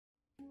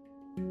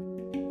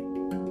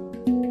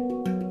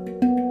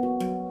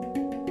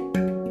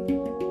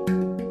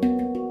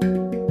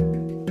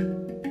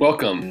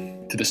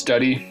Welcome to the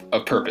study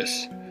of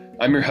purpose.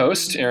 I'm your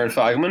host, Aaron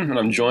Feigelman, and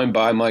I'm joined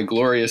by my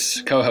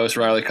glorious co-host,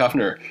 Riley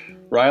Kuffner.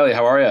 Riley,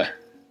 how are you?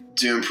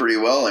 Doing pretty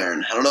well,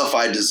 Aaron. I don't know if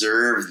I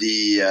deserve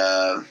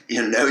the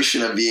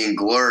notion of being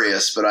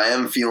glorious, but I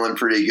am feeling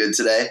pretty good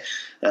today.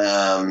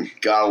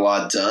 Got a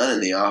lot done in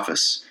the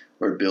office.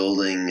 We're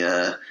building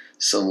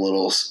some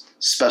little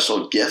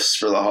special gifts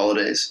for the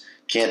holidays.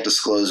 Can't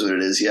disclose what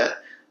it is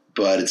yet,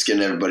 but it's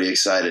getting everybody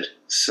excited.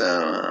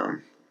 So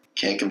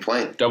can't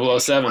complain.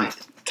 007,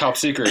 top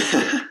secret.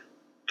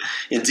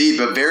 Indeed,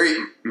 but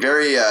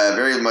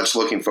very much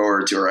looking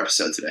forward to our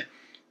episode today.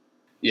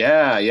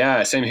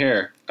 Yeah, same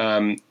here.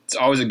 It's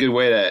always a good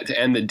way to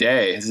end the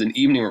day. This is an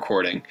evening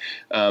recording.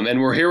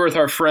 And we're here with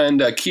our friend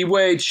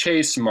Kibwe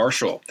Chase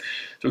Marshall.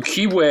 So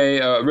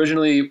Kibwe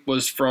originally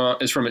is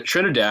from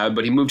Trinidad,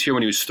 but he moved here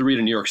when he was 3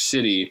 to New York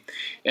City.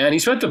 And he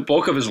spent the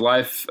bulk of his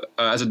life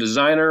as a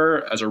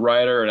designer, as a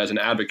writer, and as an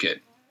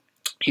advocate.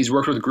 He's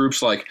worked with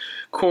groups like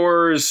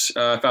Coors,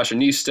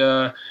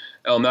 Fashionista,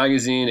 Elle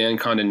Magazine, and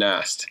Condé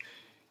Nast.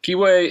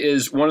 Kibwe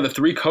is one of the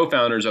 3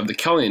 co-founders of the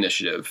Kelly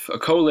Initiative, a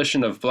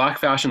coalition of Black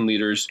fashion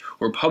leaders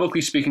who are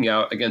publicly speaking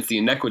out against the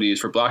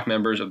inequities for Black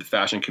members of the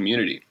fashion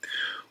community.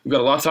 We've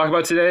got a lot to talk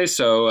about today,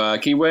 so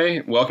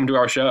Kibwe, welcome to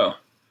our show.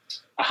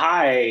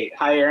 Hi,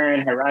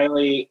 Aaron. Hi,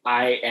 Riley.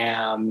 I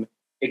am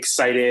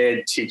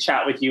excited to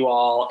chat with you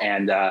all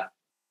and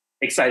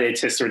excited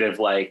to sort of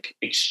like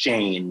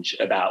exchange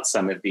about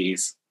some of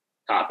these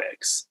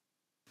topics.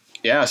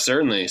 Yeah,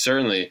 certainly.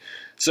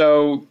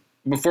 So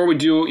before we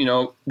do,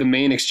 the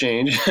main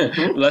exchange,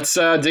 let's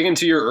dig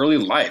into your early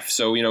life.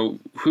 So,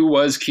 who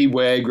was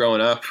Kibwe growing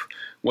up?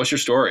 What's your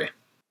story?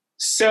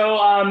 So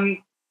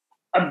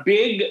a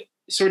big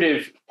sort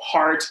of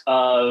part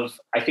of,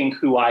 I think,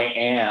 who I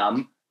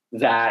am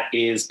that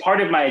is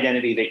part of my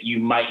identity that you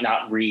might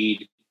not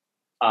read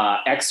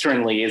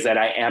externally is that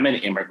I am an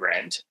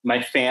immigrant.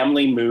 My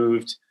family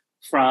moved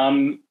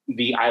from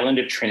the island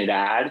of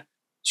Trinidad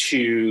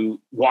to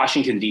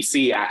Washington,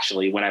 D.C.,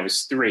 actually, when I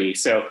was 3.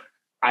 So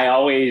I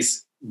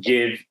always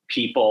give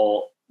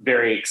people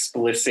very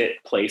explicit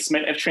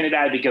placement of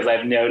Trinidad because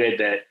I've noted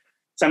that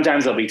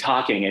sometimes I'll be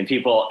talking and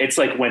people, it's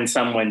like when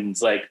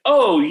someone's like,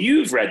 oh,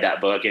 you've read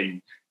that book.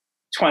 And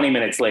 20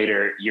 minutes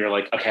later, you're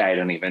like, okay, I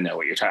don't even know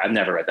what you're talking. I've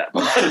never read that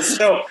book.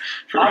 So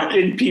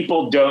often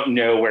people don't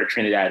know where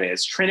Trinidad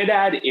is.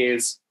 Trinidad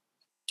is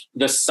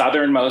the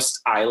southernmost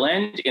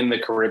island in the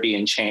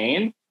Caribbean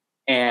chain,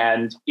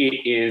 and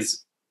it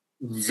is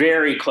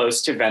very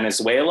close to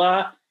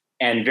Venezuela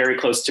and very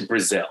close to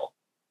Brazil.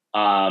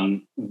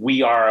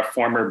 We are a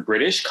former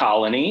British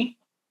colony.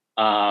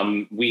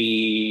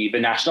 The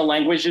national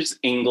language is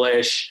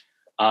English,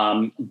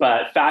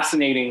 but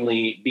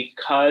fascinatingly,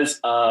 because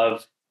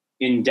of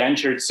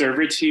indentured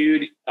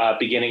servitude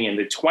beginning in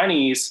the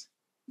 20s,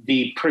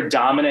 the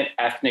predominant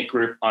ethnic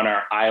group on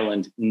our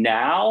island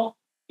now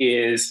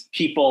is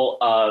people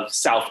of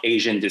South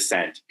Asian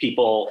descent,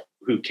 people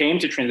who came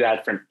to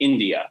Trinidad from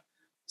India.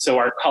 So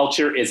our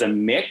culture is a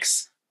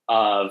mix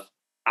of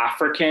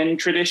African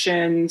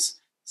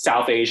traditions,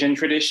 South Asian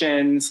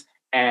traditions,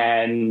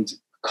 and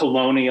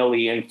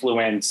colonially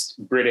influenced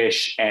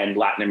British and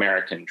Latin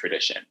American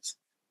traditions.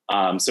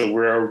 So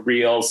we're a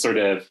real sort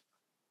of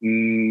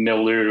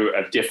milieu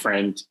of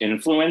different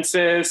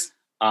influences.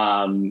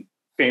 Famous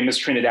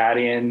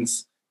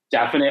Trinidadians,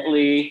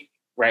 definitely.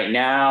 Right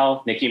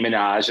now, Nicki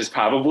Minaj is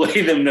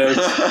probably the most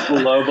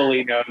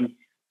globally known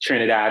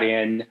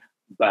Trinidadian,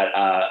 but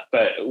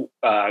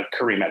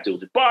Kareem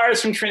Abdul-Jabbar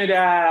is from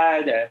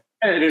Trinidad.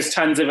 There's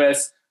tons of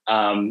us.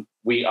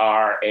 We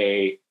are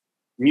a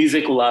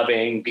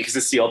music-loving, because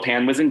the steel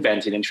pan was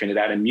invented in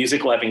Trinidad, and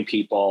music-loving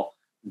people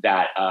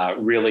that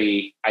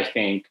really, I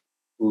think,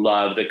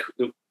 love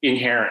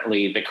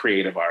inherently the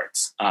creative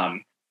arts.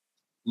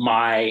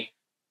 My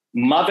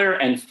mother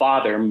and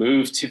father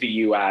moved to the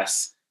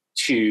U.S.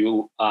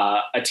 to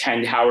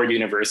attend Howard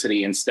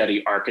University and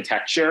study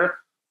architecture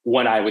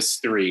when I was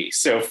 3.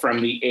 So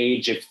from the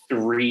age of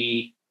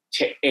 3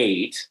 to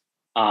 8,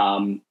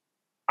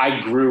 I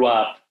grew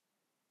up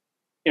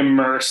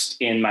immersed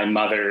in my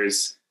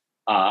mother's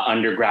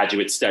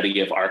undergraduate study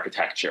of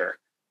architecture.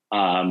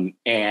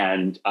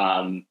 And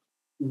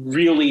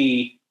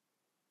really,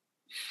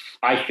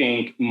 I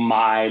think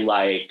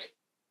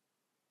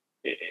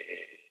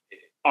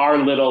our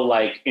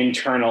little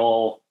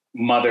internal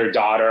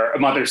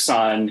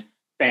mother-son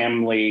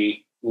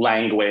family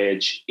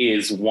language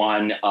is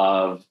one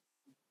of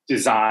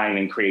design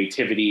and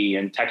creativity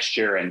and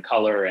texture and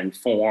color and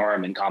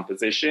form and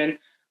composition,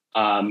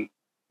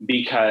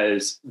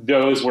 because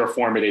those were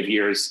formative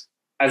years,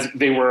 as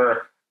they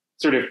were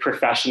sort of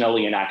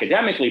professionally and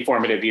academically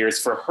formative years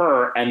for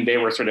her, and they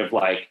were sort of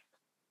like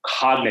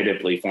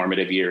cognitively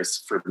formative years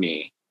for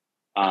me.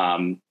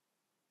 I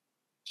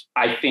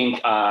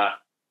think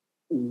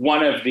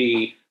one of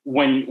the,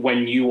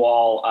 when you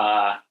all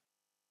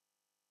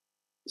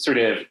sort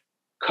of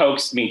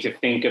coaxed me to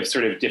think of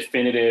sort of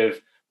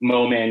definitive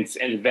moments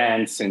and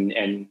events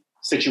and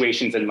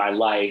situations in my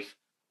life,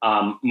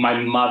 my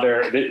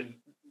mother,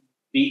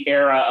 the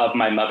era of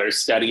my mother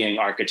studying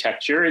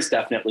architecture is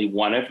definitely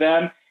one of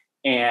them.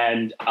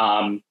 And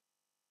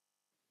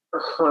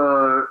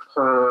her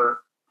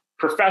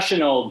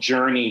professional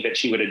journey that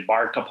she would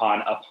embark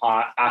upon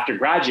after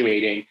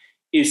graduating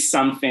is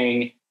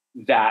something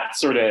that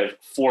sort of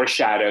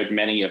foreshadowed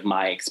many of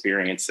my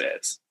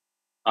experiences.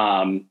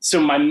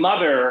 So my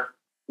mother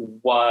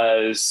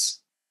was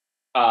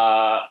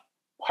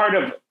part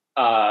of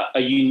a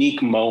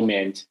unique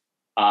moment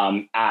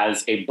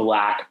as a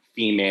Black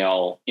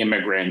female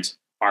immigrant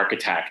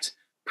architect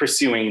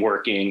pursuing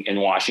working in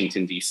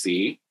Washington,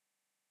 D.C.,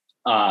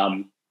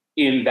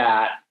 in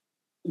that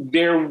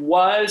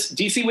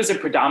DC was a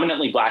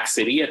predominantly Black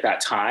city at that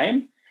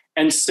time.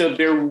 And so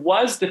there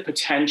was the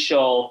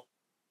potential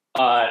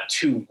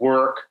to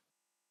work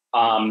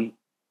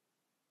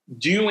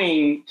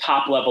doing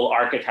top-level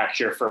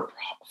architecture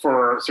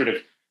for sort of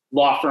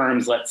law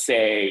firms, let's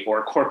say,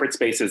 or corporate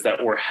spaces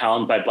that were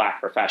helmed by Black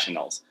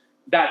professionals.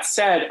 That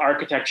said,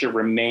 architecture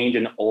remained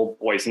an old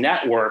boys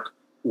network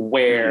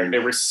where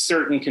there were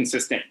certain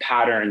consistent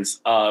patterns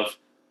of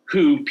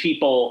who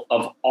people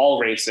of all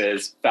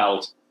races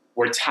felt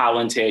were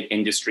talented,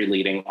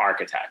 industry-leading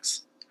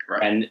architects.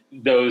 Right. And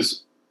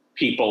those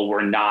people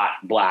were not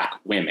Black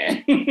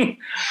women.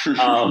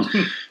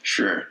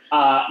 Sure.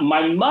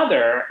 My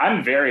mother,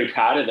 I'm very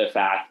proud of the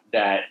fact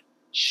that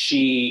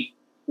she,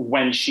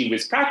 when she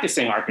was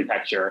practicing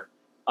architecture,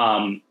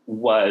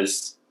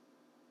 was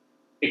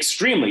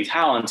extremely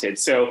talented.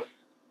 So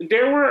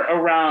there were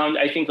around,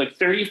 I think, like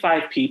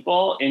 35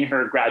 people in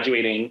her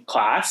graduating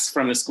class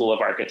from the School of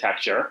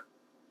Architecture.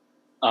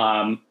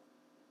 And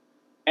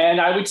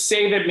I would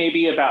say that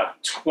maybe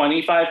about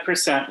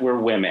 25% were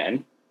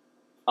women.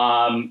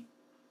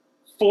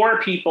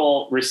 4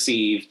 people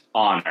received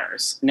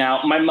honors.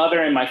 Now, my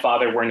mother and my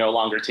father were no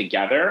longer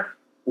together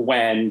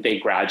when they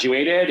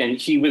graduated, and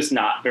he was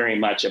not very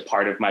much a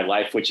part of my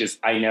life, which is,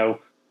 I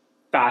know,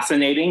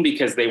 fascinating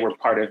because they were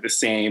part of the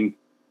same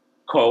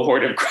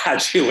cohort of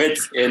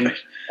graduates in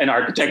an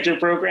architecture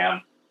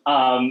program.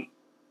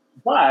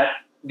 But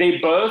they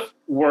both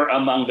were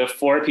among the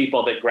 4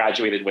 people that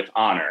graduated with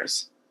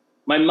honors.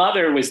 My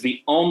mother was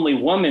the only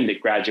woman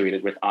that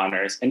graduated with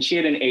honors, and she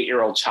had an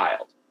 8-year-old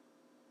child.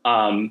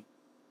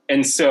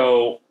 And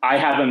so I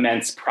have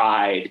immense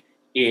pride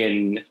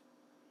in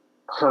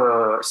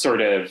her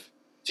sort of,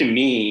 to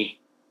me,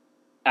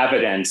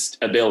 evidenced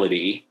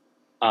ability.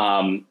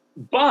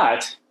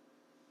 But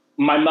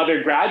my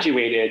mother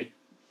graduated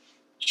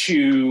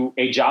to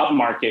a job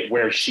market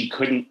where she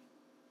couldn't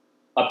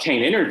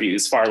obtain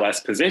interviews, far less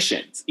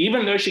positions,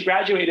 even though she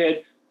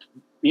graduated,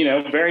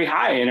 very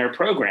high in her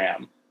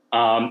program.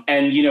 And,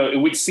 it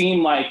would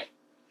seem like,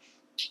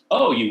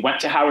 oh, you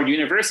went to Howard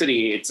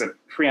University. It's a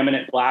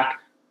preeminent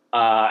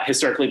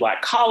historically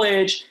Black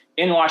college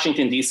in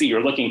Washington, D.C.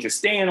 You're looking to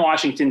stay in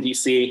Washington,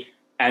 D.C.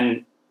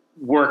 and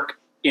work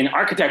in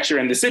architecture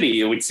in the city.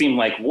 It would seem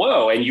like,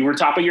 whoa, and you were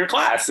top of your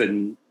class.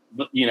 And,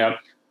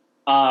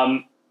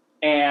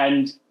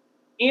 and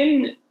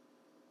in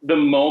the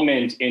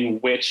moment in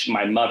which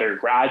my mother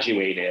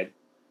graduated,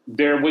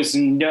 there was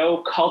no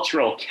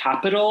cultural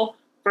capital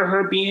for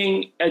her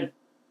being a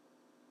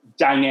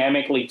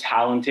dynamically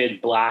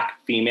talented Black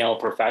female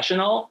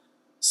professional.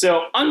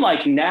 So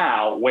unlike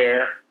now,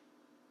 where,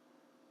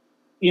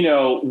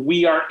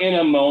 we are in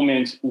a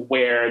moment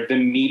where the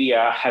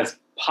media has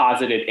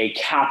posited a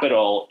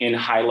capital in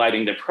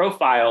highlighting the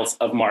profiles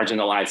of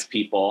marginalized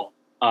people,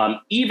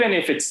 even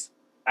if it's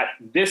at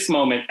this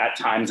moment at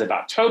times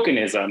about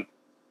tokenism,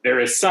 there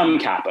is some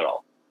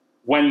capital.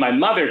 When my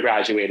mother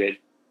graduated,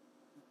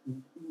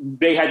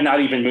 they had not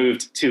even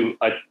moved to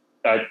a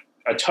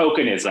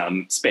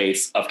tokenism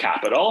space of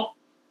capital.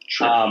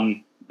 Sure.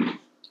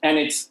 And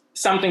it's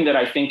something that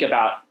I think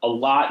about a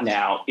lot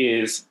now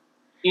is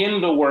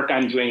in the work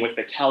I'm doing with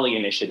the Kelly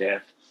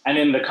Initiative and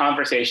in the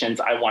conversations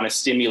I want to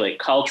stimulate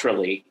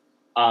culturally,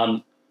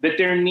 that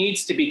there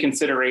needs to be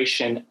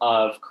consideration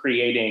of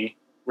creating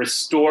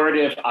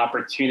restorative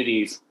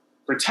opportunities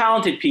for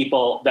talented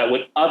people that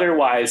would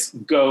otherwise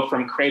go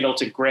from cradle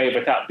to grave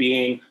without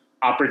being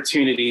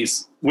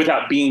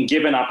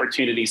given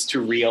opportunities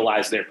to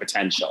realize their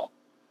potential.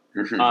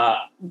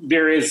 Mm-hmm.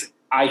 There is,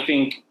 I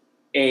think,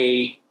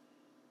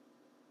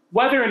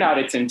 whether or not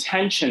it's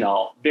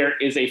intentional, there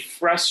is a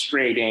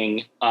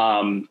frustrating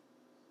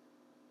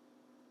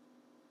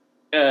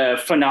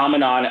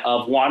phenomenon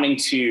of wanting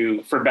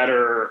to, for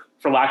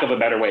lack of a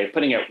better way of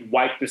putting it,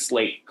 wipe the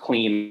slate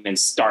clean and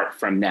start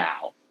from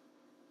now.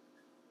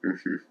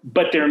 Mm-hmm.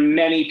 But there are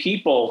many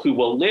people who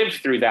will live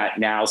through that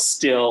now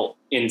still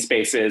in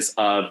spaces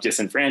of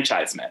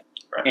disenfranchisement.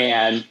 Right.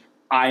 And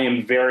I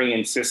am very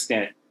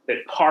insistent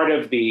that part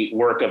of the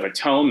work of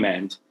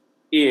atonement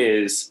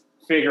is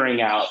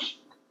figuring out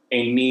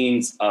a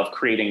means of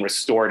creating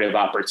restorative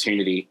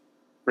opportunity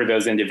for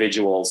those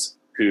individuals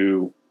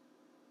who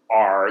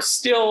are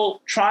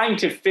still trying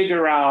to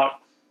figure out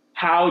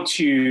how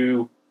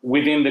to,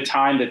 within the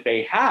time that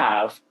they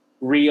have,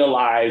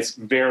 realize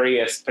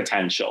various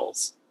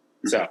potentials.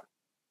 So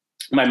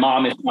my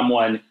mom is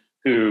someone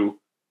who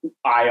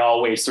I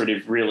always sort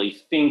of really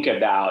think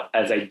about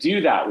as I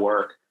do that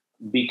work,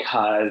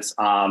 because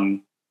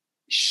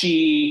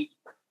she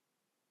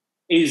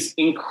is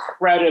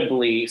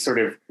incredibly sort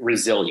of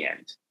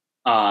resilient.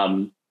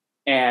 And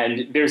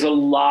there's a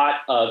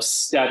lot of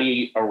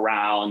study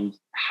around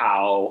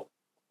how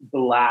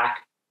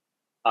Black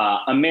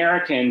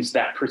Americans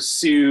that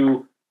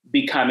pursue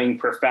becoming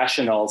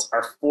professionals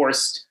are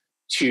forced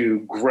to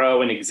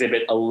grow and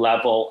exhibit a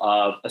level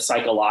of a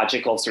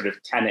psychological sort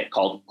of tenet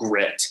called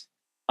grit,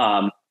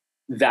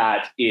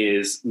 that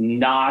is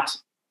not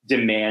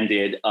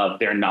demanded of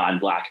their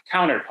non-Black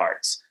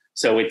counterparts.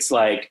 So it's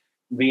like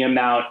the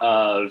amount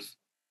of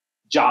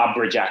job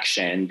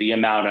rejection, the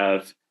amount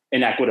of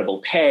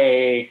inequitable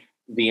pay,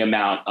 the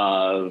amount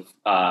of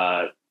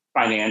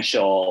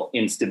financial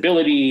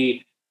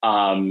instability,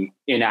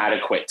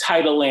 inadequate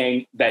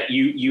titling, that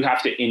you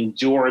have to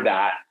endure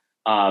that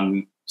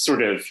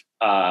sort of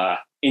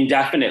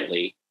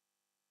indefinitely.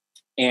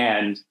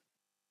 And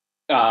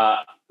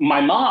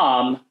my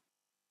mom,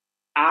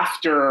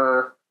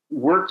 after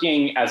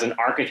working as an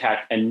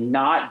architect and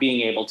not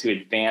being able to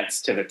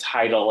advance to the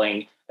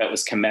titling that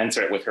was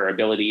commensurate with her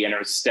ability and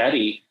her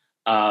study,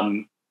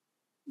 had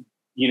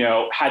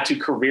to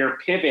career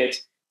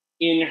pivot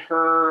in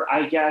her,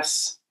 I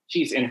guess,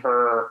 in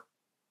her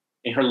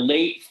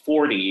late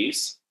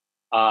 40s,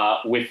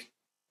 with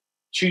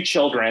two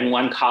children,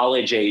 one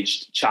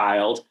college-aged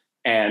child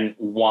and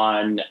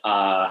one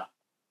at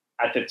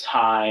the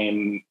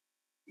time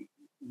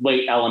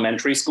late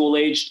elementary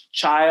school-aged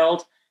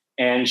child.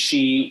 And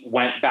she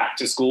went back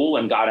to school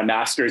and got a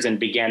master's and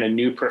began a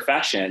new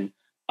profession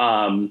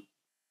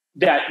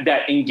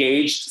that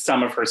engaged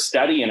some of her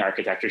study in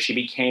architecture. She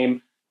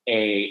became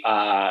a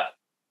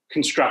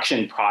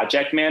construction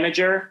project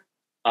manager,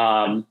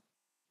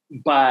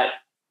 but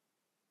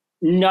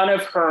none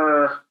of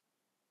her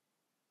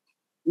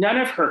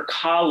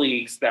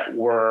colleagues that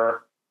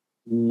were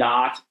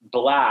not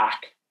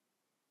Black,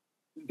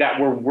 that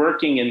were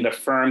working in the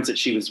firms that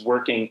she was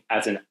working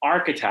as an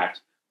architect,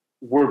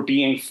 were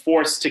being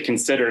forced to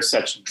consider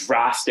such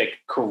drastic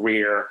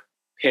career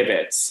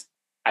pivots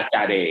at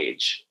that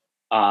age,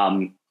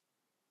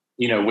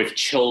 with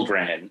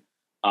children.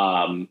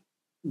 So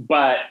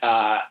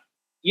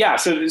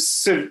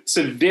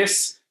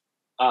this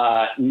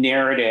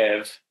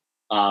narrative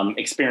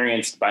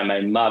experienced by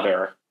my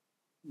mother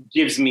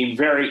gives me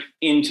very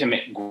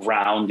intimate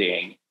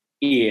grounding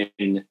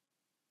in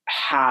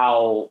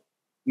how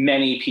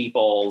many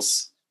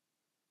people's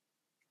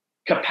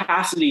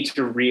capacity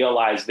to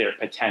realize their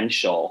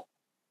potential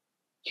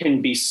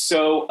can be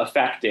so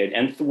affected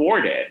and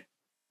thwarted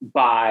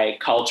by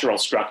cultural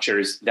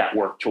structures that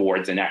work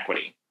towards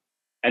inequity.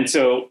 And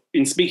so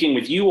in speaking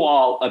with you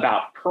all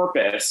about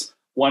purpose,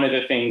 one of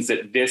the things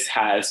that this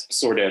has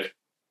sort of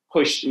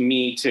pushed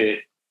me to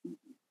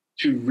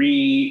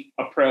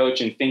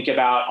reapproach and think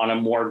about on a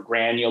more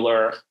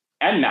granular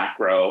and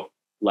macro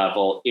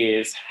level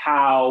is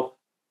how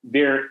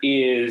there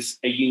is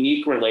a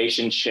unique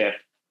relationship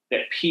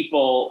that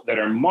people that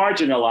are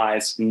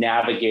marginalized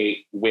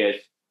navigate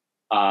with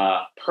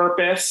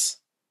purpose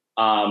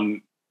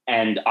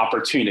and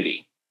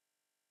opportunity.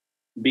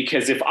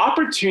 Because if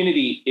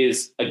opportunity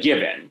is a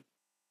given,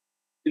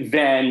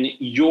 then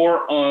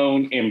your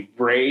own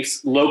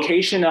embrace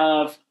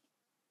of,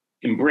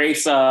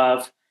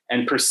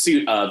 and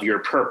pursuit of your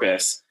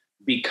purpose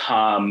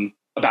become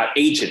about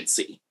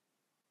agency.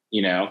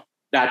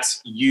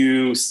 That's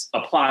you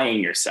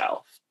applying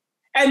yourself.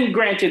 And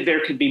granted,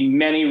 there could be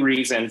many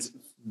reasons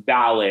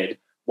valid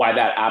why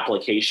that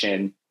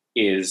application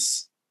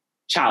is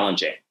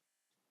challenging.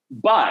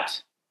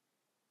 But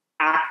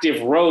active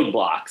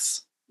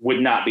roadblocks would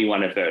not be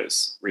one of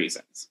those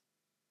reasons.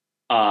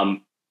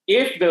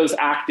 If those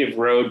active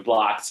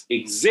roadblocks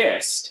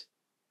exist,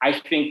 I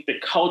think the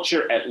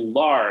culture at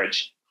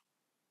large,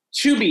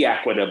 to be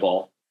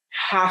equitable,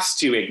 has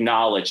to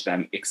acknowledge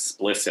them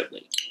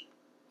explicitly.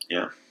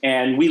 Yeah.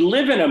 And we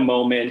live in a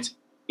moment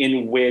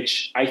in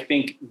which I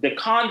think the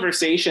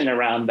conversation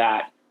around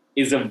that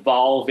is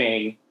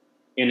evolving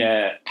in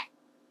a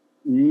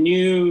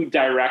new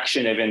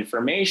direction of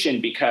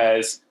information,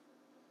 because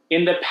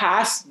in the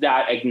past,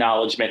 that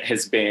acknowledgement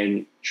has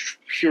been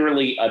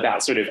purely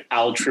about sort of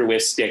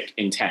altruistic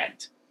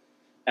intent.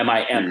 Am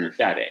I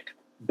empathetic?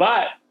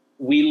 But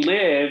we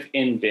live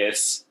in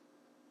this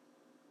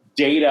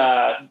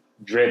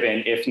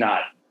data-driven, if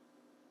not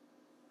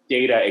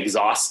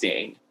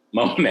data-exhausting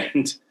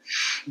moment.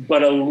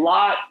 But a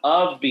lot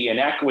of the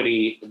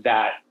inequity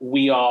that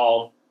we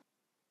all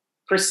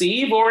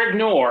perceive or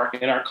ignore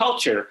in our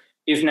culture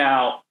is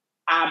now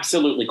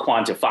absolutely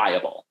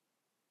quantifiable.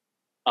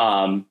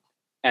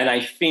 And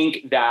I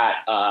think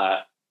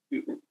that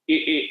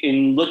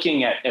in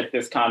looking at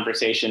this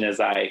conversation, as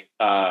I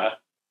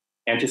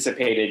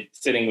anticipated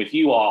sitting with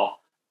you all,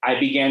 I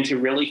began to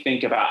really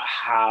think about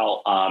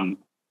how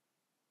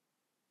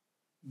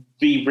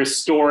the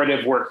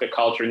restorative work that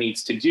culture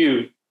needs to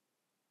do,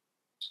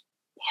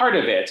 part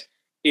of it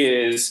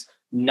is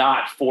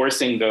not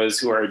forcing those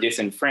who are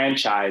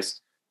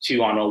disenfranchised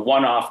to, on a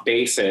one-off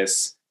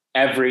basis,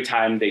 every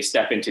time they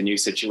step into new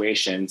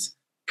situations,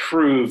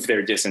 prove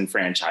their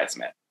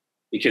disenfranchisement,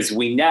 because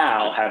we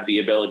now have the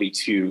ability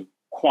to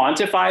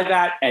quantify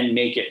that and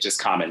make it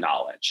just common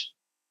knowledge.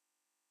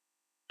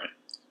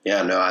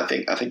 Yeah, no, I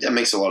think that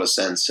makes a lot of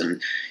sense,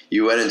 and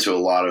you went into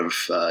a lot of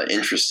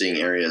interesting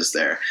areas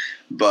there.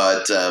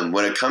 But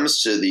when it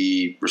comes to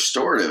the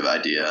restorative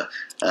idea,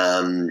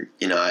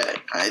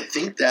 I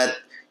think that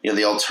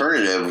the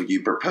alternative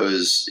you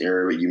propose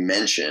or you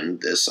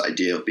mentioned, this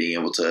idea of being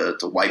able to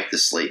wipe the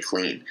slate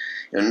clean.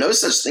 No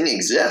such thing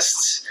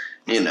exists.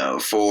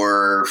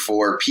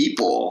 For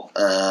people,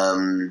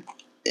 and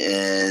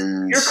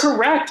you're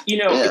correct.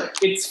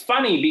 It's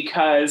funny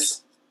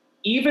because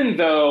even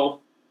though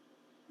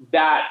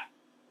that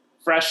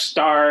fresh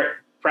start,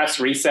 press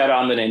reset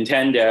on the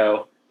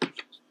Nintendo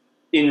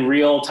in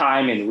real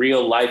time, in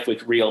real life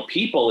with real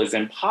people is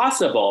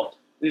impossible,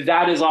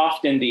 that is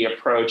often the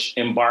approach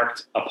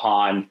embarked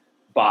upon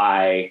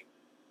by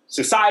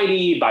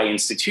society, by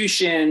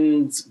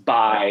institutions,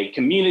 by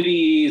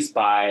communities,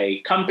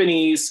 by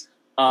companies.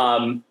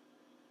 And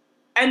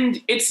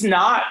it's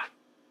not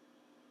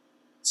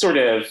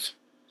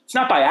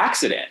by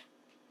accident.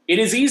 It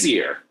is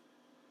easier.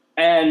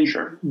 And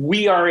sure.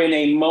 We are in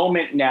a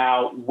moment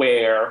now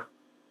where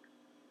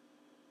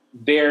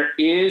there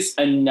is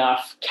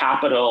enough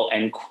capital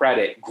and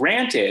credit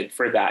granted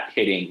for that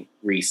hitting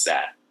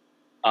reset.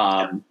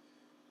 I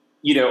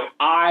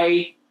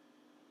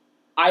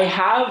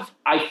have,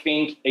 I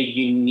think, a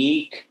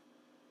unique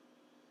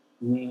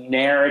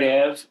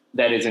narrative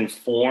that has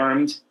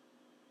informed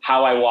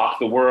how I walk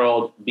the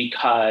world,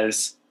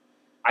 because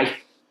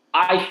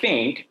I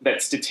think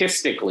that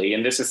statistically,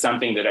 and this is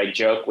something that I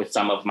joke with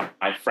some of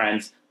my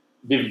friends,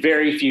 the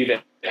very few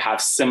that have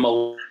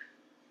similar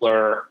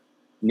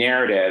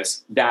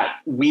narratives, that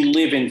we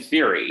live in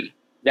theory,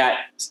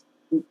 that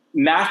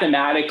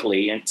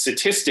mathematically and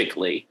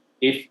statistically,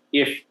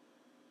 if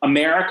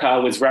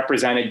America was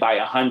represented by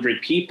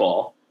 100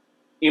 people,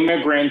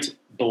 immigrant,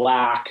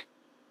 Black,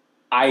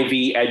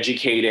 Ivy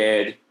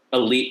educated,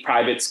 elite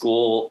private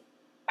school,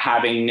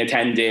 having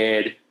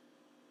attended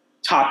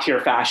top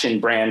tier fashion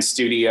brand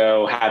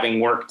studio,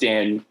 having worked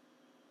in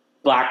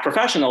Black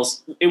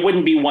professionals, it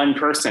wouldn't be one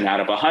person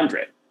out of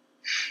 100.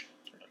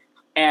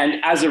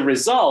 And as a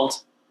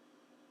result,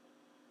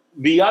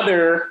 the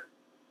other,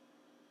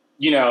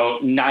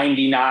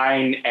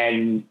 99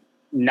 and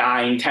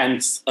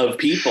 9/10 of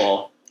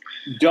people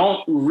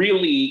don't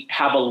really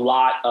have a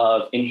lot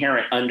of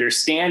inherent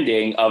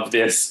understanding of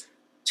this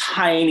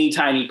tiny,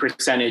 tiny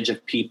percentage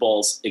of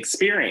people's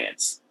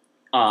experience.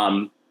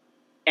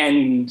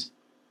 And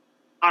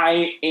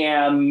I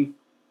am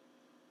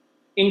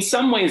in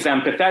some ways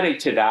empathetic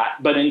to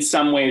that, but in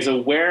some ways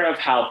aware of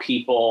how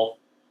people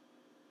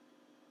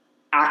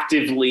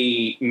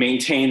actively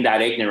maintain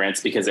that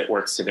ignorance because it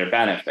works to their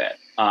benefit.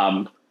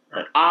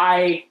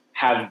 I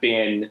have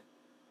been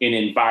in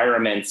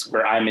environments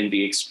where I'm in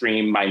the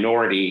extreme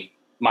minority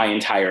my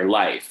entire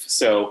life.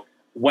 So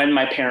when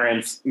my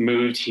parents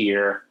moved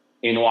here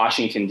in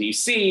Washington,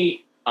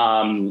 D.C.,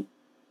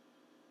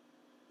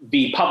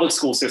 the public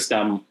school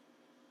system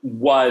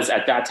was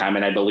at that time,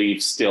 and I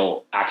believe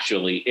still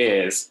actually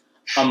is,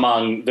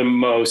 among the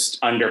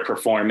most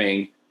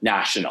underperforming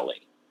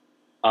nationally.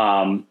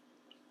 My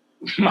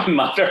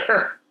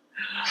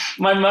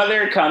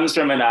mother comes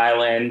from an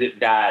island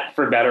that,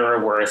 for better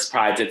or worse,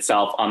 prides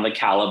itself on the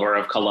caliber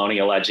of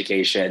colonial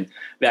education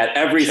that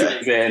every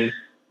citizen,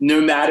 no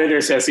matter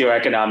their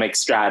socioeconomic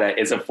strata,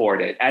 is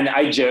afforded. And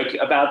I joke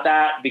about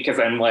that because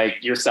I'm like,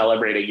 you're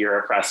celebrating your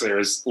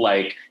oppressors'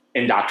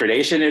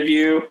 indoctrination of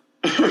you.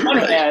 On one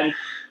hand.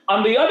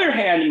 On the other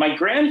hand, my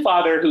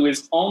grandfather, who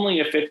is only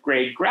a 5th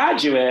grade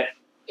graduate,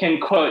 can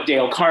quote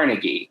Dale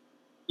Carnegie.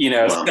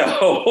 Wow.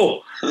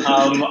 So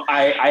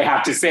I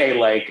have to say,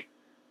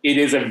 it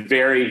is a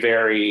very,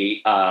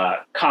 very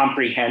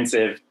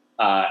comprehensive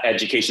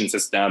education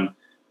system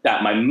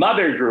that my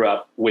mother grew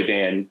up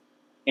within.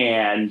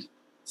 And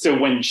so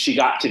when she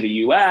got to the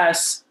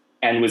U.S.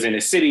 and was in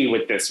a city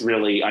with this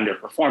really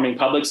underperforming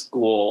public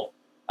school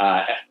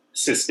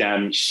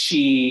system,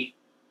 she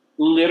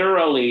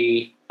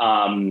literally,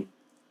 I'll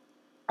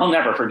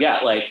never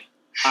forget,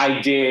 I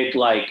did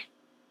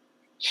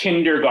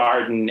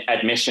kindergarten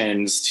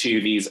admissions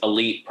to these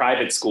elite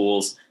private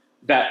schools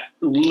that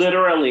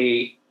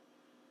literally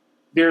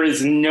there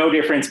is no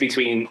difference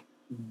between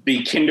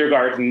the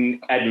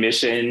kindergarten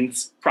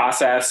admissions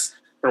process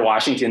for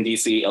Washington,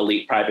 D.C.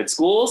 elite private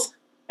schools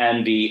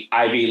and the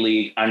Ivy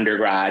League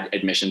undergrad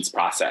admissions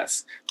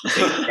process. You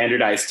take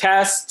standardized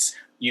tests,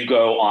 you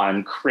go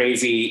on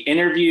crazy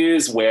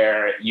interviews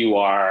where you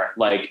are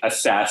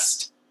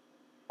assessed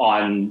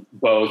on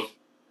both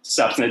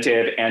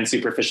substantive and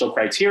superficial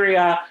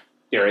criteria.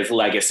 There is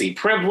legacy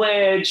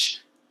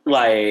privilege.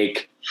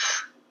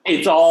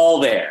 It's all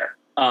there.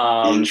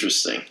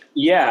 Interesting.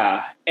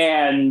 Yeah.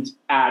 And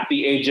at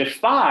the age of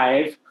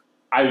 5,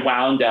 I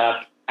wound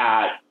up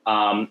at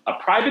a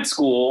private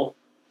school,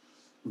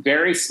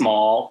 very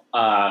small,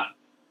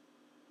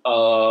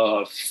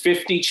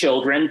 50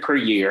 children per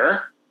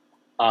year.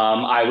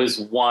 I was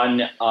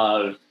one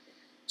of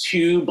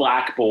two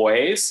Black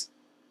boys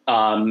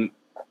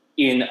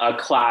in a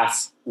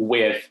class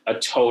with a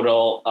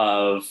total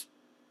of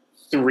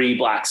three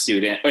Black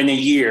students, in a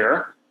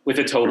year with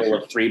a total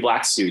of three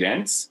Black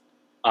students.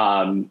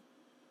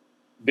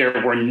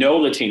 There were no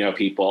Latino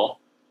people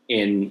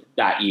in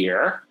that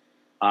year.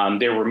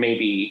 There were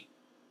maybe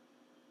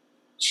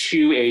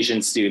two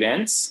Asian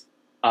students.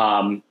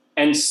 And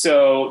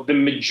so the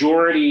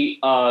majority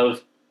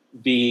of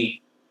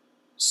the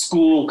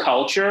school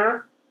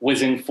culture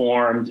was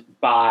informed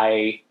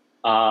by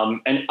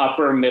an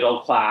upper middle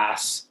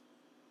class,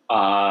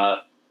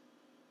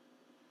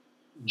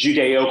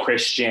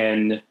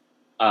 Judeo-Christian,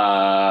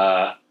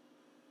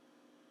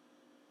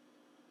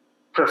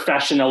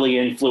 professionally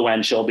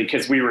influential,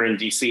 because we were in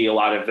DC, a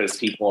lot of those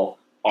people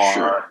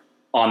are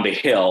on the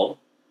Hill,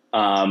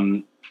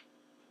 and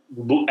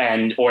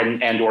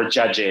or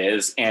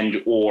judges,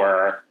 and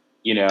or,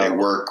 you know, they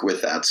work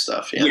with that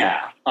stuff.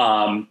 Yeah.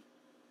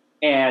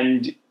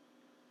 And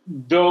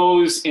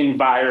those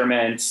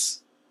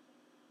environments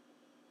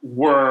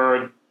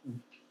were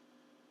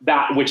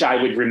that which I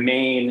would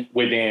remain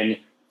within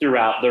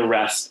throughout the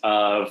rest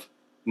of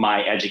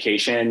my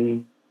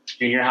education,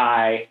 junior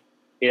high.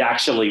 It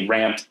actually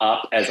ramped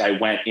up as I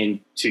went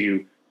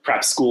into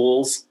prep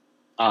schools.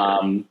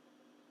 From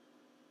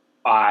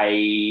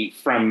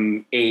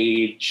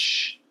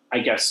age, I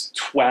guess,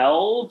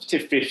 12 to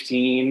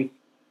 15,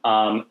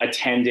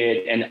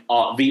 attended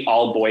the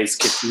all-boys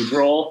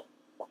cathedral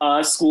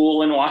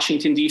school in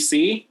Washington,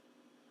 D.C.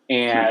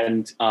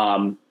 And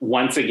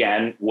once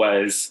again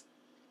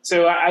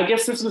so I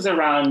guess this was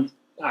around,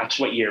 gosh,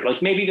 what year?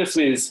 Like maybe this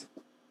was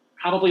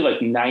probably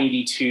like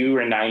 92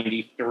 or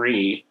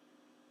 93.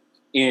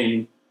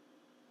 In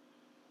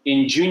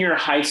junior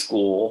high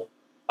school,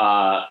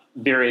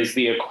 there is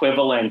the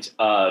equivalent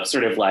of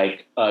sort of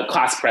like a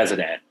class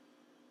president.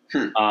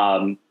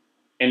 And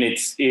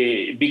it's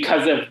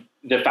because of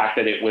the fact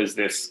that it was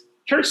this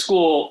church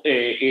school,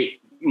 it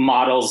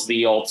models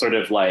the old sort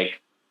of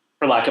like,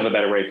 for lack of a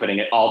better way of putting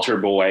it, altar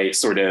boy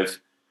sort of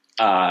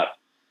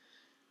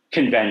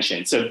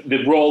convention. So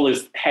the role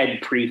is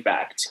head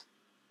prefect.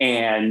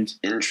 And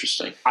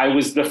interesting. I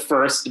was the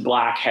first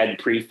Black head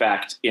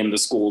prefect in the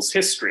school's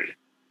history.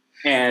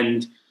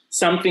 And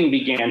something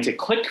began to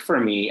click for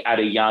me at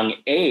a young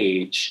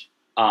age,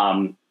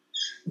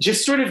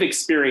 just sort of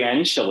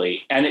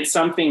experientially. And it's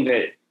something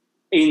that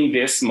in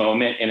this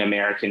moment in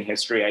American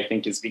history, I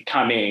think is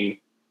becoming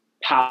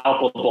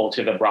palpable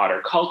to the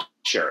broader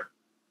culture.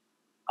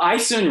 I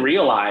soon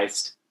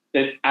realized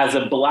that as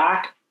a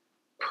Black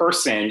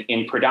person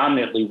in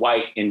predominantly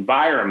white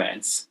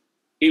environments,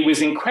 it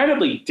was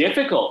incredibly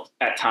difficult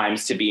at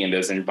times to be in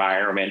those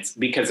environments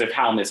because of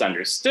how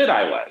misunderstood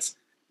I was.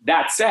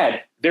 That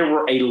said, there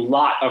were a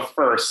lot of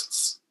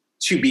firsts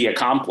to be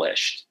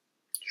accomplished.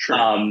 Sure.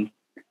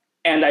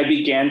 And I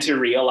began to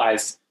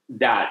realize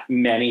that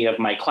many of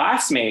my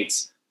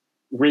classmates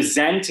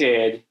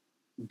resented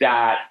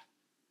that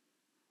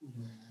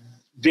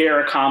their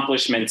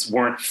accomplishments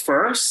weren't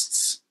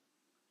firsts.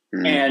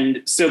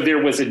 And so there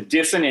was a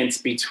dissonance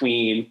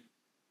between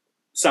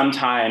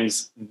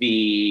sometimes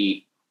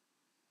the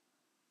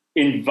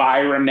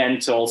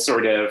environmental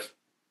sort of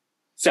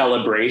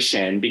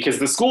celebration, because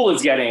the school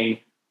is getting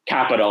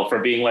capital for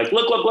being like,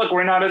 look,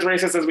 we're not as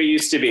racist as we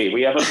used to be.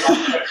 We have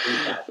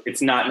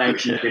it's not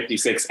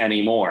 1956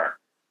 anymore.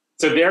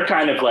 So they're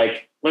kind of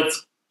like,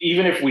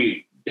 even if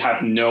we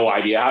have no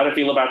idea how to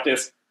feel about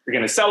this, we're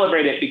going to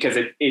celebrate it because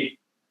it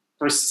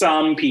for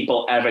some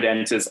people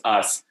evidences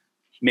us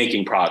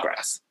making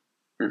progress.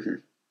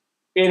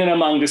 In and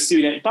among the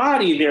student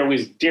body, there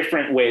was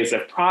different ways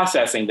of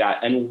processing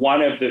that. And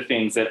one of the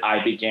things that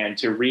I began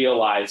to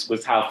realize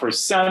was how for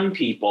some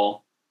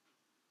people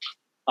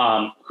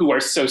who are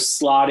so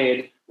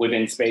slotted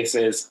within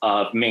spaces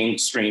of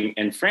mainstream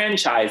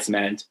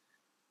enfranchisement,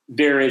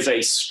 there is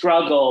a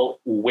struggle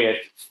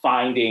with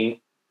finding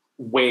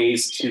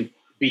ways to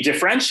be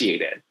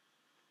differentiated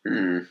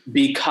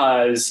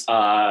because,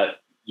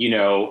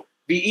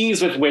 the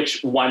ease with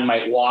which one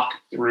might walk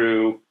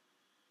through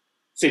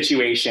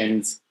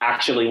situations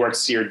actually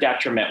works to your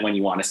detriment when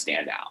you want to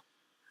stand out.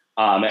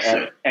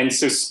 And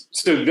so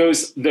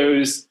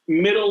those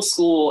middle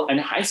school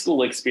and high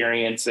school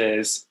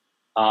experiences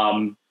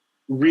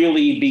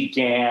really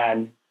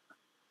began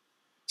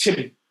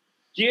to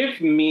give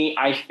me,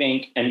 I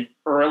think, an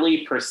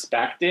early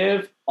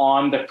perspective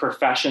on the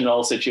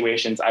professional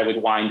situations I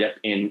would wind up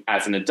in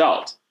as an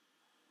adult.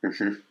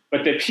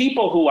 But the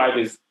people who I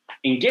was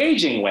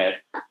engaging with,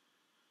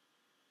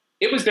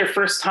 it was their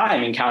first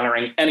time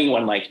encountering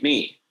anyone like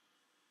me.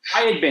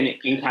 I had been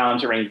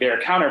encountering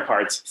their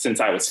counterparts since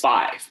I was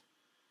 5.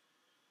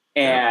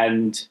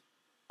 And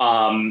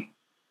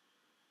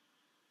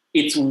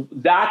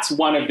that's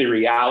one of the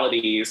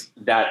realities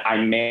that I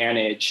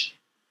manage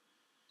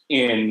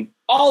in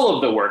all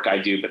of the work I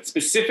do, but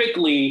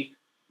specifically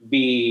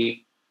the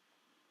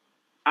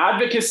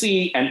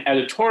advocacy and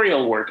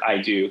editorial work I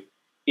do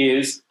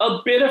is a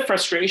bit of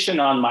frustration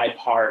on my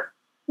part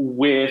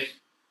with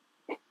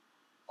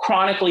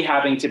chronically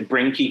having to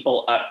bring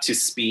people up to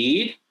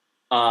speed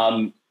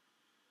on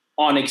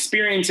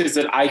experiences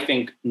that I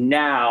think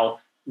now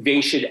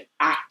they should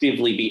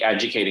actively be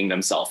educating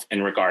themselves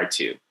in regard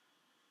to.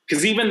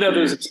 Because even though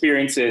those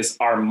experiences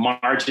are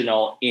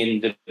marginal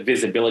in the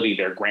visibility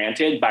they're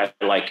granted by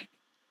like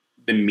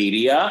the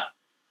media,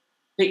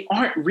 they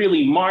aren't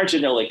really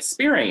marginal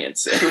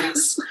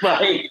experiences.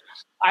 Like,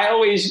 I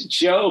always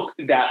joke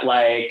that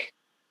like,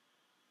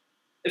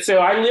 so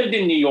I lived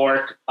in New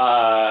York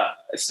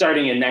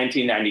starting in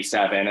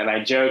 1997, and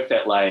I joke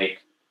that like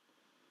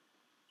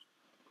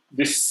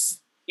this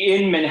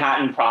in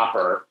Manhattan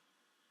proper,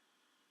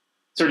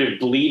 sort of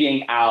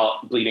bleeding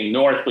out, bleeding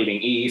north,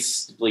 bleeding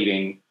east,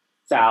 bleeding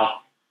south,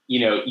 you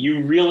know,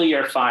 you really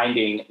are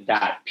finding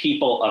that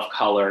people of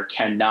color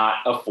cannot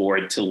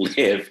afford to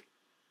live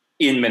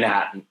in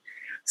Manhattan.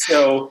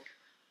 So,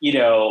 you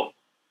know,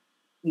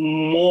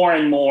 more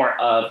and more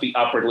of the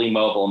upwardly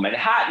mobile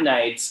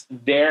Manhattanites,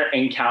 their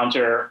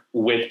encounter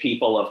with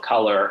people of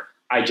color,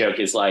 I joke,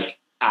 is like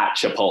at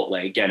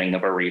Chipotle getting a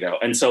burrito.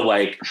 And so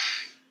like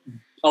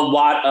a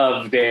lot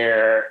of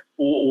their,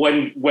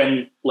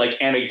 when like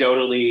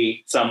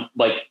anecdotally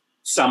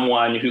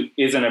someone who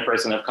isn't a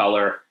person of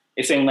color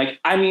is saying like,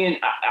 I mean,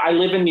 I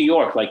live in New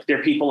York, like there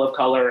are people of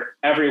color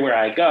everywhere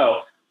I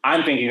go.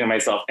 I'm thinking to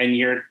myself, and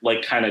you're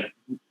like kind of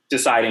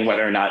deciding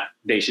whether or not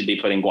they should be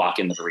putting guac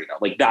in the burrito.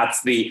 Like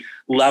that's the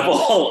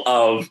level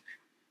of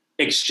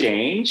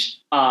exchange.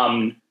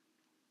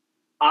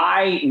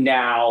 I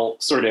now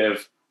sort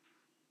of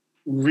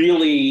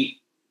really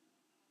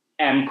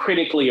am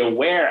critically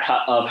aware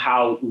of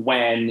how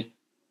when,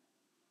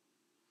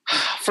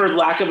 for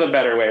lack of a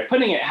better way of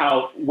putting it,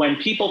 how when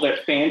people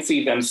that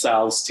fancy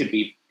themselves to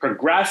be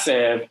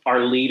progressive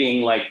are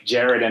leading like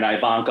Jared and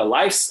Ivanka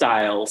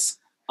lifestyles,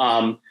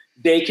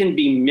 they can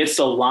be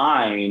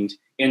misaligned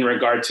in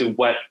regard to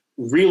what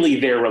really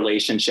their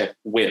relationship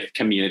with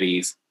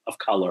communities of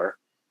color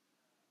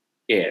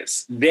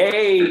is.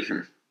 They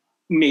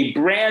may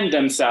brand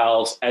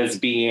themselves as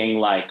being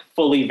like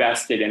fully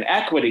vested in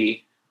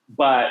equity,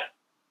 but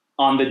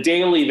on the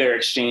daily, their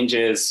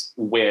exchanges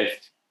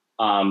with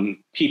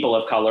people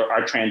of color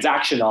are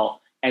transactional,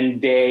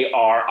 and they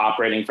are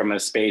operating from a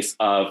space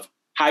of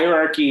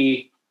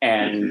hierarchy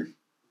and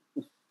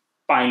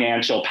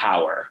financial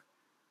power.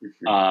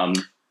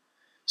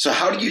 So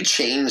how do you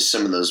change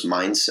some of those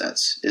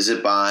mindsets? Is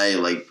it by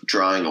like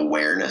drawing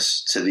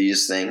awareness to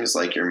these things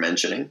like you're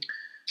mentioning?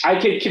 I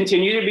could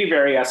continue to be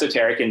very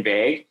esoteric and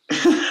vague,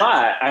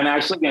 but I'm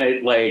actually going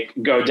to like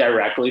go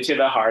directly to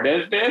the heart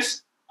of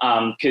this,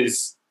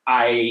 because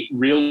I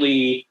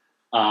really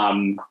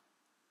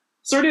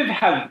sort of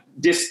have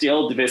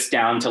distilled this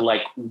down to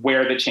like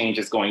where the change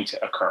is going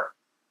to occur.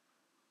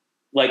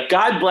 Like,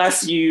 God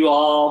bless you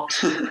all,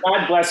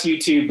 God bless you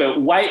too,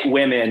 but white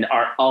women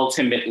are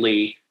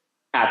ultimately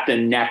at the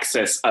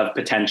nexus of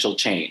potential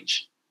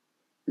change,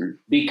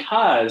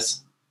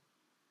 because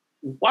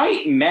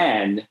white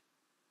men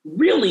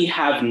really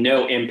have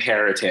no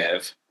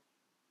imperative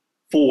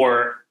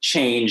for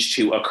change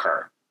to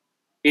occur.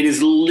 It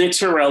is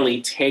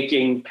literally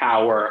taking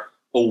power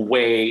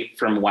away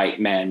from white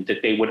men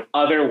that they would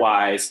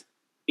otherwise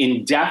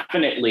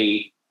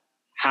indefinitely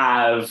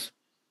have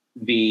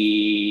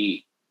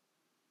the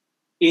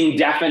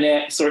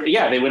indefinite sort of,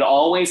 they would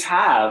always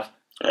have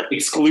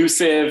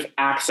exclusive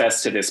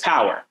access to this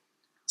power.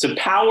 So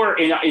power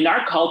in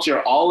our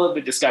culture, all of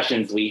the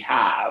discussions we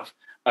have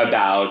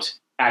about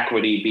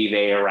equity, be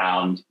they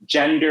around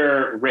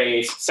gender,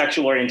 race,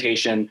 sexual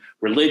orientation,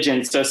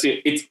 religion,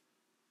 it's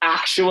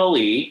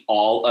actually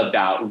all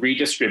about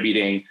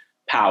redistributing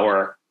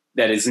power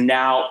that is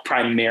now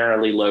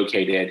primarily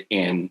located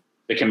in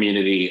the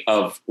community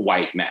of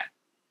white men,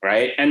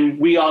 right? And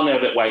we all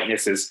know that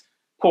whiteness is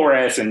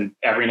porous, and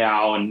every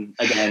now and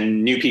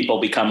again, new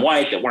people become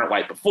white that weren't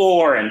white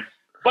before.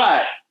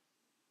 But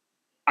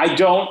I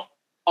don't,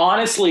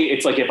 honestly,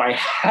 it's like if I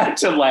had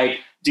to like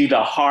do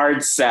the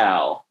hard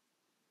sell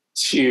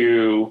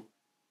to,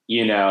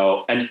 you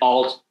know, an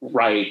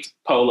alt-right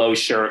polo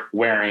shirt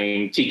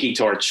wearing, tiki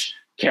torch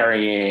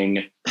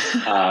carrying,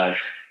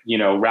 you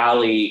know,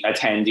 rally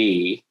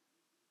attendee,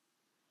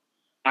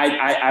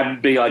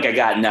 I'd be like, I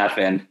got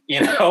nothing,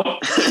 you know?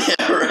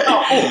 Yeah, right.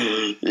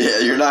 Oh. Yeah,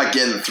 you're not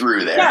getting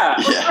through there. Yeah,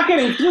 I'm not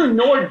getting through,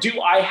 nor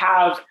do I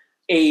have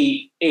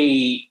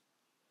a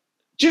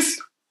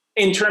just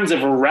in terms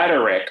of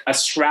rhetoric, a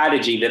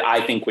strategy that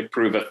I think would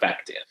prove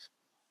effective.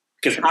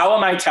 Because how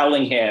am I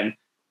telling him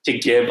to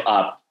give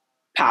up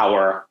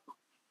power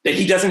that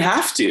he doesn't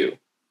have to?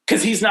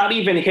 Because he's not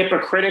even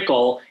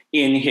hypocritical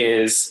in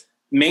his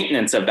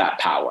maintenance of that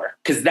power,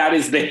 because that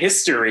is the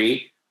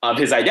history of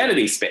his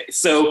identity space.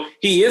 So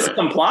he is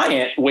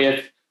compliant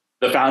with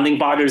the founding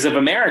fathers of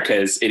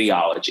America's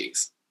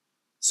ideologies.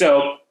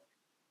 So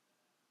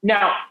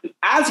now,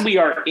 as we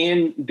are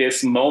in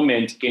this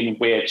moment in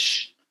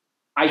which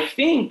I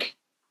think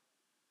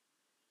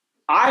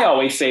I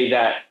always say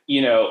that,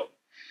 you know,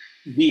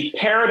 the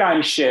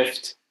paradigm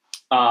shift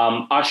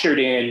ushered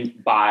in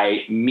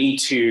by Me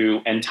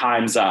Too and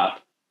Time's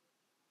Up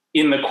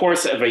in the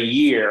course of a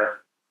year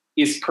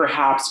is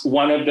perhaps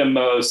one of the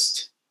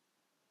most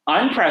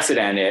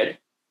unprecedented,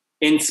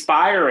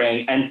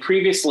 inspiring, and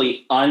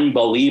previously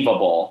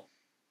unbelievable,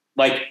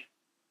 like,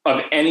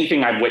 of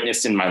anything I've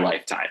witnessed in my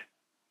lifetime.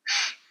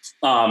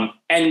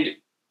 And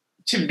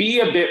to be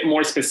a bit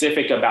more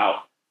specific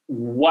about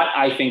what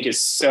I think is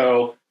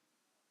so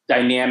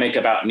dynamic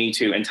about Me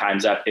Too and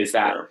Time's Up is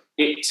that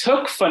it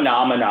took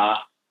phenomena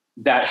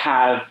that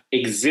have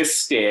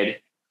existed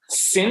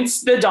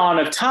since the dawn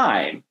of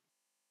time,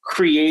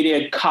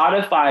 created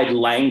codified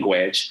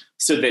language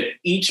so that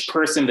each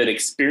person that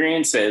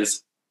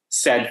experiences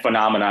said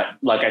phenomena,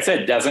 like I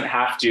said, doesn't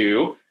have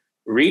to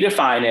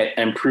redefine it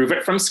and prove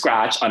it from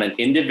scratch on an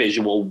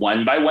individual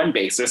one-by-one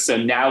basis. So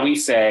now we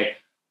say,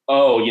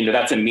 oh,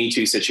 that's a Me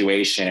Too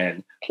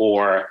situation,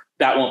 or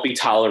that won't be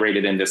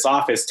tolerated in this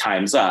office,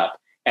 time's up.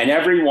 And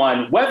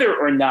everyone, whether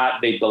or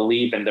not they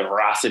believe in the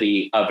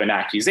veracity of an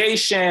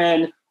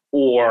accusation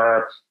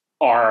or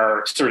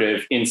are sort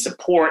of in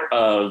support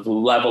of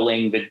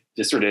leveling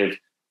the sort of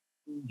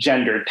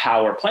gendered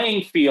power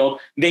playing field,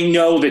 they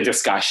know the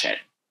discussion,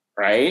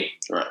 right?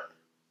 Right.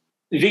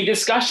 The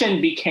discussion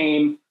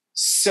became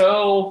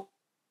so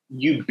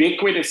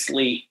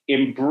ubiquitously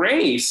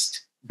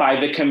embraced by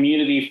the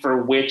community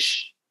for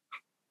which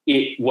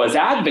it was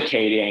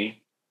advocating,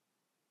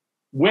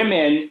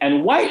 women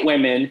and white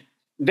women,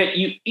 that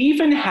you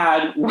even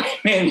had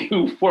women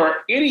who were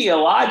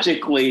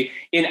ideologically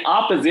in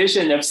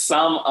opposition of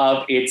some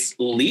of its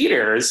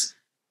leaders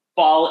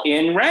fall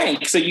in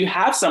rank. So you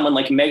have someone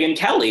like Megyn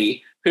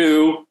Kelly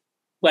who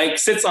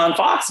sits on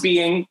Fox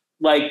being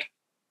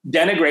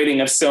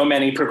denigrating of so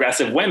many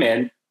progressive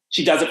women.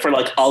 She does it for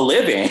a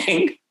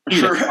living,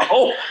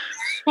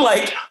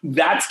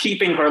 that's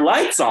keeping her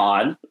lights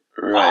on.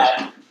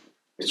 Right.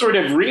 Sort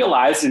of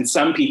realized, and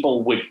some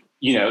people would,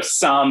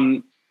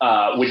 some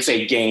would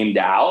say gamed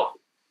out.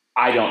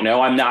 I don't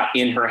know. I'm not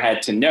in her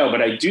head to know,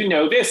 but I do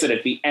know this, that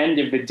at the end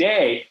of the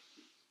day,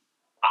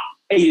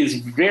 it is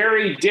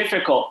very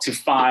difficult to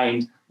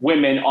find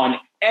women on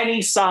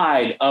any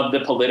side of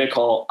the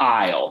political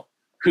aisle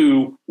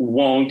who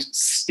won't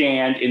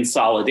stand in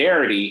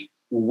solidarity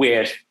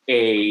with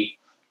a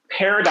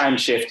paradigm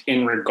shift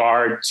in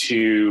regard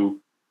to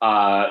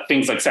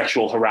things like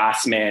sexual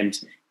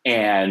harassment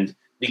and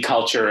the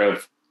culture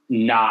of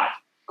not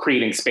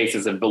creating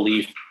spaces of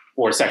belief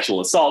for sexual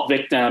assault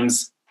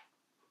victims.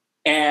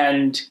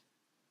 And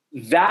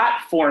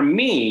that, for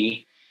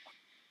me,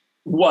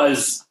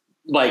 was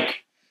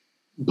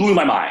blew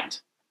my mind.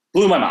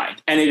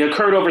 And it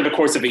occurred over the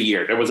course of a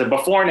year. There was a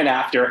before and an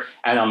after.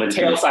 And on the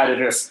tail side of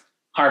this,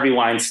 Harvey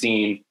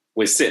Weinstein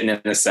was sitting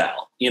in a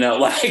cell,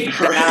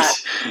 that.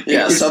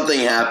 Yeah, something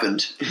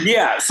happened.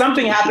 Yeah,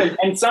 something happened.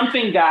 And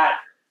something that,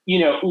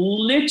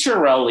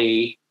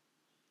 literally,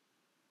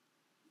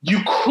 you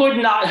could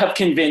not have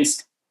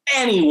convinced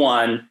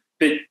anyone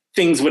that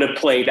things would have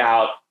played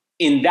out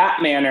in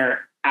that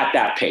manner at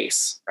that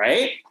pace,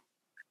 right?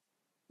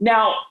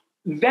 Now,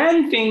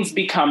 then things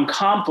become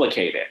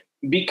complicated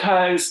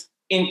because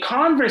in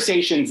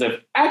conversations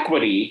of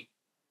equity,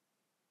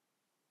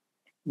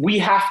 we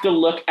have to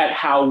look at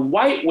how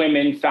white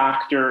women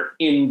factor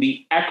in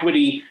the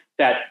equity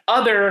that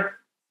other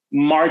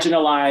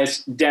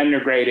marginalized,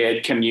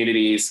 denigrated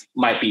communities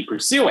might be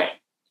pursuing.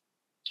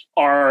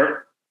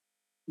 Are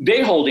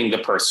they holding the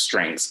purse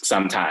strings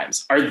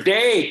sometimes? Are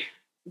they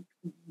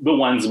the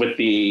ones with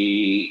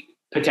the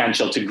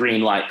potential to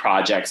greenlight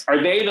projects?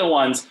 Are they the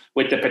ones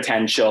with the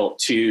potential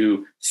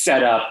to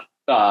set up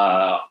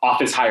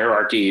office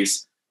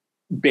hierarchies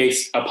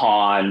based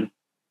upon,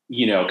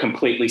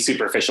 completely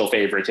superficial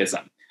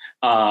favoritism?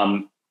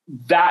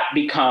 That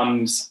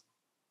becomes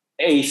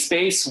a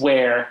space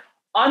where,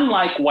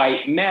 unlike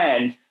white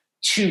men,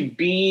 to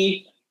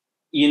be,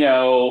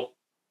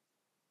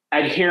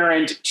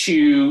 adherent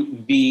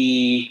to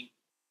the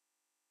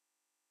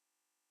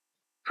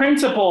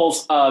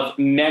principles of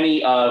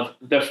many of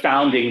the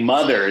founding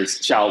mothers,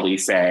 shall we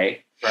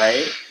say,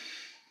 right?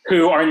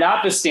 Who are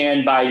not the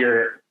stand by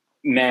your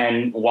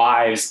men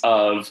wives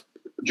of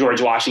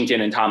George Washington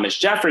and Thomas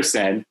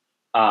Jefferson,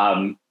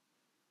 who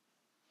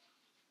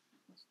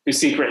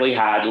secretly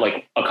had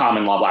a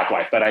common law black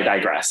wife, but I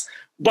digress.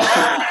 But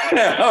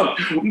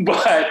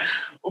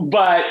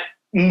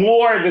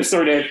more the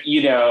sort of,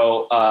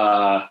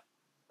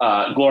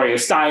 Gloria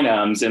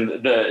Steinems and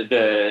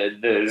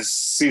the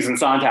Susan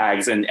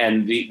Sontags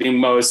and the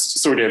most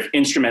sort of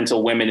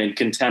instrumental women in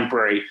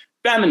contemporary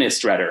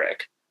feminist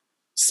rhetoric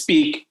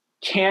speak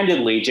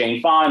candidly,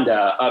 Jane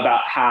Fonda,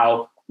 about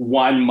how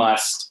one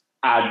must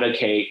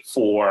advocate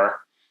for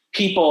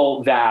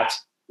people that,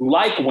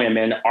 like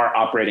women, are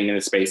operating in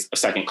a space of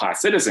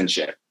second-class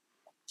citizenship.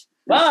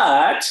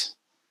 But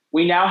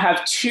we now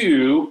have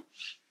two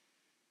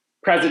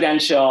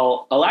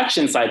presidential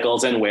election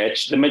cycles in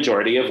which the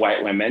majority of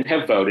white women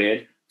have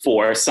voted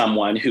for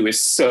someone who is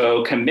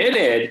so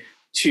committed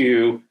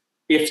to,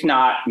 if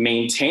not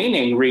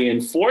maintaining,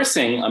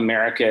 reinforcing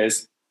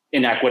America's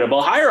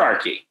inequitable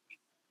hierarchy.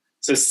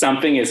 So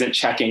something isn't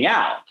checking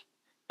out.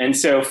 And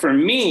so for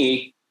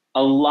me,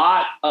 a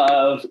lot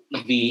of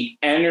the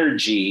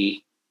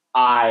energy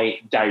I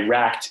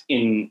direct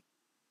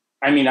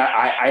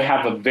I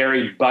have a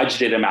very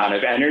budgeted amount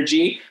of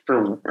energy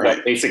for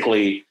what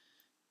basically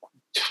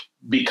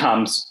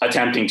becomes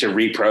attempting to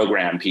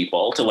reprogram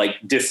people, to like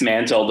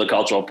dismantle the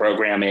cultural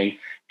programming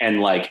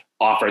and like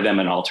offer them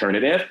an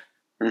alternative.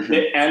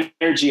 The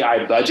energy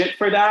I budget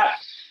for that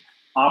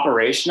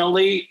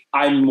operationally,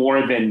 I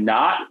more than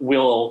not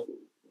will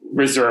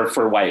reserve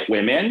for white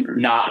women,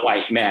 not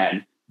white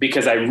men,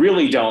 because I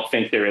really don't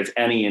think there is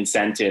any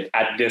incentive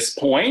at this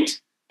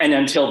point. And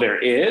until there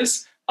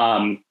is,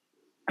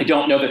 I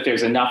don't know that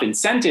there's enough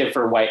incentive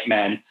for white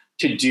men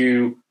to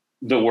do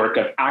the work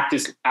of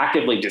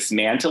actively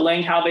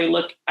dismantling how they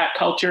look at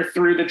culture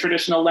through the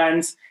traditional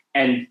lens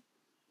and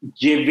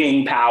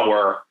giving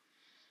power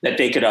that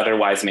they could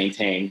otherwise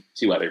maintain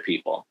to other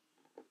people.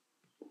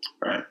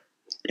 Right.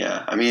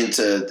 Yeah. I mean, it's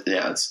a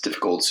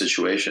difficult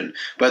situation,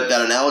 but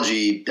that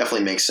analogy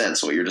definitely makes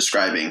sense. What you're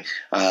describing,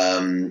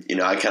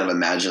 I kind of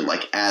imagine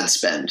like ad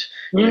spend.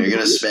 You're going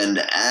to spend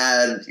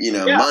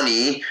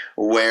money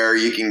where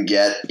you can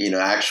get,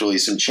 actually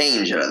some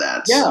change out of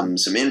that,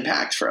 some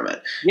impact from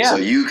it. Yeah. So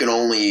you can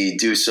only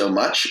do so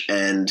much.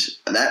 And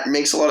that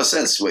makes a lot of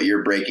sense, what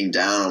you're breaking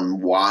down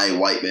on why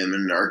white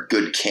women are a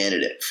good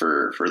candidate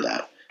for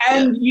that.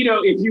 And,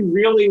 if you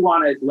really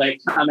want to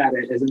like come at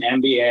it as an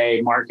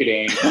MBA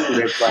marketing,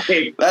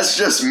 that's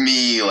just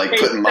me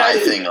putting my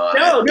thing on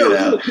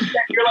it.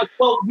 You're like,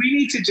 well, we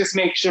need to just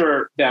make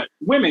sure that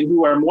women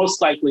who are most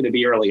likely to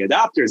be early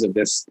adopters of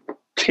this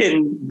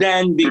can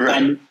then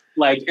become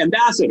like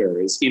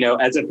ambassadors,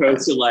 as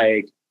opposed to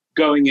like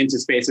going into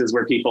spaces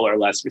where people are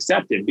less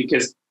receptive,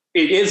 because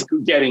it is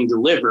getting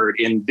delivered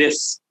in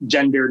this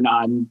gender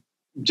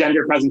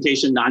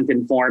presentation,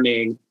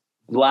 non-conforming,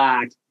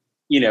 Black,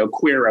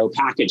 queero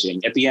packaging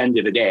at the end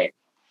of the day.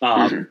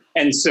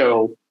 And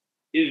so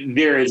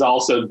there is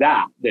also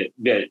that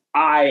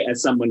I,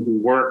 as someone who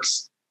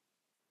works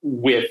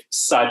with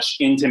such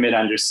intimate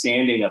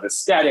understanding of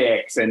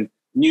aesthetics and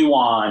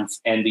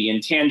nuance and the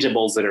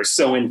intangibles that are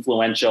so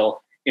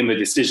influential in the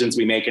decisions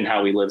we make and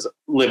how we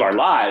live our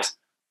lives,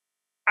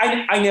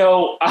 I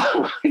know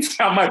it's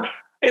not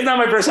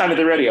my first time at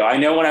the rodeo. I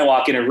know when I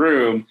walk in a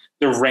room,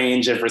 the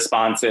range of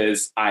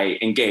responses I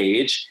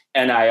engage,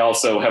 and I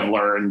also have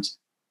learned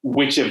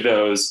which of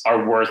those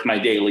are worth my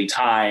daily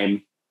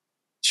time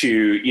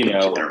to,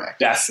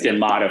 best in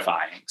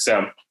modifying.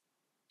 So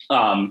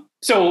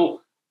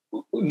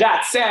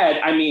that said,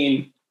 I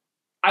mean,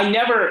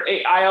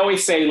 I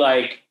always say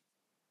like,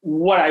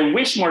 what I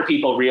wish more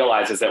people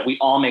realize is that we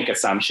all make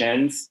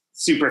assumptions,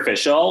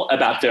 superficial,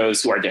 about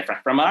those who are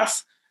different from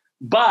us,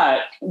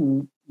 but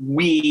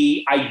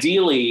we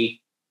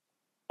ideally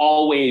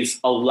always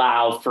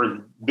allow for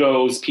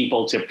those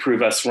people to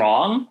prove us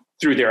wrong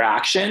through their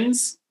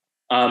actions.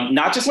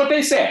 Not just what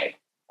they say,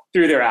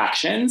 through their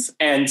actions.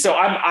 And so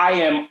I'm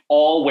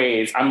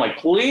like,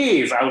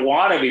 please, I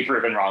want to be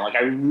proven wrong. Like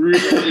I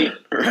really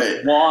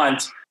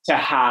want to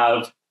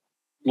have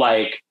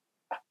like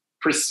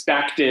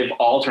perspective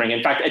altering.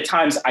 In fact, at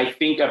times I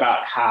think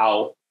about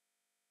how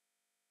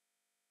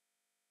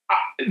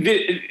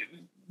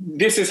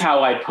this is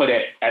how I put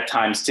it at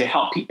times to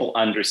help people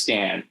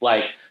understand.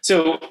 Like,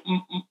 so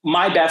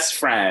my best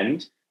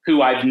friend,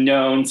 who I've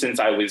known since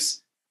I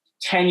was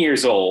 10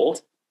 years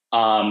old,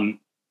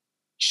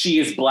 she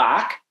is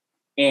Black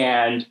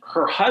and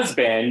her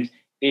husband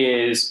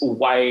is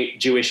white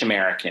Jewish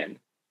American.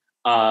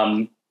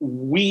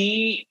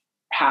 We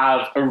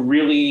have a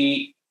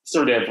really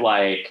sort of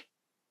like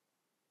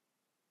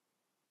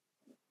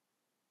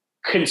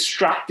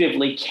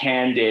constructively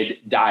candid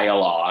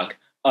dialogue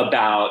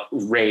about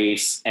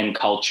race and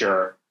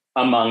culture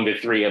among the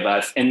three of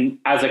us. And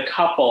as a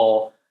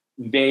couple,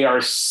 they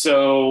are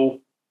so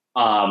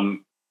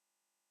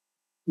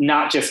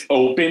not just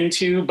open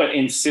to, but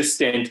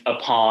insistent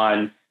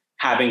upon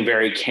having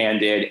very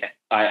candid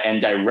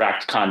and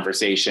direct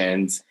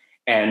conversations.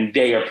 And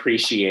they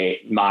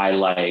appreciate my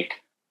like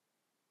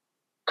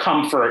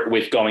comfort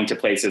with going to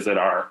places that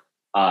are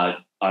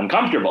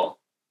uncomfortable.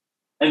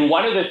 And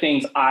one of the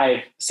things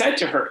I've said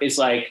to her is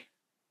like,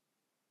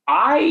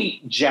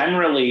 I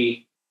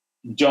generally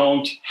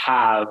don't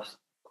have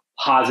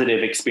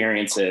positive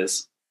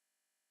experiences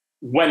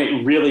when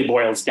it really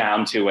boils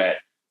down to it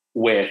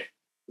with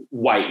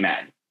white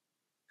men.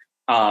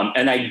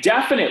 And I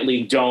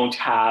definitely don't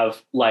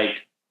have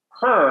like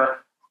her,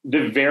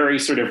 the very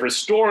sort of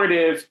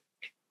restorative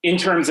in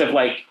terms of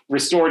like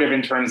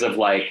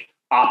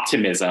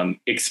optimism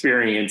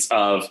experience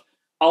of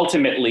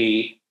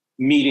ultimately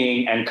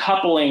meeting and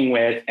coupling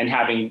with and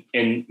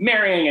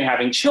marrying and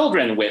having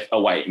children with a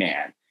white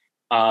man.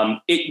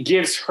 It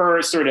gives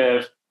her sort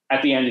of,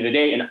 at the end of the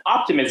day, an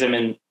optimism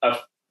and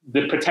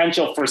the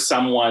potential for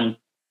someone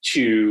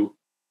to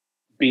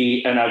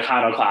be an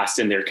iconoclast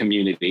in their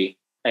community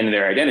and in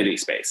their identity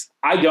space.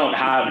 I don't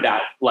have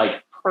that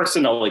like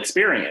personal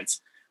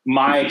experience.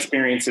 My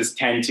experiences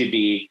tend to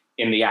be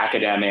in the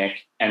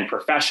academic and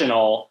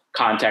professional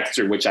context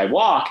through which I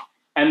walk,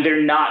 and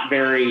they're not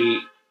very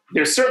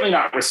they're certainly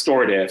not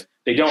restorative.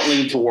 They don't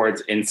lean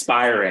towards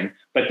inspiring,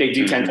 but they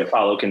do tend to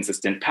follow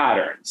consistent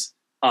patterns.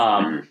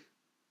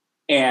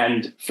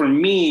 And for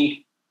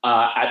me,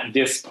 at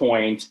this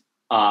point,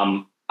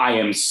 I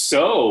am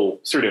so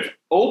sort of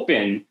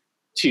open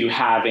to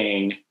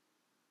having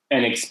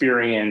an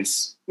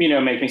experience,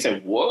 make me say,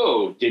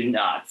 whoa, did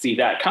not see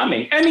that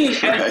coming. I mean,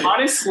 and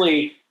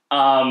honestly,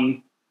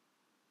 an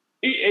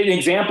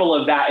example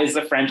of that is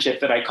the friendship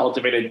that I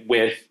cultivated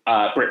with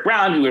Britt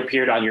Brown, who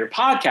appeared on your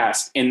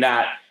podcast, in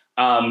that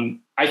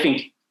I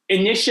think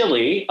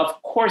initially,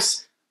 of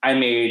course, I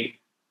made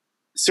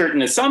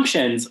certain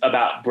assumptions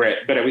about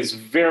Britt, but I was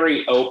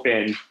very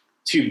open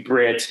to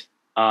Britt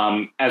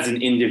as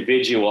an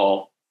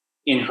individual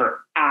in her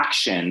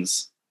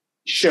actions,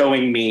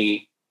 showing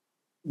me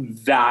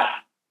that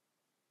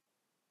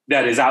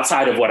is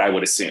outside of what I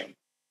would assume.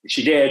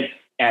 She did,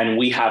 and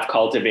we have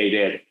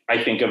cultivated,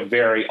 I think, a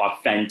very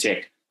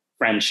authentic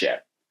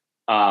friendship.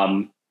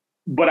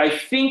 But I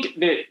think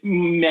that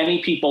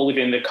many people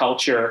within the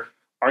culture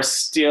are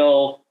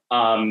still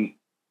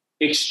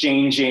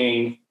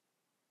exchanging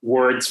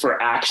words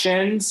for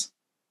actions.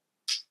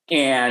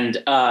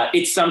 And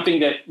it's something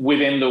that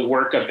within the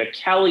work of the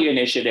Kelly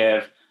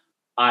Initiative,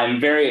 I'm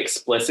very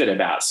explicit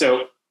about.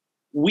 So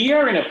we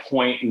are in a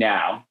point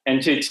now,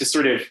 and to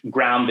sort of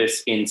ground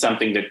this in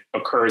something that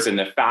occurs in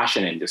the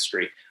fashion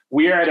industry,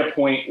 we are at a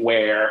point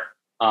where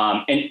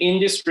an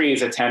industry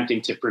is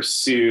attempting to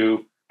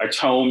pursue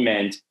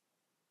atonement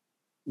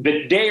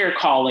that they are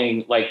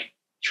calling like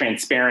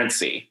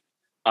transparency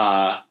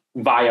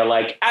via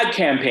like ad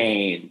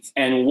campaigns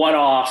and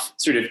one-off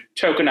sort of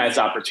tokenized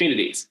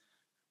opportunities.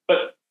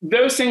 But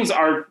those things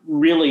are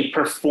really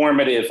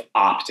performative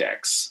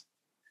optics,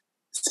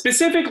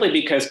 specifically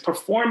because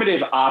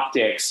performative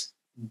optics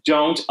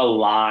don't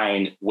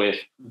align with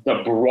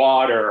the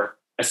broader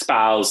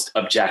espoused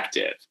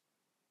objective.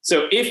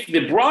 So if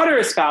the broader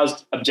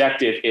espoused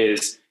objective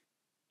is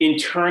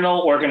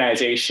internal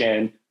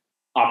organization,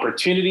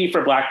 opportunity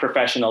for Black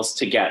professionals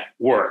to get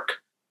work,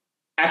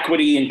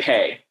 equity in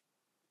pay,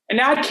 an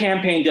ad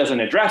campaign doesn't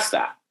address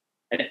that.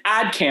 An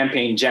ad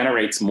campaign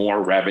generates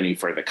more revenue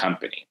for the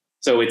company.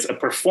 So it's a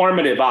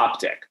performative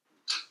optic.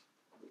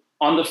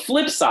 On the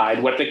flip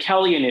side, what the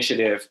Kelly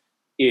Initiative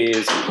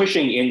is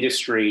pushing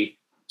industry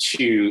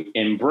to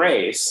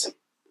embrace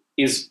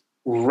is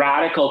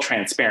radical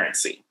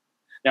transparency.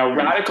 Now,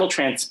 radical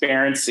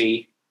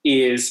transparency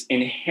is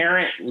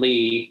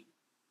inherently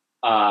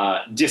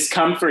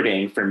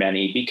discomforting for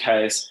many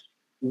because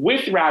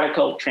with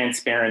radical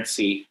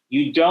transparency,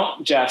 you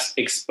don't just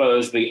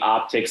expose the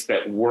optics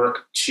that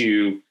work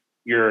to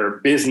your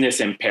business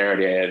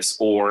imperatives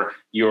or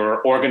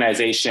your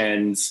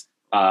organization's,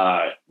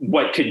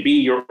 what could be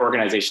your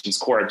organization's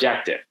core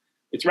objective.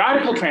 It's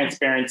radical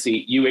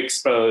transparency. You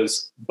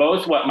expose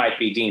both what might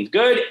be deemed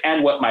good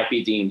and what might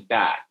be deemed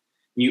bad.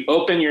 You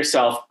open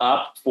yourself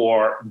up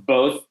for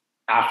both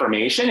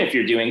affirmation if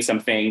you're doing some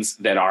things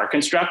that are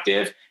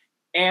constructive,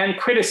 and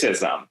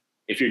criticism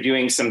if you're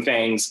doing some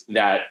things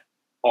that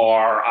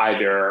are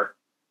either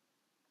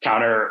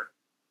counter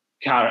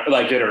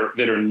like that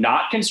are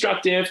not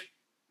constructive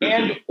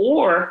and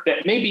or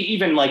that maybe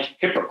even like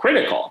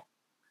hypocritical.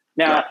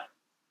 Now,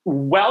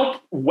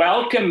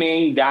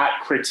 welcoming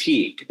that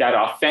critique, that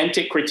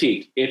authentic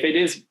critique, if it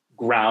is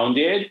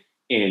grounded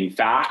in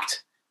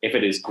fact, if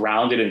it is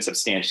grounded in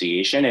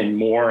substantiation, and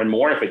more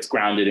if it's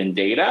grounded in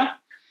data,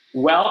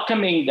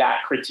 welcoming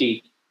that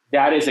critique,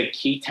 that is a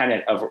key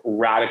tenet of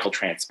radical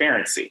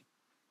transparency.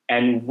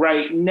 And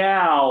right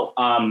now,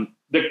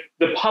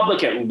 the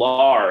public at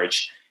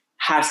large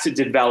has to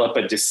develop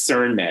a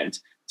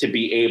discernment to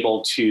be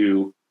able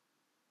to,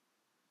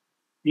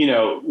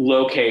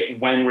 locate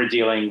when we're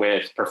dealing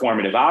with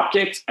performative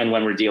optics and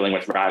when we're dealing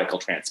with radical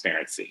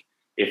transparency.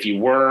 If you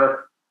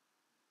were,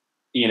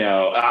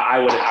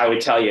 I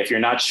would tell you, if you're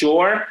not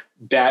sure,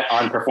 bet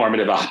on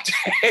performative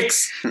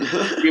optics.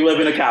 We live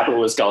in a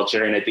capitalist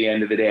culture, and at the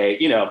end of the day,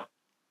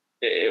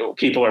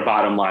 people are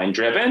bottom line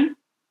driven.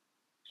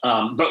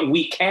 But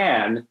we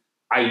can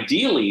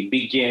ideally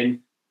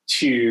begin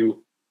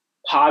to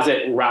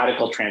posit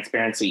radical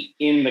transparency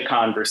in the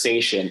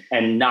conversation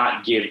and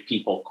not give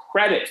people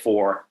credit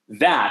for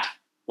that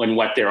when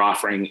what they're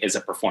offering is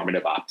a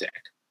performative optic.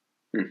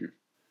 Mm-hmm.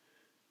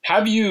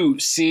 Have you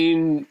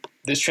seen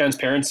this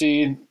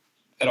transparency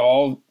at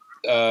all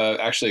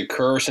actually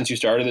occur since you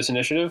started this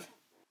initiative?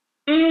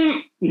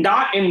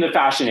 Not in the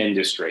fashion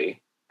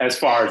industry, as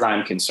far as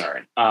I'm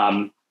concerned.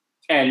 And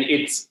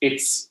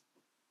it's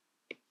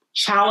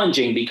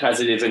challenging because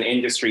it is an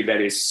industry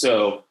that is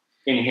so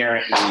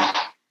inherently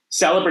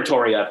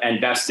celebratory of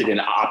and vested in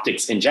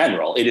optics in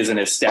general. It is an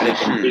aesthetic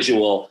and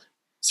visual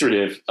sort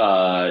of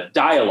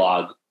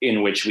dialogue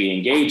in which we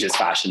engage as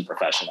fashion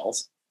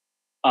professionals.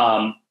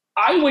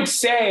 I would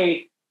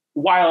say,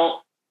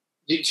 while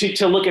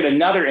to look at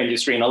another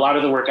industry, and a lot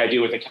of the work I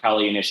do with the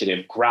Kelly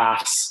Initiative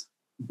graphs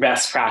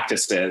best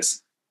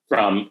practices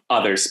from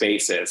other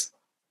spaces,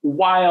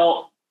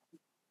 while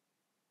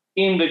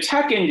in the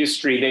tech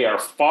industry, they are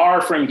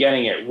far from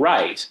getting it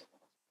right.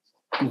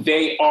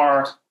 they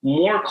are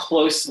more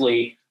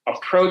closely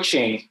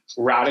approaching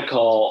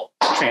radical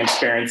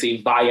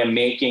transparency via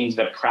making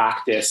the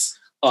practice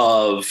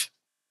of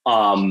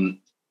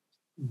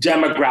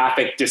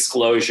demographic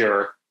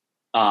disclosure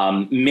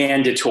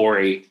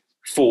mandatory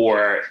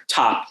for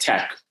top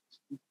tech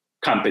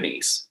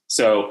companies.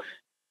 So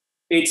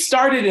it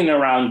started in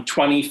around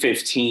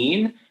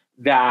 2015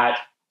 that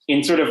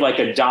in sort of like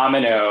a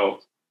domino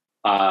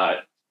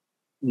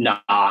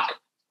knock,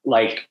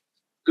 like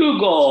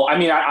Google, I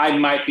mean, I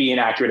might be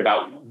inaccurate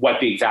about what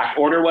the exact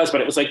order was,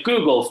 but it was like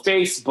Google,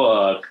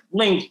 Facebook,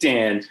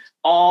 LinkedIn,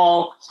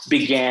 all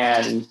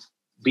began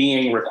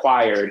being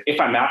required. If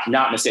I'm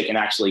not mistaken,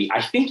 actually,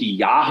 I think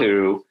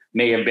Yahoo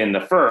may have been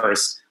the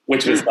first,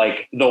 which was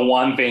like the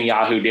one thing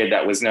Yahoo did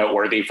that was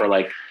noteworthy for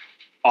like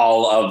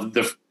all of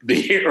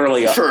the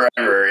early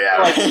forever, yeah,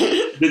 like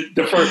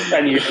the first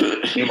 10 years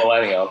of the new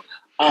millennium.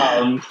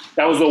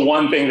 That was the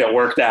one thing that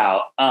worked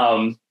out.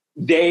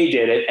 They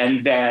did it,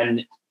 and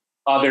then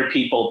other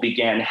people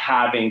began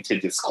having to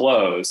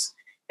disclose.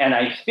 And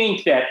I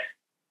think that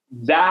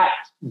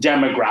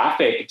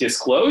demographic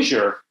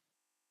disclosure,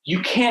 you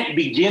can't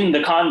begin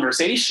the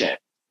conversation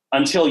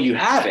until you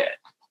have it.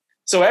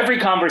 So every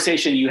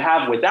conversation you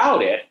have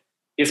without it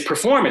is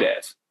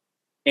performative.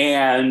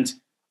 And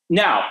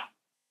now,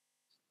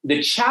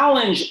 the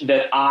challenge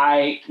that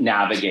I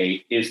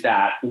navigate is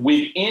that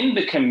within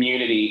the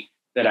community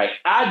that I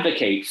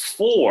advocate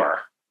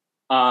for,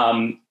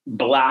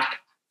 Black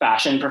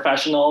fashion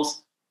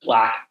professionals,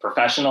 Black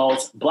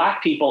professionals,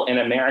 Black people in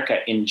America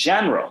in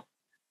general,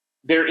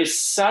 there is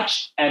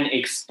such an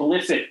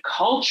explicit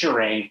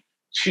culturing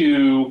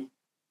to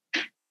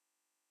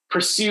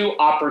pursue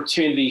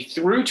opportunity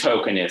through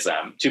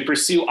tokenism, to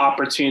pursue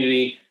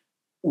opportunity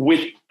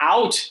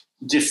without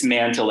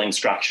dismantling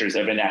structures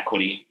of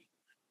inequity,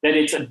 that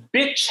it's a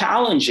bit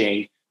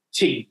challenging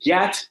to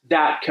get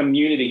that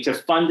community to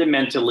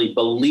fundamentally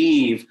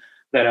believe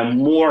that a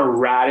more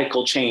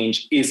radical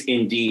change is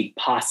indeed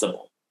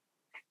possible.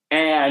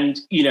 And,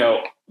 you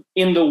know,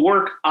 in the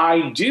work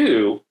I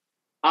do,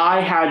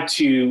 I had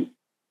to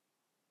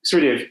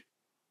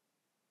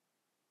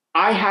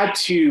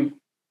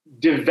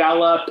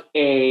develop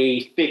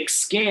a thick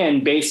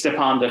skin based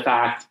upon the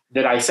fact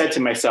that I said to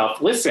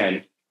myself,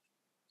 listen,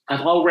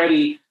 I've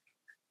already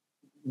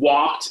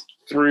walked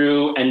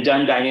through and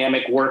done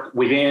dynamic work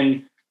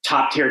within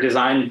top tier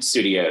design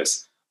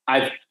studios.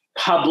 I've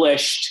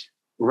published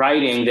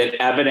writing that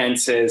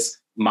evidences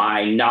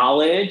my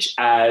knowledge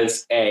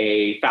as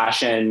a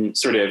fashion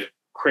sort of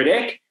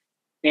critic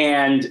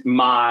and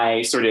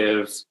my sort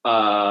of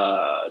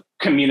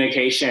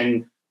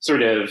communication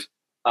sort of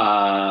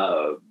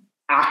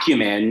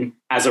acumen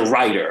as a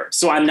writer.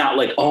 So I'm not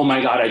like, oh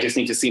my God, I just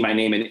need to see my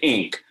name in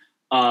ink.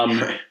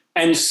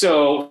 And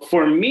so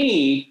for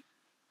me,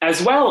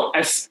 as well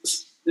as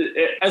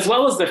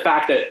the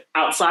fact that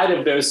outside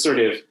of those sort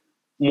of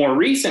more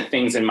recent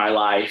things in my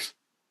life,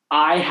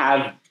 I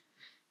have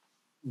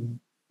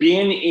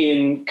been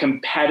in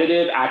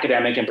competitive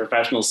academic and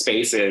professional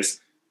spaces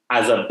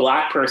as a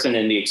Black person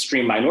in the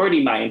extreme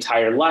minority my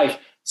entire life.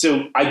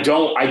 So I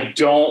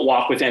don't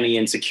walk with any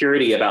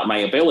insecurity about my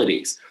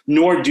abilities,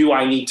 nor do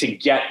I need to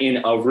get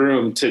in a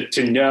room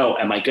to know,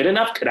 am I good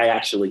enough? Could I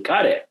actually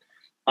cut it?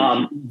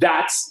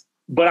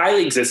 But I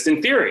exist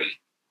in theory.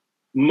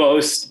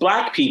 Most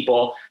Black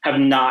people have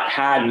not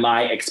had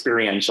my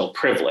experiential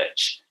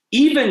privilege.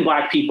 Even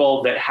Black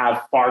people that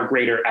have far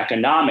greater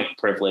economic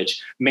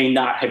privilege may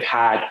not have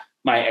had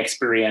my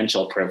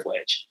experiential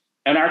privilege.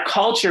 And our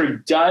culture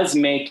does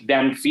make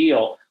them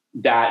feel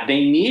that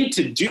they need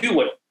to do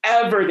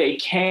whatever they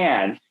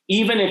can,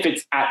 even if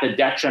it's at the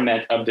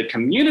detriment of the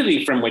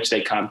community from which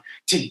they come,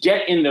 to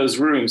get in those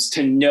rooms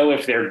to know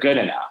if they're good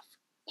enough.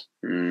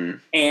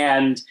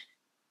 And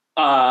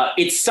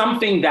it's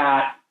something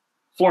that,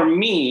 for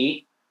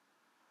me,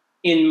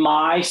 in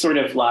my sort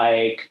of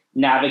like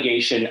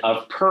navigation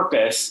of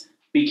purpose,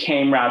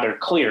 became rather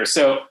clear.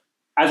 So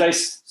as I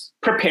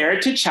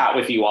prepared to chat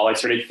with you all, I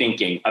started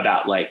thinking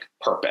about like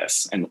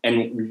purpose and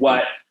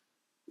what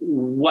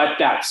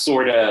that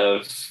sort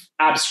of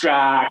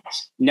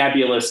abstract,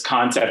 nebulous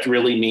concept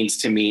really means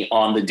to me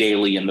on the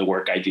daily in the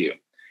work I do.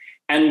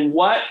 And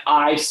what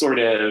I sort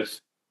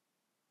of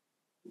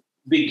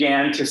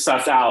began to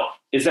suss out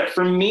is that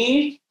for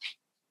me,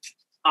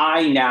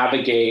 I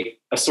navigate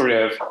a sort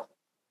of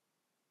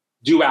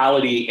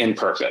duality in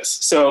purpose.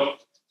 So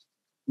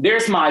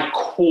there's my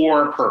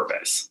core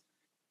purpose.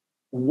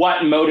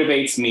 What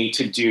motivates me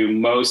to do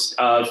most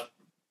of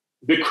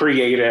the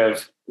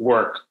creative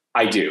work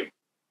I do.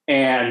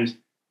 And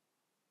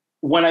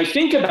when I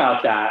think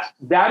about that,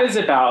 that is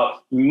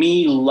about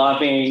me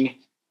loving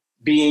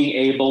being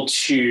able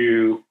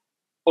to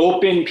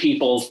open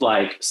people's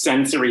like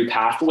sensory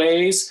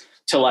pathways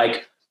to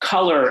like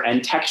color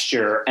and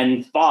texture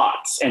and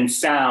thoughts and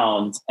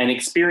sounds and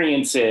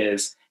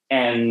experiences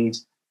and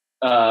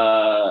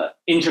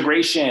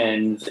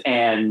integrations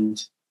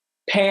and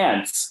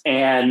pants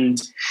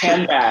and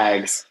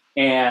handbags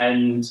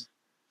and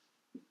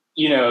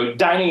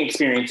dining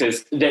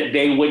experiences that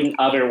they wouldn't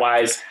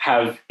otherwise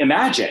have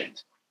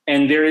imagined.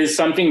 And there is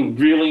something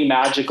really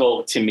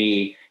magical to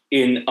me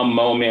in a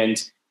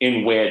moment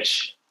in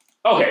which,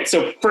 okay,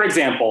 so for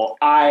example,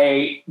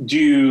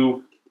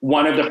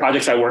 one of the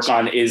projects I work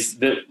on is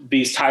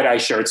these tie-dye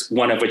shirts,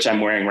 one of which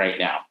I'm wearing right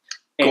now.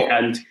 Cool.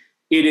 And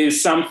it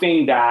is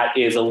something that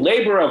is a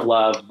labor of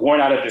love born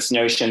out of this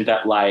notion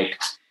that, like,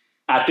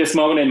 at this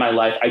moment in my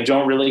life, I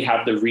don't really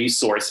have the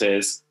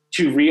resources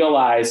to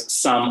realize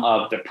some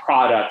of the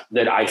product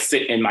that I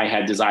sit in my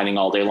head designing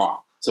all day long.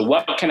 So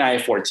what can I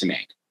afford to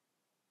make?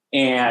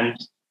 And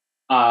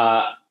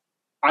I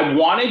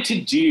wanted to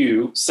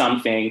do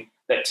something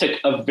that took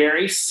a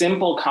very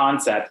simple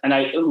concept. And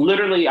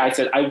I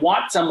said, I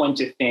want someone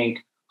to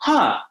think,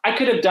 I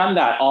could have done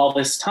that all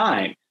this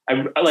time.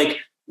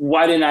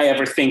 Why didn't I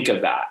ever think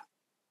of that?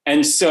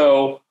 And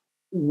so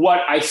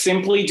what I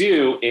simply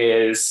do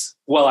is,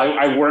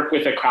 I work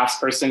with a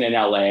craftsperson in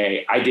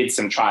LA. I did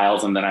some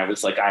trials and then I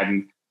was like,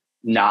 I'm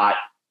not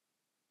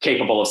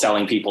capable of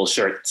selling people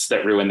shirts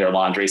that ruin their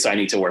laundry. So I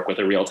need to work with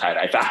a real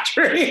tie-dye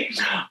factory.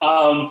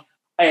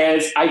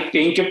 As I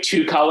think of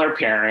two color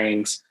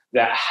pairings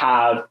that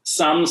have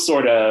some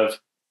sort of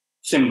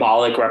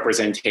symbolic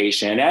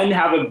representation and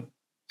have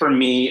for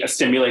me, a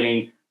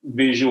stimulating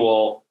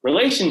visual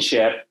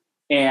relationship.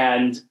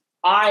 And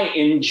I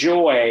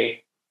enjoy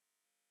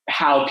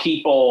how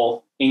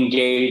people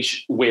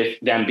engage with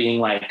them being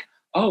like,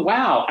 oh,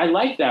 wow, I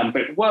like them,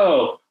 but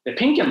whoa, the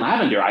pink and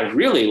lavender I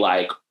really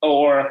like,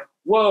 or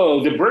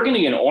whoa, the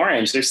burgundy and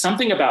orange, there's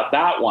something about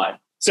that one.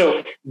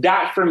 So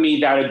that, for me,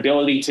 that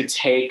ability to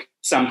take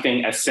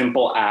something as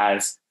simple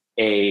as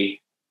a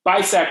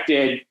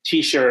bisected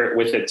t-shirt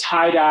with a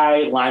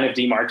tie-dye line of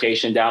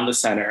demarcation down the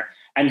center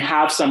and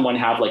have someone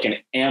have like an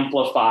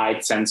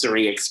amplified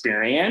sensory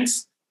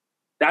experience,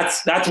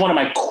 that's one of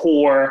my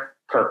core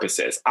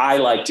purposes. I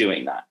like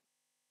doing that.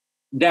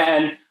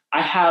 Then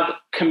I have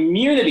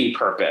community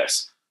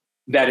purpose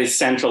that is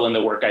central in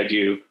the work I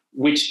do,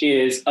 which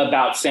is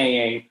about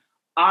saying,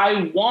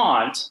 I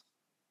want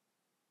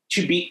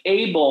to be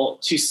able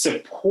to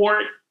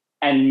support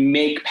and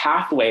make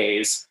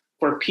pathways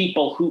for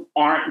people who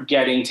aren't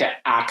getting to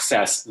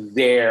access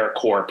their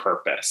core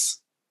purpose.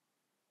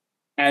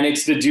 And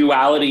it's the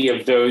duality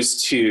of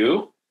those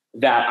two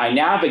that I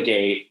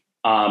navigate,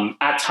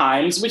 at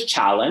times with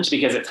challenge,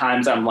 because at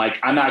times I'm like,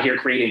 I'm out here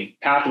creating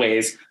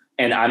pathways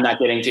and I'm not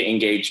getting to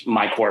engage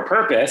my core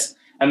purpose.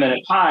 And then at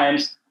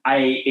times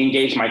I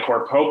engage my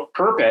core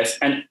purpose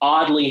and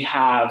oddly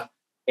have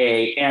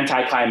a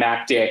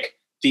anticlimactic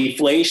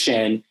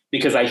deflation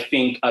because I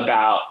think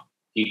about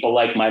people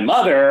like my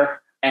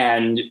mother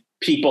and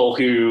people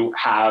who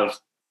have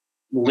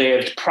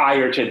lived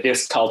prior to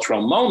this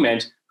cultural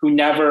moment who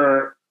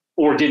never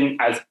or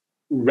didn't as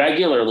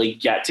regularly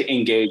get to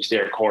engage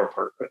their core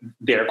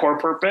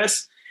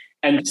purpose.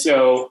 And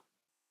so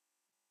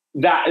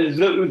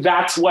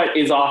that's what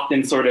is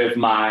often sort of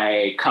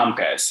my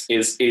compass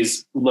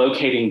is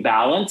locating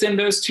balance in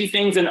those two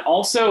things, and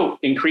also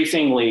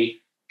increasingly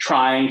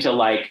trying to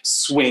like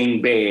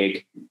swing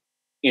big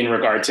in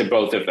regard to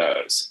both of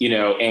those,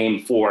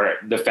 aim for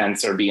the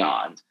fence or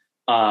beyond.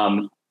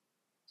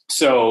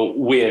 So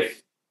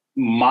with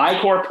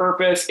my core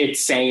purpose, it's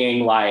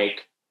saying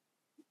like,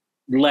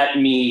 let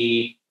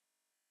me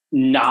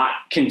not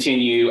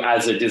continue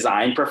as a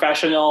design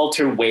professional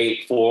to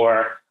wait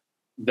for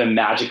the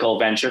magical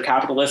venture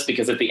capitalist,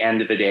 because at the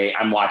end of the day,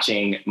 I'm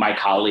watching my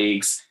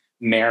colleagues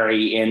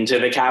marry into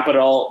the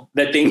capital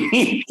that they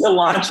need to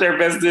launch their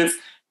business.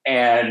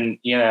 And,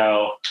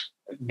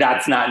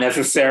 that's not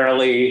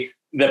necessarily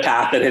the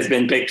path that has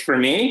been picked for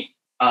me.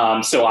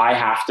 So I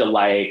have to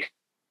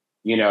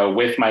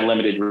with my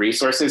limited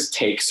resources,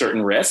 take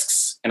certain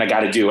risks, and I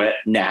got to do it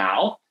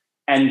now.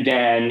 And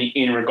then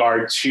in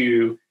regard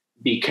to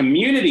the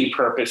community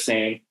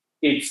purposing,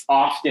 it's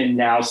often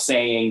now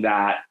saying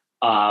that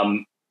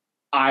I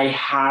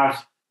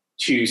have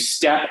to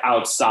step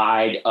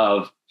outside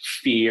of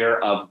fear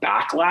of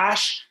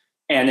backlash.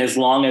 And as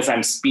long as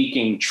I'm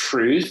speaking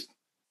truth,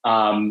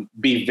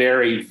 be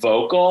very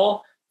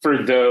vocal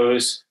for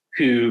those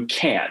who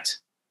can't,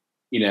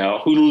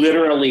 who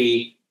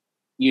literally,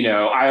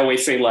 I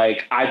always say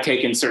like, I've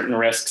taken certain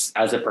risks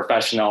as a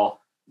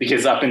professional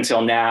because up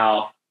until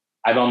now,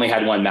 I've only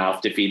had one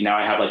mouth to feed. Now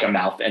I have like a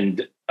mouth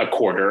and a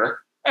quarter.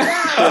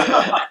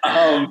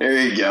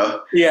 There you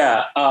go.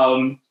 Yeah.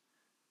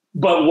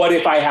 But what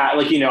if I had,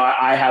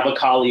 I have a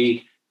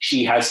colleague,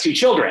 she has 2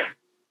 children.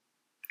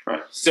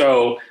 Right.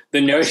 So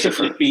the notion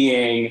of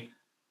being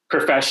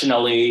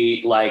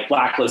professionally like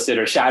blacklisted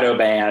or shadow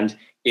banned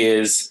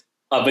is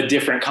of a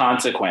different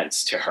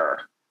consequence to her.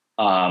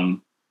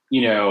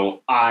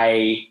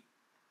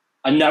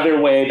 Another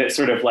way that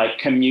sort of like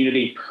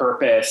community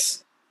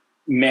purpose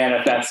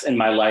manifests in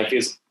my life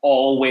is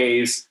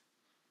always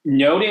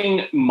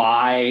noting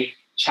my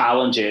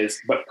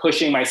challenges, but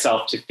pushing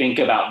myself to think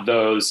about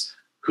those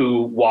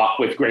who walk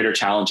with greater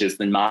challenges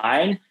than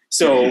mine.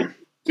 So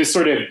this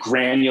sort of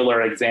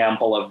granular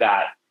example of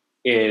that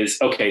is,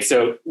 okay,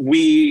 so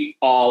we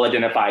all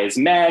identify as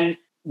men.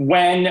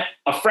 when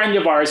a friend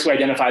of ours who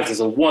identifies as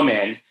a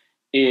woman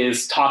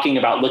is talking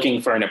about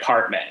looking for an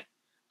apartment,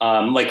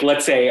 like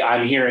let's say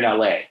I'm here in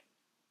LA,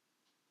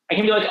 I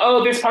can be like,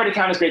 oh, this part of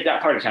town is great,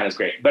 that part of town is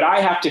great. But I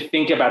have to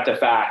think about the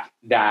fact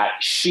that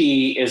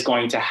she is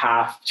going to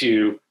have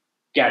to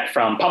get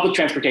from public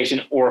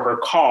transportation or her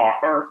car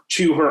or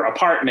to her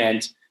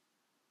apartment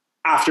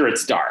after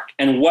it's dark.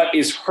 And what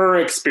is her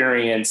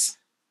experience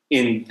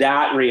in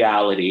that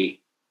reality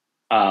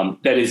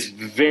that is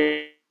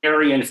very,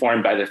 very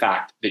informed by the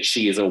fact that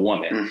she is a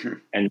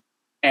woman.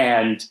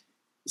 And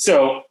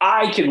so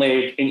I can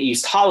live in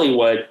East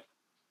Hollywood,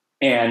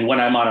 and when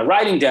I'm on a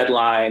writing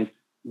deadline,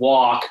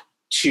 walk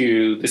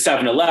to the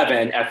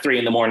 7-Eleven at 3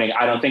 a.m.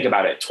 I don't think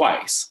about it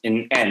twice.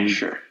 And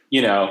Sure.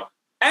 you know,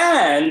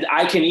 and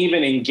I can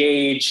even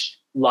engage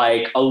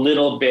like a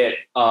little bit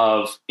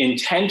of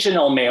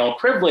intentional male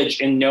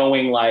privilege in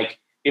knowing like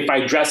if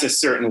I dress a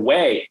certain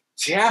way,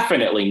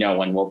 definitely no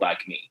one will bug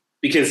me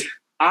because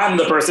I'm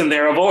the person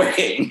they're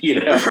avoiding, you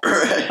know?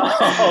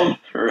 Right.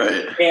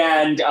 Right.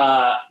 And,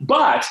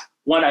 but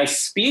when I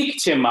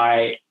speak to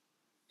my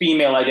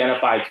female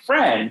identified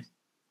friend,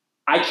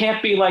 I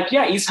can't be like,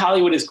 yeah, East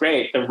Hollywood is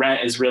great. The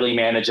rent is really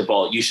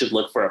manageable. You should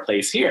look for a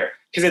place here.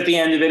 Because at the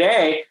end of the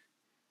day,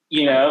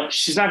 you know,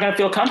 she's not going to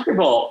feel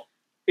comfortable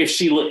if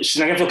she's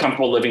not going to feel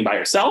comfortable living by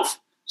herself.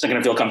 She's not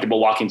going to feel comfortable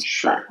walking to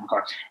the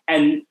car.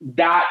 And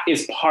that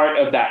is part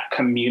of that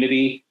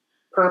community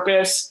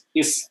purpose,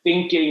 is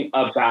thinking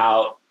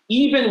about,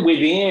 even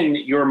within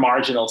your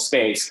marginal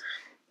space,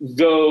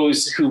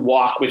 those who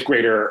walk with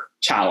greater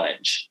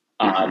challenge.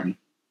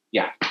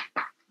 Yeah.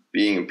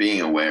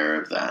 Being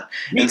aware of that.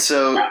 And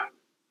so,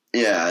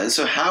 yeah. And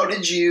so how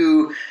did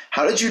you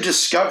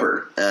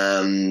discover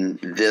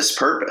this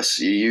purpose?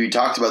 You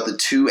talked about the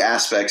two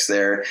aspects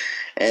there.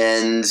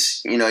 And,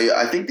 you know,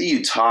 I think that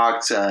you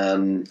talked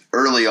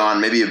early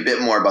on, maybe a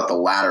bit more about the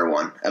latter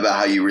one, about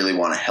how you really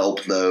want to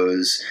help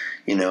those,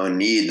 you know, in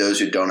need, those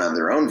who don't have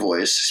their own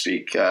voice to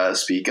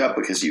speak up,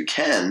 because you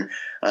can.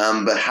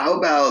 But how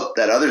about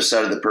that other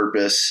side of the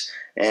purpose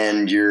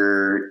and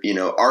your, you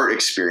know, art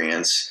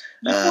experience?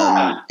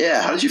 How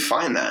did you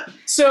find that?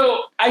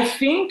 So I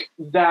think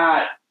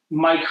that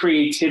my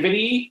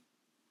creativity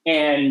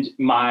and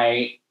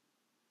my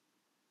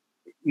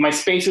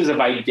spaces of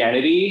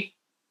identity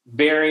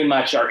very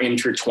much are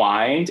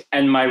intertwined,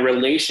 and my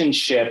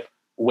relationship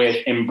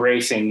with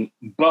embracing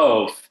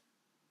both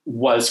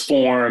was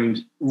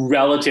formed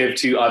relative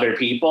to other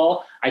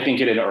people, I think,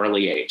 at an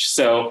early age.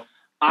 So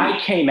I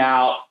came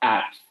out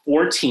at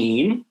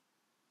 14,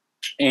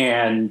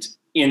 and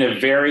in a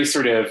very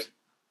sort of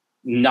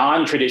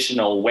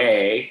non-traditional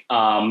way.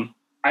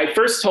 I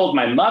first told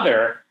my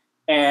mother,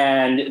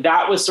 and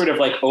that was sort of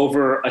like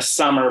over a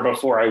summer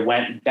before I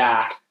went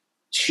back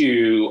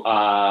to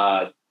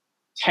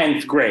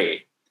 10th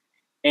grade.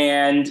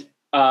 And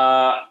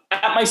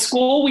at my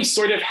school, we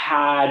sort of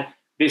had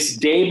this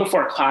day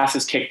before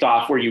classes kicked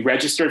off where you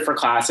registered for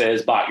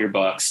classes, bought your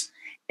books,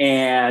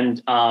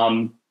 and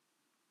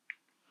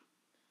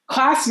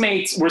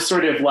classmates were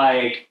sort of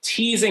like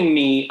teasing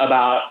me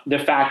about the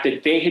fact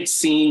that they had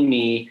seen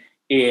me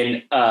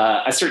in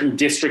a certain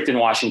district in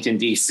Washington,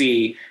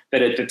 D.C.,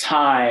 that at the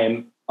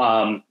time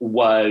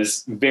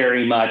was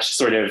very much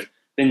sort of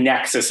the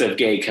nexus of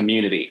gay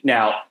community.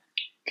 Now,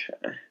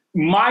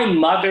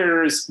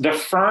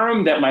 the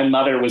firm that my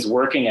mother was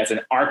working as an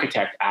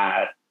architect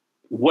at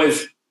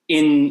was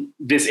in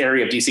this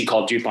area of DC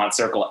called DuPont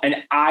Circle, and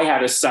I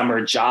had a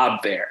summer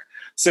job there.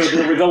 So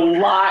there was a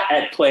lot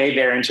at play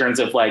there in terms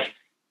of like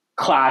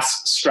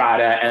class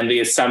strata and the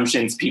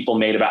assumptions people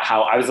made about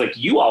how I was like,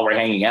 you all were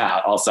hanging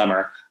out all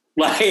summer.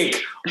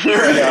 Like, you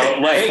know,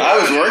 like I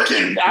was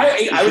working.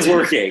 I was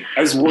working.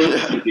 I was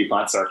working at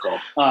DuPont Circle.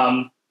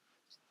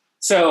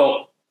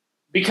 So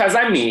because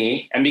I'm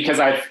me, and because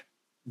I've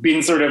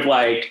been sort of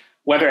like,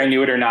 whether I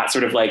knew it or not,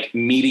 sort of like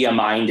media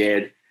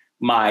minded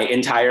my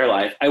entire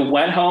life, I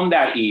went home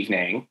that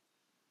evening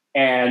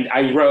and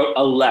I wrote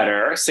a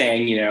letter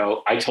saying, you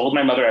know, I told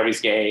my mother I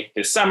was gay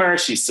this summer.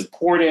 She's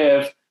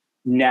supportive.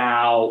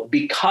 Now,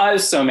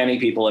 because so many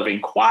people have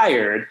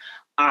inquired,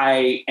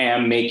 I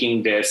am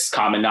making this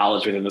common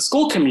knowledge within the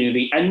school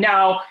community. And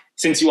now,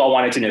 since you all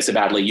wanted to know so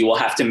badly, you will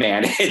have to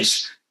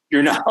manage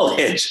your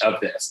knowledge of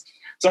this.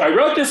 So I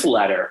wrote this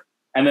letter.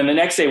 And then the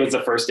next day was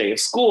the first day of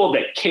school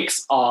that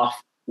kicks off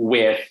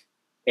with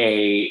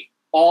a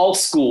all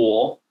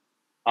school,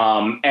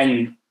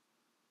 and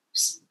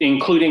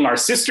including our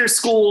sister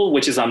school,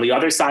 which is on the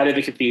other side of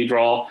the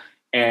cathedral,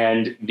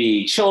 and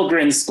the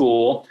children's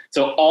school.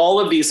 So all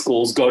of these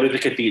schools go to the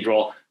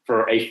cathedral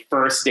for a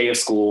first day of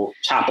school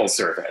chapel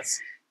service.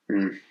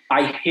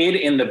 I hid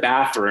in the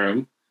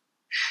bathroom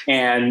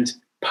and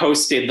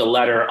posted the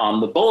letter on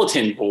the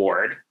bulletin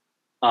board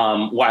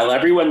while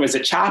everyone was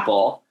at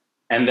chapel.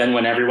 And then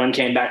when everyone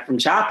came back from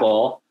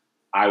chapel,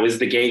 I was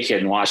the gay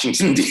kid in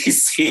Washington,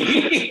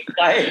 D.C.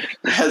 Like,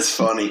 that's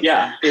funny.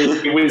 Yeah,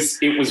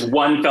 it was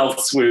one fell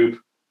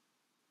swoop.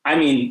 I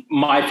mean,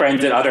 my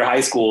friends at other high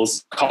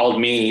schools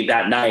called me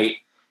that night.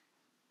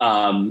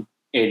 And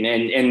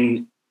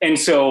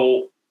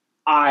so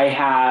I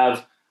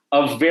have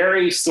a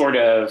very sort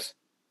of,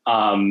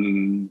 I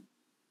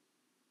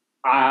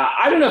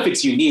don't know if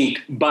it's unique,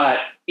 but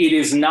it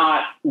is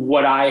not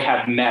what I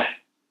have met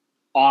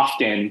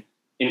often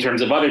in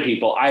terms of other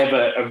people. I have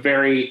a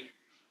very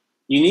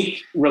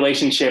unique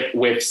relationship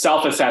with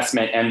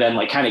self-assessment and then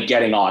like kind of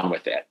getting on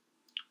with it.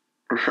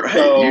 Right.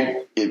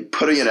 So, you're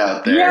putting it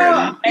out there.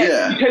 Yeah.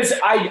 Because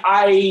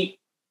I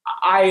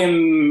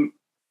am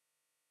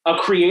a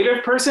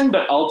creative person,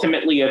 but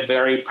ultimately a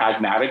very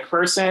pragmatic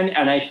person.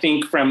 And I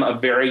think from a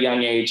very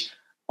young age,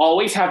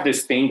 always have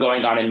this thing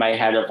going on in my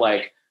head of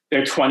like,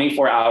 there are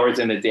 24 hours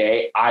in the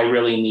day. I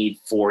really need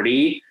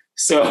 40.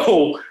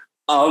 So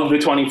of the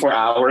 24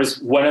 hours,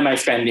 what am I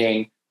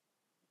spending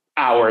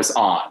hours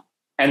on?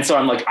 And so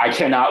I'm like, I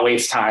cannot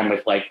waste time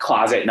with like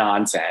closet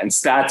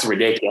nonsense. That's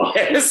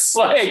ridiculous.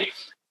 Like,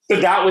 so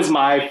that was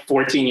my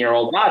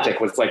 14-year-old logic,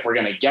 was like, we're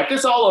going to get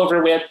this all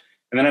over with.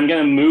 And then I'm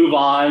going to move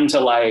on to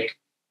like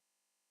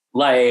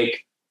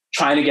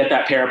trying to get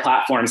that pair of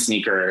platform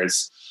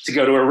sneakers to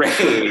go to a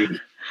rave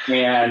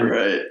and,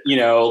 right. you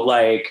know,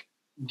 like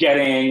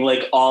getting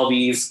like all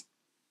these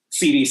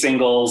CD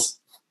singles,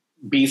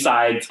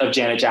 B-sides of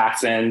Janet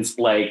Jackson's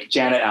like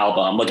Janet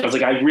album. Like I was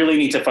like, I really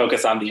need to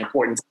focus on the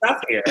important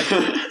stuff here.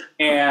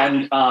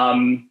 And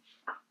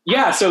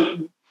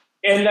so,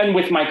 and then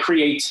with my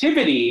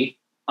creativity,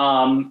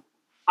 I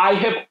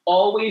have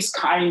always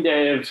kind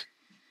of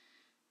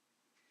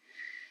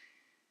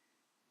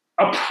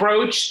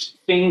approached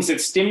things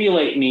that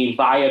stimulate me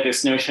via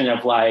this notion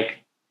of like,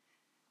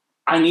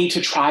 I need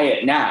to try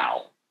it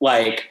now.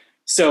 Like,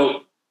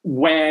 so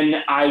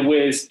when I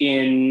was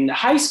in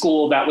high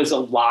school, that was a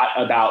lot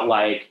about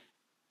like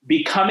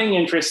becoming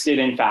interested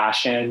in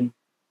fashion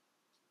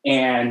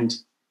and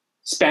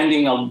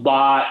spending a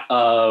lot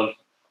of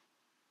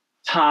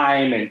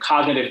time and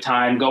cognitive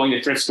time going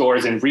to thrift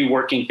stores and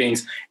reworking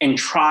things and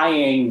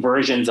trying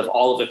versions of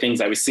all of the things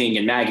I was seeing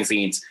in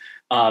magazines,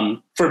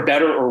 for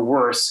better or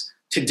worse,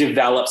 to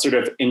develop sort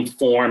of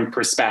informed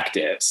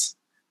perspectives.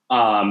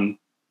 And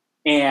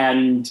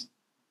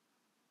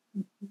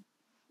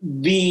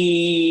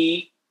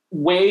the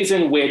ways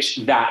in which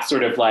that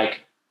sort of like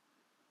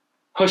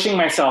pushing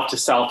myself to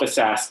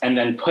self-assess and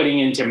then putting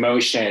into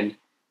motion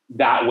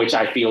that which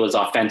I feel is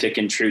authentic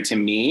and true to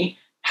me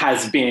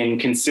has been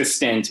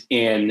consistent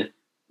in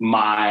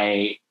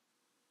my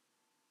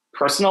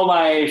personal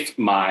life,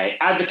 my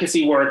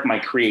advocacy work, my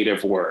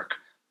creative work.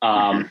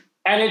 And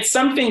it's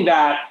something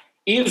that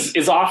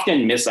is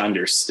often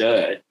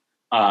misunderstood,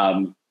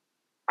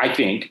 I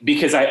think,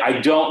 because I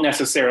don't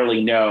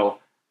necessarily know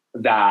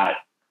that,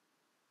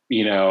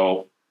 you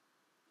know,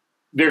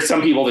 there's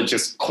some people that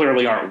just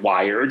clearly aren't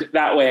wired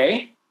that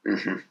way.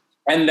 Mm-hmm.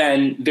 And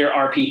then there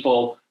are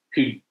people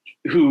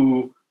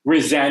who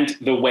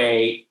resent the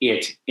way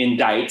it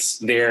indicts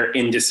their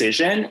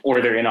indecision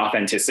or their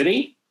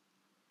inauthenticity.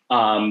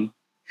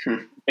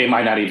 They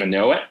might not even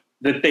know it,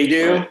 that they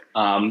do.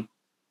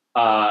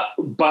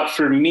 But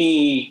for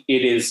me,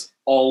 it is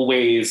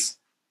always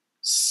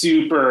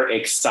super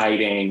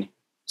exciting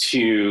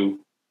to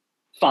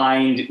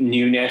find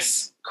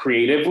newness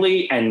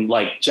creatively and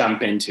like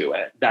jump into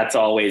it. That's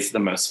always the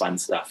most fun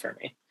stuff for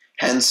me.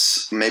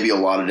 Hence, maybe a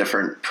lot of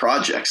different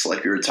projects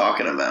like we were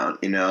talking about,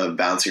 you know,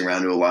 bouncing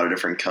around to a lot of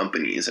different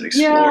companies and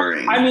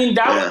exploring. Yeah, I mean,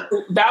 that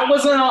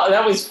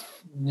was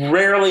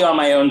rarely on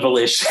my own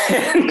volition.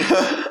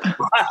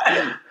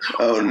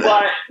 Oh, no.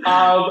 But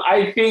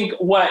I think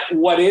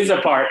what is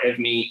a part of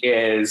me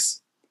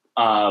is,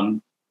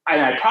 and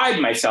I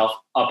pride myself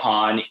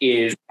upon,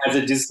 is as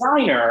a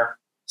designer.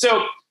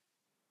 So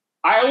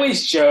I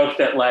always joke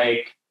that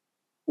like,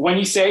 when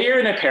you say you're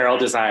an apparel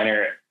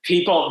designer,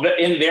 people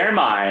in their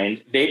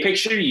mind, they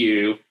picture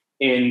you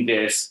in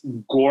this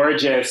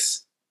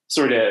gorgeous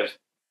sort of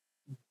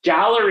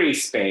gallery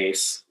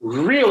space,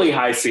 really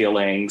high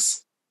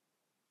ceilings.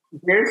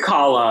 There's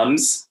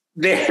columns.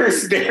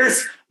 There's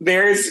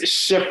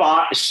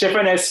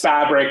chiffonous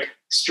fabric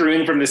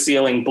strewn from the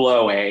ceiling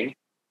blowing.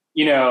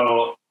 You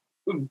know,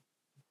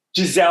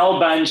 Giselle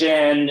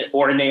Bundchen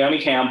or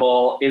Naomi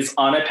Campbell is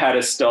on a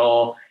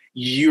pedestal.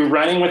 You're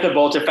running with a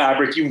bolt of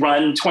fabric. You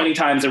run 20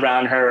 times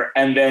around her,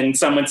 and then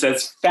someone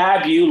says,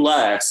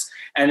 fabulous.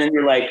 And then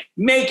you're like,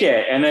 make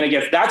it. And then it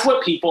gets, that's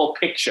what people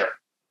picture.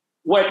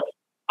 What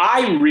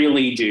I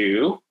really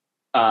do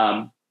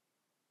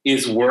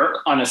is work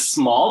on a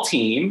small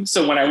team.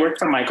 So when I worked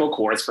for Michael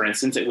Kors, for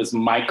instance, it was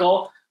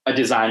Michael, a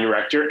design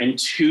director, and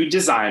 2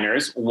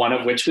 designers, one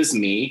of which was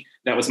me.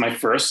 That was my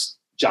first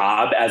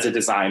job as a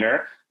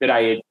designer that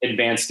I had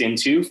advanced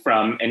into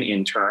from an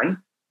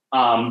intern.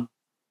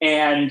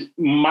 And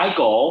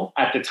Michael,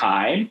 at the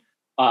time,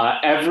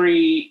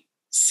 every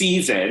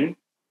season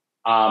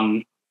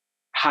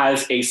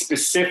has a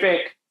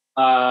specific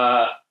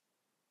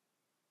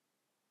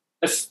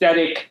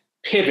aesthetic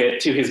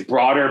pivot to his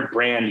broader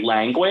brand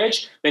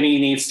language that he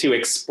needs to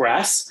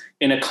express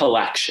in a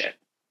collection.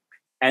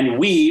 And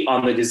we,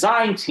 on the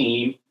design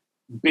team,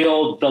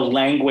 build the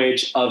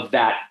language of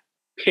that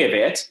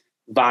pivot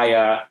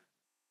via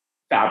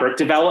fabric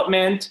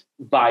development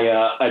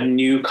via a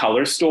new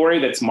color story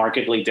that's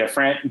markedly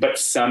different, but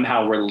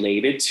somehow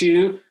related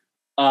to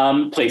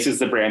places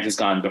the brand has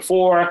gone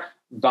before,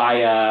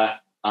 via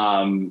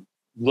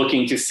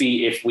looking to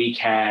see if we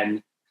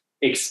can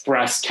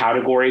express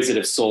categories that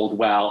have sold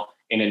well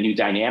in a new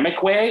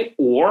dynamic way,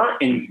 or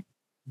in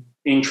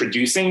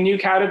introducing new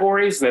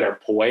categories that are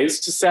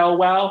poised to sell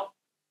well.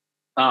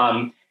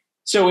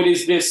 So it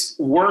is this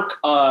work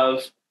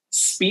of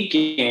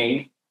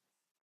speaking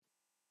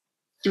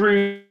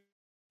through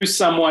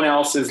someone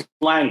else's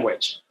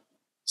language.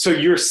 So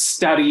you're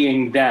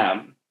studying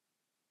them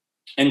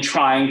and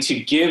trying to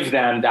give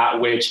them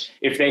that which,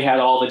 if they had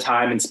all the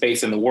time and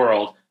space in the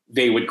world,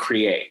 they would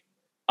create.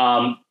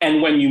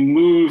 And when you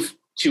move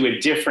to a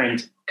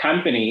different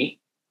company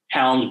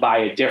helmed by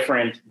a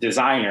different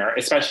designer,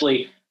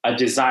 especially a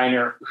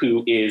designer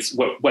who is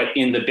what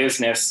in the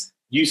business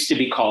used to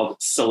be called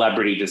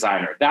celebrity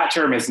designer. That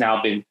term has now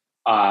been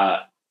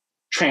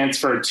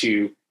transferred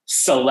to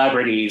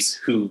celebrities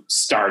who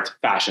start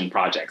fashion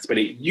projects. But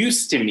it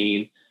used to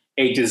mean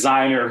a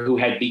designer who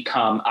had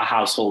become a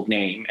household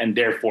name and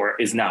therefore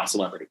is now a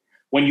celebrity.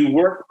 When you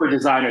work for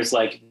designers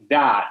like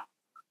that,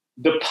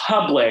 the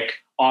public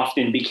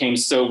often became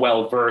so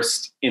well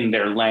versed in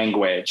their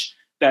language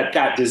that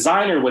that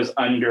designer was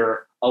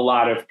under a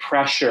lot of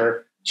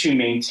pressure to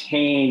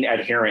maintain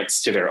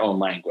adherence to their own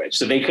language.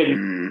 So they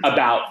couldn't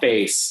about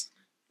face.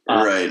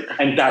 Right.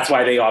 And that's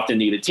why they often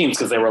needed teams,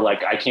 because they were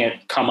like, I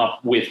can't come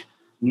up with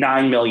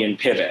 9 million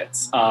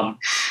pivots.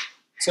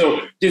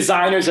 So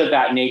designers of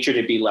that nature,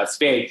 to be less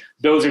vague,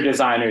 those are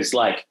designers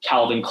like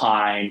Calvin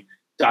Klein,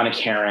 Donna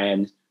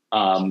Karan,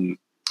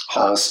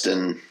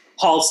 Halston.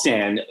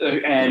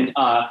 And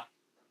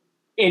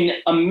in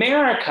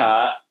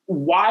America,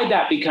 why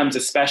that becomes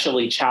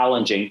especially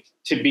challenging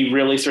to be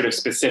really sort of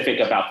specific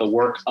about the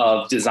work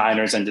of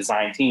designers and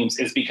design teams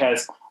is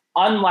because,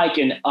 unlike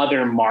in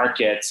other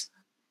markets,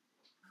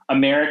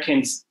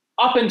 Americans,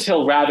 up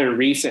until rather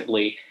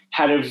recently,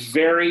 had a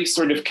very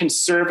sort of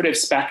conservative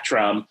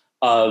spectrum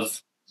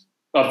of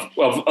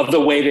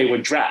the way they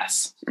would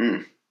dress.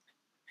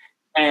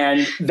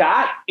 And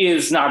that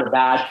is not a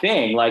bad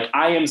thing. Like,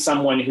 I am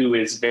someone who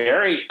is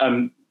very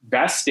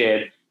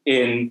vested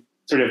in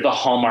sort of the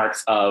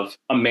hallmarks of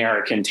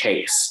American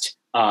taste,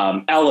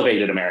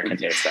 elevated American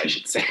taste, I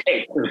should say.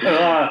 It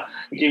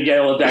can get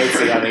a little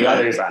dicey on the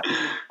other side.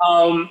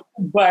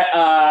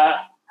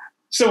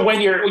 So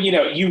when you're,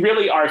 you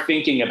really are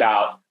thinking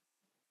about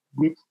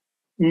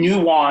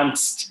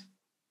nuanced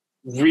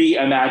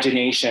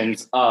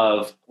reimaginations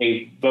of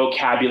a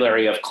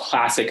vocabulary of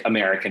classic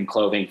American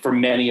clothing for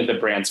many of the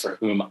brands for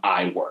whom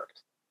I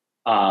worked.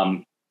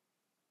 And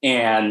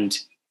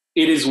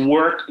it is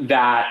work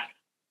that,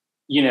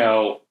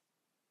 it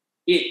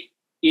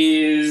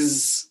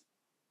is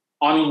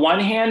on one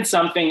hand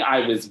something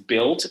I was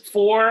built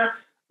for,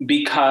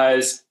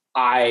 because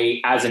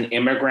I, as an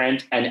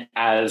immigrant and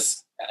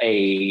as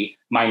a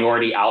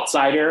minority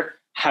outsider,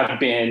 have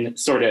been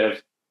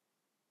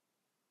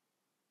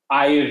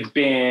I've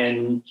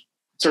been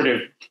sort of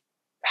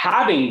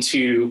having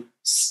to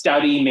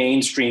study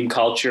mainstream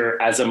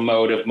culture as a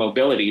mode of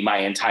mobility my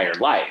entire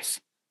life.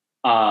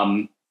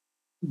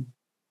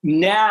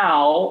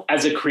 Now,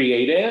 as a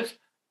creative,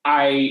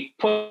 I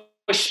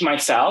push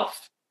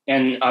myself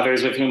and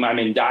others with whom I'm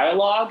in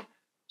dialogue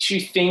to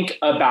think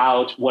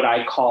about what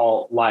I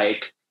call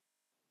like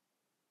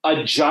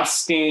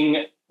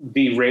adjusting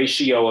the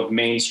ratio of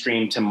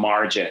mainstream to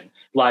margin,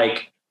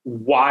 like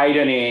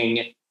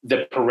widening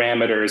the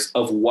parameters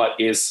of what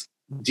is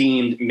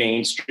deemed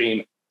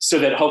mainstream so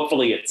that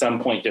hopefully at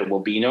some point there will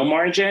be no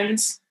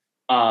margins.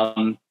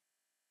 And,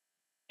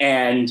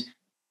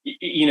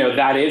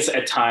 that is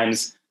at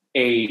times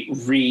a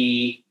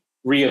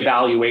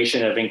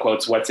reevaluation of, in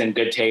quotes, what's in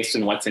good taste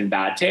and what's in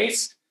bad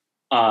taste.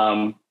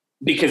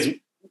 Because,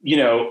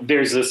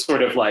 there's this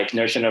sort of like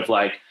notion of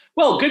like,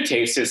 well, good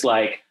taste is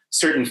like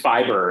certain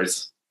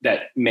fibers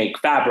that make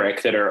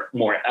fabric that are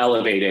more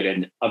elevated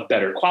and of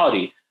better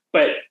quality.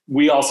 But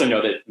we also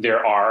know that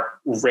there are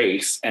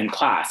race and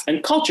class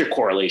and culture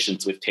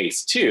correlations with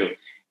taste too.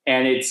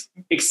 And it's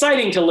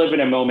exciting to live in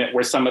a moment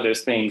where some of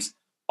those things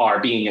are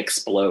being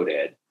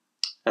exploded.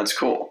 That's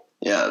cool.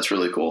 Yeah, that's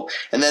really cool.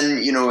 And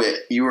then,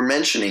 you were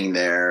mentioning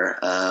there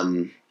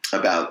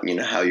about,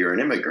 how you're an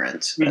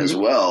immigrant as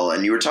well.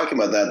 And you were talking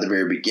about that at the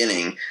very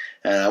beginning.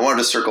 And I wanted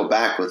to circle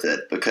back with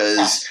it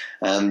because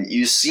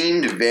you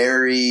seemed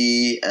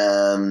very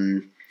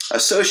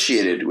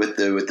associated with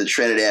the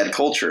Trinidad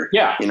culture.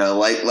 Yeah.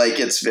 Like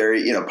it's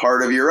very,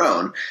 part of your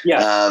own.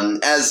 Yeah.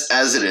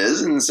 As it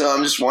is. And so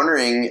I'm just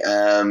wondering,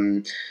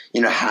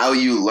 how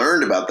you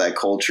learned about that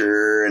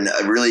culture and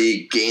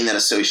really gained that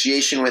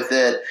association with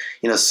it,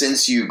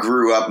 since you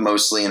grew up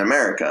mostly in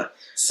America.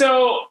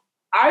 So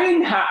I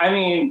didn't have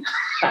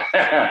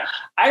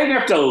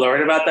to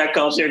learn about that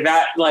culture.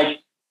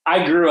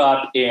 I grew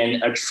up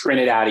in a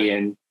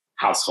Trinidadian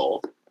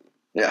household.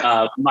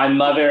 Yeah. My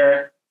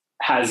mother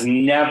has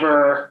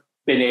never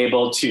been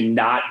able to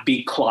not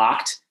be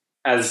clocked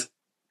as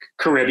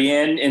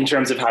Caribbean in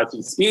terms of how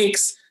she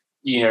speaks.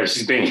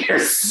 she's been here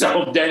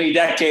so many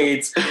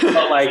decades.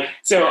 But like,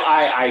 so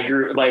I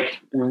grew, like,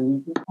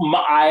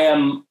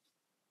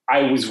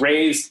 I was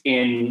raised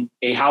in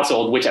a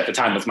household, which at the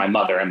time was my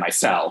mother and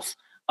myself,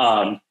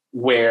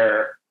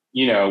 where,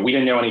 we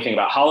didn't know anything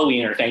about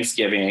Halloween or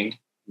Thanksgiving.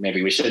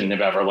 Maybe we shouldn't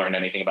have ever learned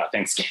anything about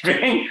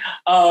Thanksgiving.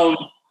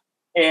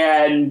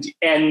 And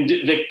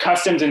the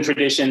customs and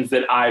traditions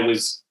that I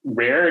was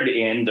reared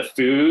in, the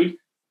food,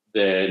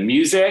 the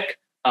music,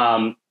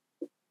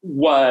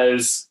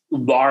 was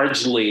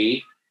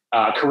largely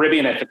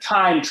Caribbean. At the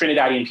time,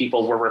 Trinidadian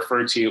people were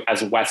referred to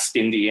as West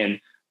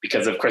Indian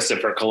because of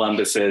Christopher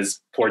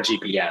Columbus's poor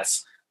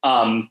GPS.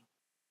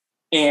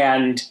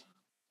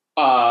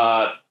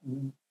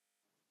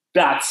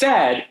 That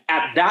said,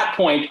 at that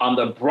point on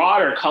the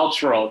broader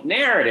cultural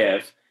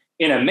narrative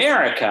in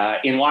America,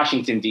 in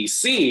Washington,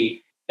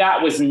 D.C.,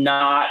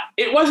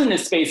 it wasn't a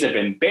space of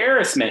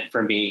embarrassment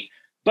for me,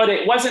 but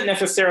it wasn't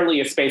necessarily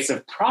a space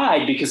of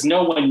pride because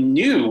no one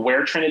knew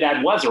where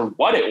Trinidad was or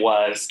what it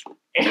was.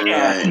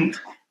 And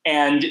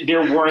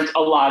there weren't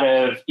a lot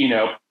of,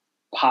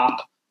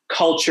 pop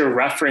culture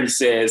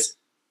references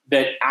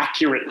that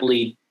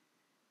accurately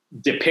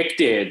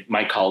depicted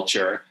my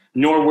culture,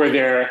 nor were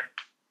there,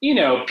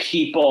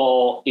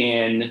 people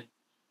in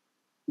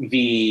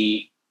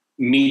the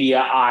media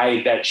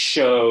eye that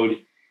showed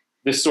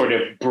the sort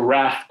of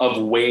breadth of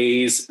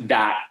ways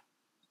that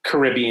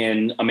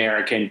Caribbean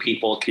American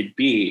people could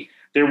be.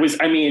 There was,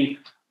 I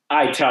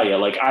tell you,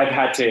 like, I've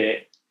had to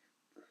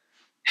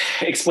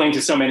explain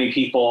to so many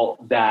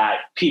people that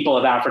people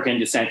of African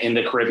descent in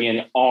the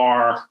Caribbean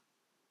are,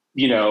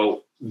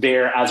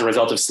 there as a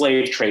result of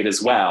slave trade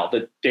as well,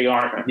 that they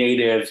aren't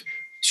native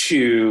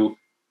to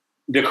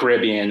the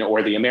Caribbean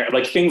or the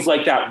like things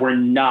like that were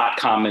not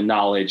common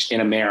knowledge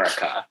in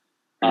America.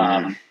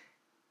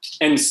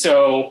 And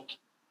so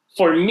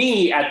for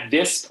me at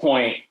this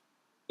point,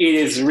 it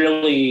is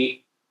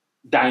really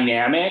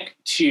dynamic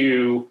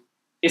to,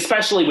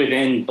 especially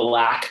within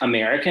Black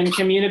American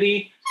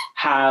community,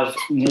 have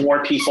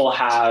more people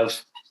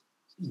have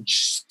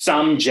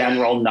some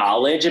general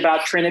knowledge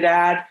about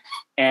Trinidad.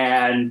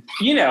 And,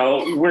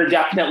 we're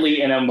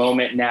definitely in a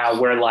moment now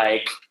where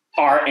like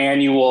our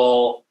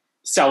annual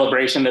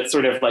celebration that's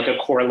sort of like a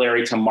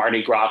corollary to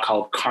Mardi Gras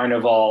called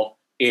Carnival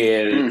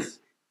is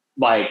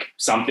like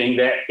something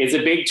that is a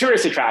big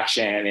tourist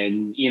attraction,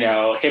 and,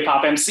 hip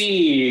hop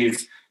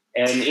MCs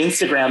and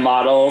Instagram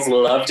models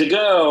love to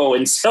go.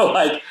 And so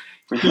like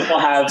people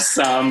have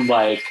some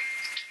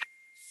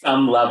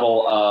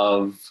level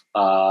of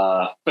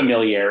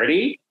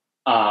familiarity.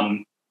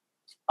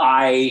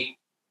 I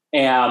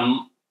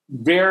am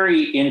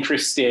very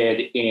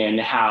interested in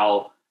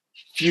how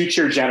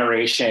future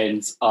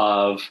generations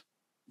of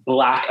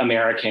Black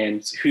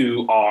Americans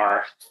who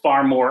are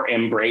far more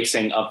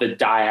embracing of the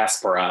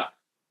diaspora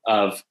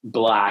of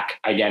Black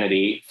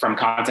identity, from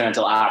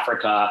continental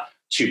Africa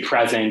to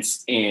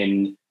presence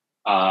in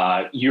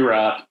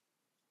Europe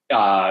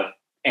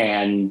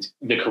and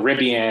the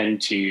Caribbean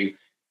to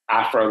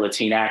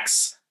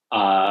Afro-Latinx,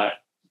 how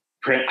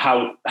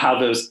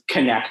those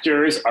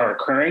connectors are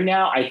occurring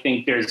now. I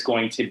think there's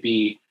going to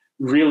be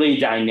really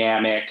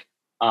dynamic,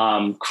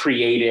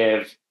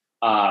 creative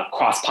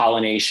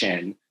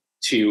cross-pollination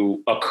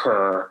to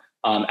occur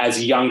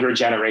as younger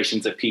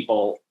generations of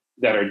people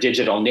that are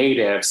digital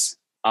natives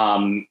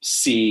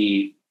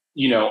see,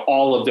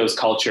 all of those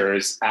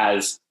cultures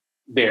as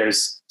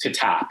theirs to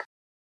tap.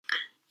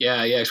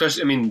 Yeah,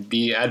 especially,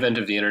 the advent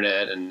of the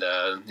internet and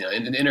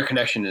the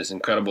interconnection is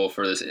incredible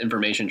for this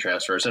information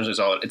transfer. Essentially,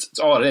 it's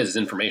all it is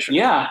information.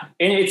 Yeah,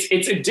 and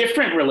it's a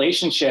different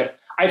relationship.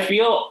 I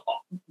feel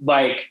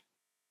like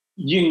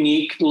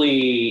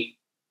uniquely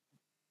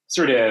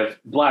sort of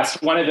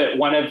blessed. One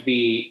of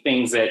the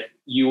things that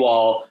you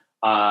all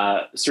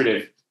sort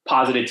of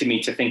posited to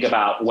me to think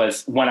about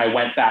was when I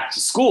went back to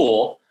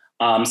school.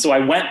 So I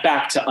went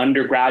back to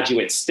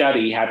undergraduate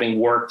study, having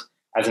worked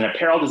as an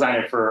apparel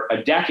designer for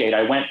a decade.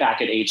 I went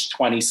back at age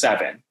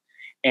 27.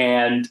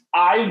 And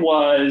I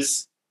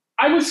was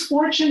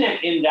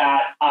fortunate in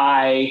that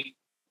I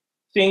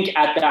think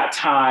at that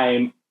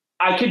time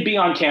I could be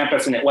on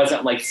campus and it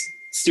wasn't like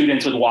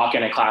students would walk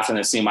in a class and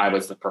assume I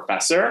was the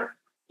professor,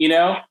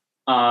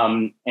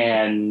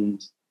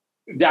 and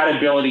that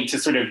ability to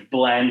sort of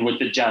blend with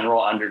the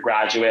general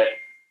undergraduate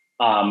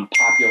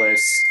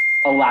populace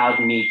allowed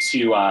me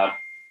to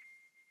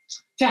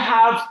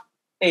have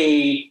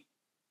a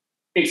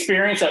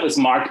experience that was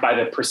marked by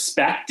the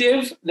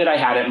perspective that I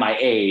had at my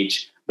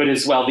age, but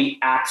as well the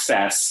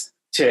access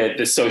to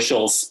the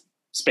social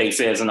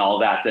spaces and all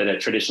that a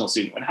traditional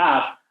student would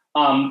have.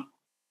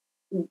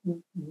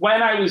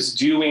 When I was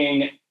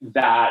doing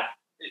that,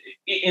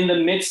 in the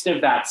midst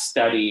of that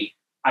study,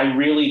 I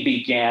really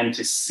began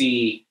to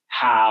see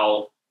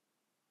how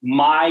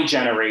my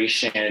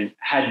generation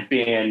had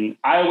been.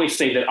 I always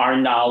say that our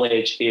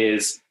knowledge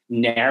is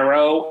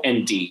narrow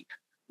and deep.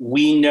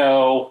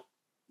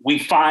 We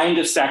find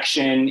a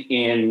section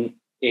in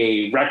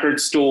a record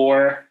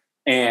store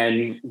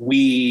and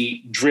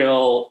we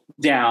drill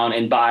down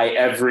and buy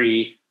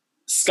every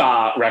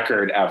ska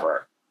record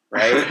ever,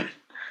 right?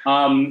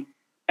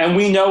 And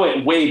we know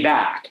it way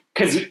back,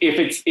 because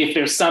if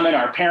there's some in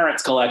our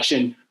parents'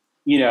 collection,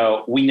 we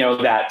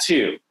know that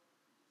too.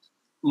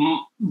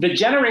 The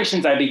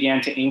generations I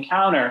began to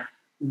encounter,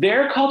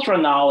 their cultural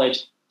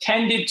knowledge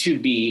tended to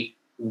be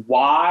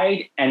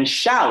wide and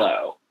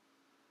shallow.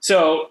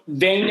 So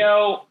they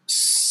know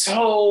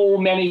so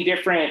many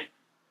different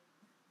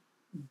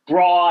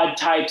broad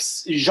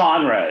types,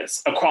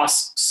 genres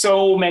across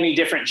so many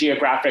different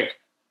geographic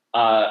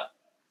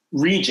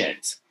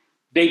regions.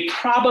 They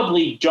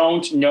probably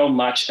don't know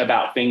much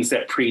about things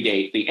that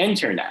predate the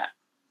internet,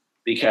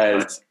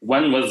 because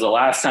when was the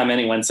last time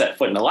anyone set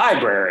foot in a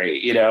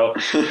library?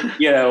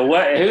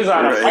 Who's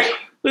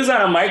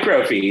on a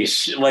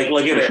microfiche? Like,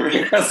 look at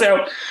it.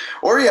 So,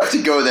 or you have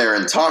to go there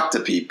and talk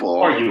to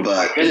people.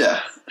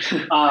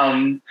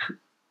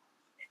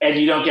 And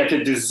you don't get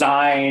to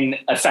design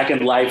a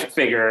Second Life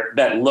figure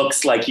that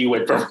looks like you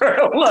would prefer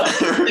to look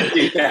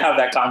to have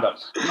that combo.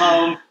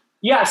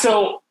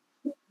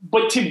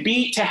 But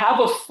to have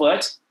a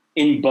foot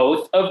in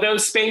both of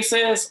those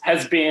spaces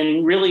has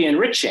been really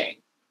enriching.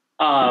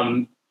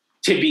 To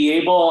be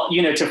able,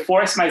 to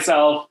force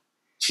myself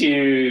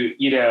to,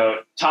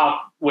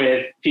 talk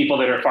with people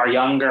that are far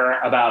younger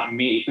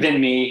than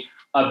me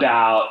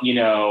about,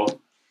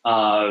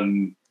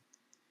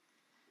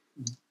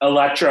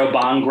 electro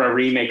bhangra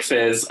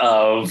remixes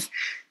of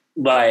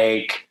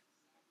like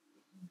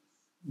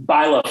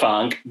Baila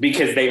Funk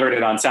because they heard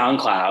it on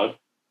SoundCloud,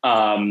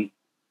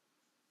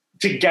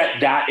 to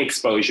get that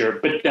exposure,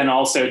 but then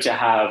also to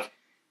have,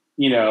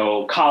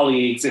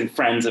 colleagues and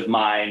friends of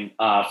mine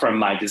from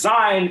my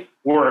design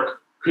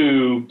work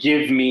who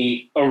give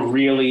me a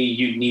really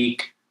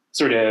unique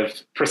sort of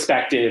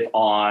perspective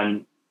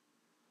on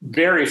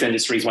various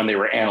industries when they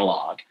were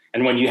analog.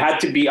 And when you had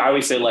to be, I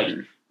always say, like,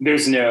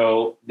 there's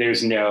no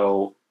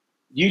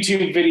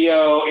YouTube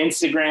video,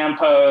 Instagram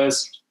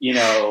post,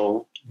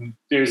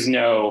 there's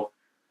no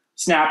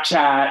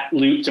Snapchat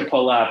loop to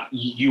pull up.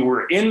 You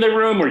were in the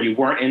room or you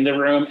weren't in the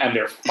room, and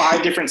there are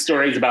 5 different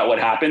stories about what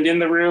happened in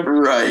the room.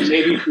 Right.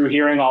 Maybe through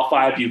hearing all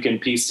 5, you can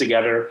piece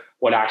together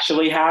what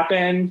actually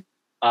happened.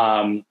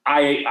 I'm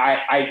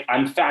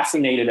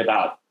fascinated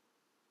about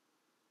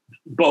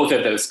both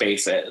of those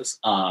spaces,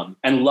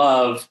 and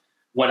love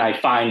when I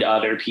find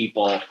other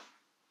people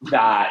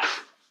that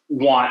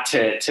want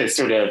to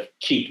sort of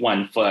keep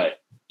one foot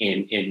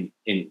in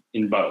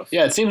both.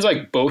 Yeah, it seems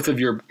like both of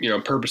your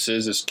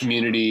purposes, this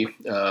community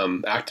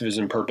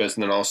activism purpose,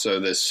 and then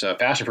also this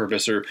fashion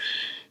purpose,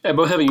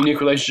 both have a unique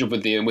relationship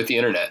with the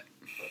internet.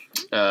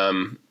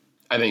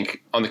 I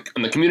think on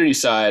the community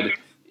side,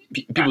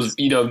 people's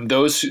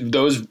those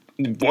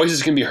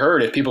voices can be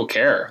heard if people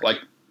care. Like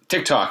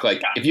TikTok,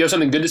 if you have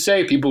something good to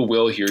say, people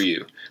will hear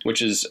you,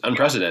 which is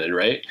unprecedented,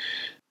 right?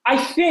 I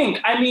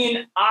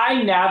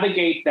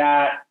navigate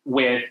that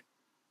with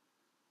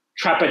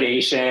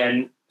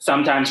trepidation,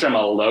 sometimes from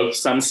a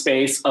loathsome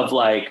space of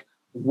like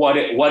what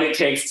it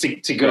takes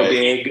to go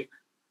big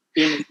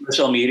in the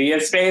social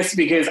media space,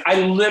 because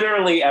I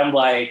literally am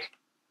like,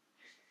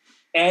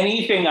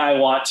 anything I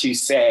want to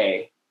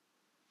say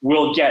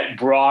will get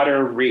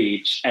broader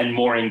reach and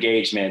more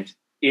engagement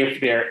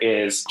if there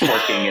is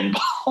twerking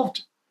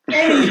involved.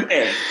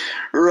 Anything.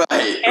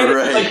 Right.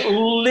 Like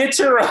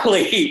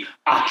literally,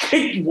 if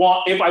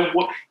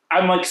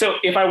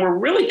I were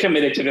really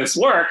committed to this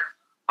work,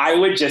 I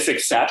would just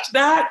accept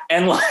that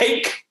and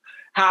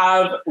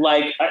have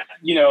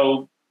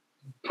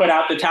put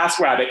out the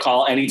TaskRabbit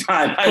call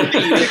anytime I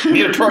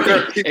need a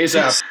twerker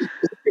ASAP.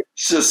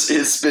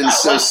 It's been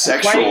so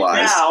sexualized.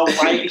 Right now,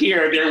 right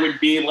here, there would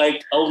be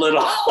like a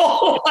little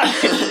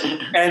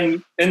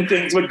and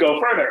things would go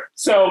further.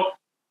 So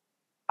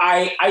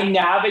I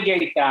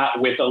navigate that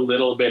with a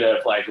little bit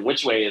of like,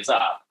 which way is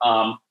up?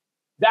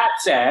 That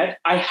said,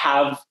 I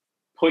have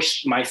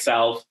pushed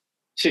myself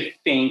to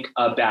think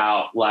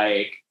about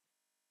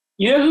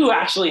who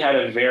actually had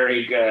a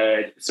very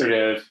good sort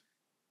of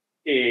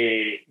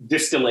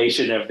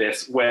distillation of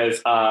this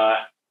was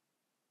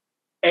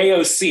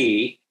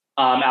AOC,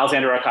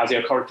 Alexandra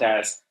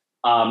Ocasio-Cortez,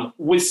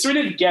 was sort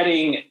of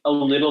getting a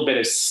little bit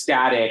of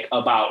static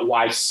about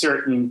why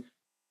certain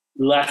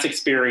less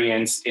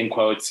experienced, in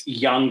quotes,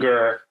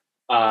 younger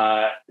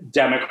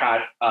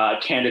Democrat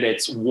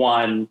candidates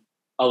won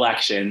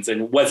elections.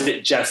 And was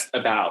it just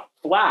about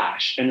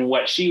flash? And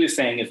what she was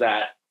saying is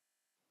that,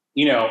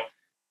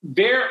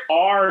 there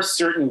are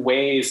certain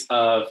ways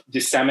of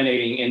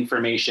disseminating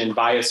information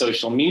via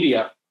social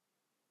media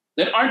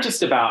that aren't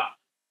just about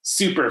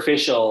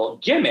superficial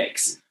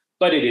gimmicks,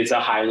 but it is a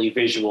highly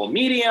visual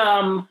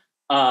medium.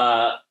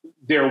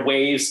 There are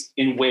ways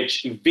in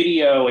which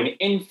video and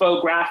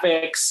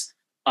infographics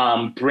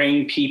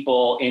bring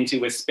people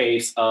into a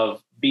space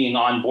of being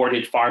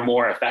onboarded far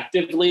more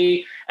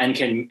effectively and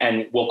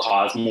will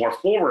cause more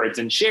forwards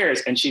and shares.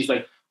 And she's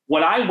like,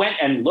 when I went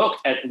and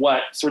looked at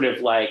what sort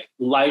of like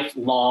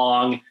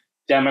lifelong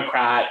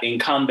Democrat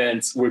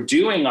incumbents were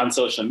doing on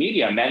social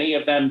media, many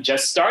of them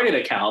just started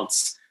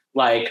accounts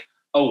like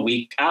a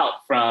week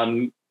out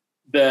from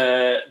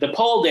the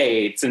poll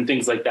dates and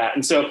things like that.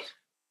 And so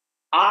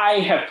I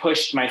have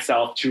pushed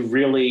myself to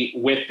really,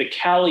 with the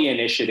Kelly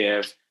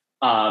Initiative,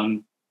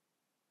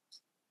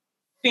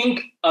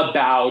 think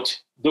about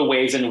the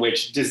ways in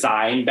which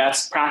design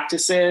best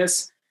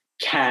practices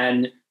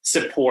can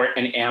support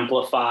and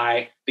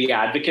amplify the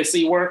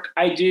advocacy work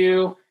I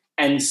do.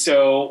 And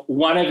so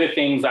one of the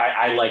things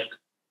I like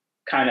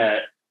kind of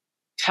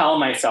tell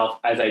myself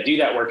as I do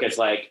that work is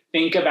like,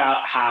 think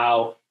about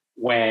how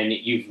when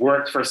you've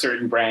worked for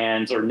certain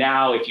brands, or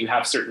now if you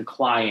have certain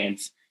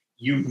clients,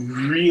 you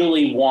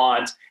really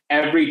want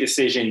every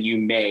decision you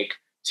make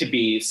to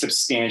be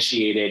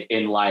substantiated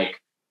in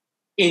like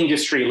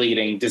industry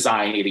leading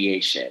design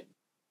ideation.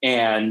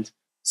 And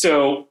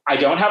so I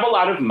don't have a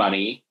lot of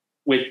money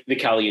with the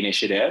Kelly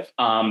Initiative.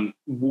 Some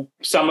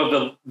of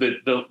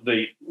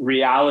the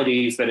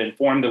realities that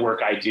inform the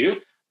work I do,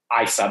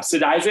 I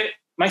subsidize it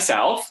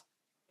myself.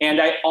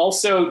 And I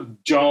also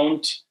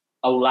don't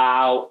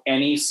allow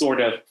any sort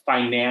of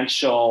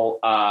financial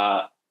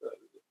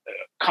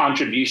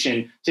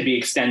contribution to be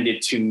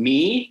extended to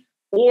me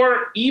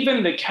or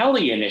even the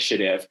Kelly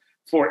Initiative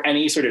for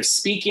any sort of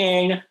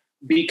speaking,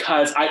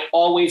 because I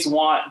always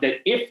want that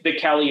if the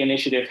Kelly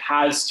Initiative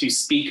has to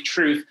speak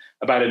truth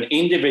about an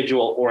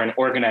individual or an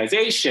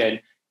organization,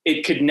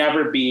 it could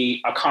never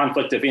be a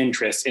conflict of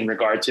interest in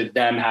regard to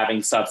them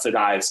having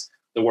subsidized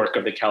the work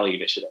of the Kelly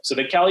Initiative. So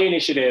the Kelly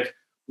Initiative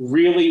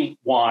really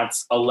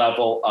wants a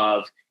level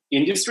of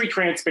industry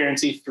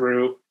transparency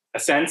through a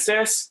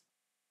census,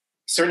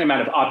 certain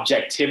amount of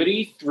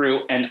objectivity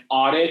through an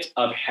audit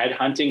of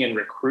headhunting and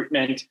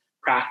recruitment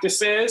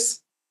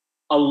practices,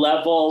 a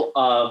level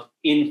of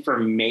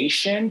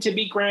information to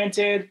be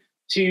granted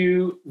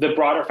to the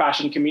broader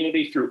fashion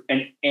community through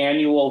an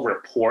annual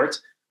report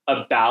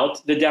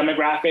about the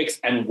demographics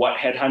and what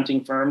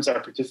headhunting firms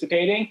are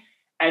participating,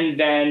 and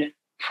then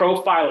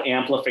profile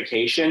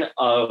amplification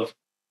of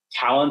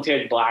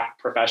talented Black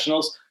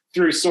professionals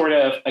through sort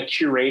of a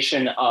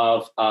curation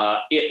of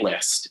it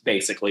list,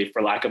 basically,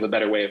 for lack of a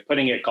better way of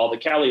putting it, called the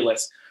Kelly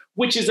list,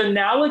 which is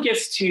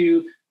analogous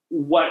to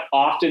what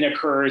often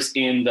occurs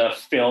in the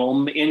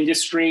film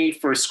industry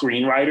for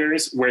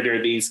screenwriters, where there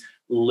are these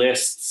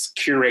lists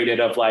curated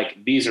of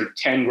like, these are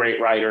 10 great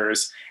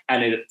writers,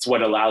 and it's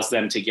what allows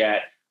them to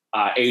get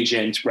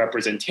agent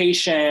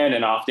representation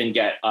and often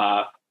get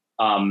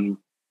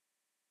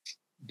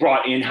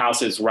brought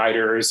in-house as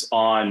writers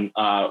on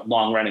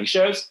long-running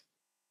shows.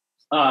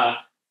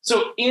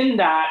 So in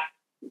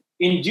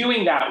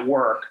doing that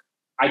work,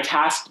 I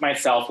tasked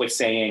myself with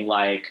saying,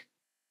 like,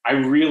 I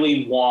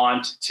really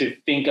want to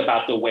think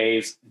about the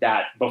ways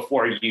that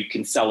before you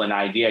can sell an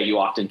idea, you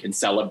often can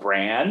sell a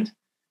brand.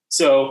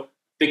 So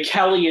the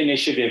Kelly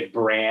Initiative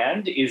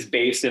brand is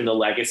based in the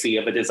legacy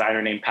of a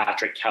designer named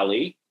Patrick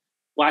Kelly,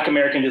 Black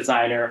American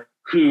designer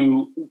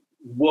who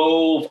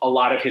wove a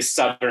lot of his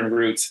Southern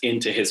roots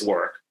into his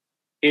work.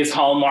 His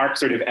hallmark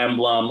sort of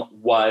emblem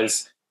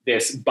was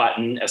this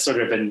button, a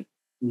sort of a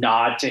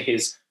nod to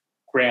his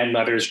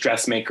grandmother's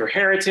dressmaker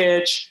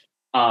heritage.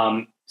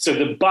 So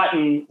the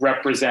button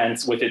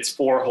represents, with its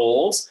 4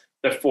 holes,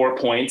 the 4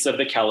 points of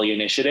the Kelly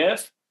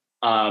Initiative.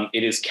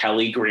 It is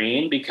Kelly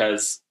green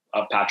because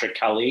of Patrick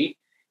Kelly.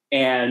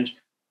 And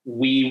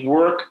we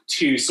work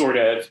to sort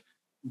of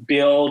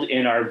build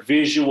in our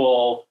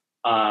visual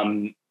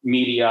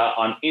media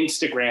on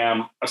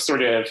Instagram a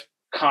sort of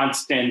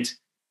constant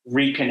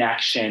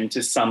reconnection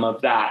to some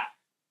of that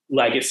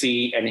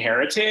legacy and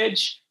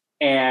heritage.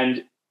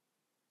 And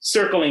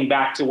circling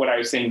back to what I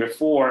was saying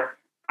before,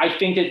 I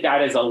think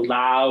that has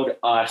allowed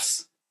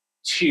us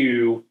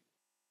to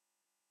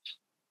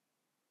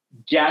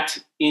get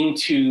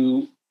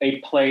into a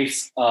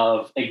place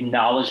of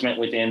acknowledgement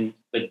within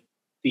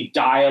the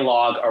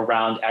dialogue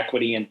around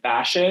equity and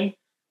fashion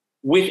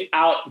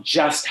without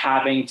just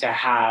having to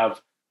have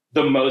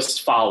the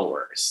most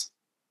followers.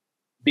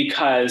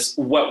 Because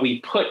what we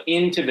put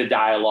into the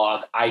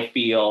dialogue, I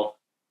feel,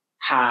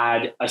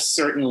 had a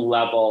certain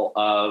level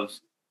of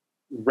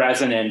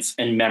resonance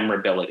and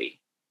memorability.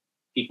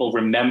 People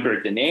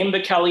remembered the name,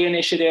 the Kelly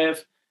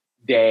Initiative.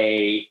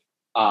 They,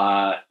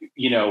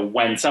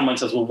 when someone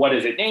says, well, what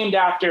is it named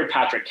after?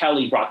 Patrick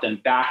Kelly brought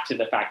them back to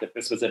the fact that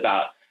this was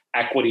about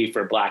equity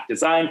for Black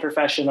design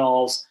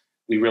professionals.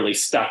 We really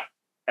stuck,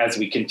 as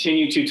we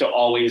continue to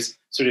always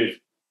sort of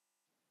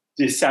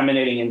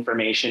disseminating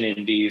information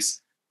in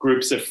these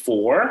groups of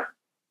 4,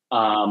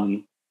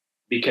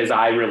 because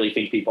I really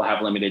think people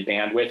have limited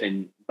bandwidth,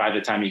 and by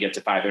the time you get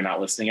to 5, they're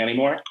not listening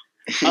anymore.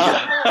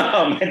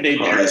 And they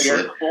do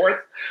hear 4th.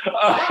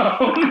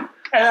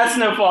 And that's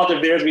no fault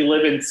of theirs. We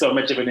live in so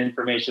much of an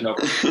information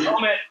overload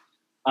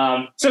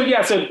moment. So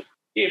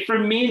for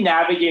me,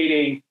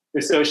 navigating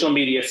the social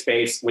media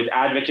space with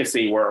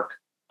advocacy work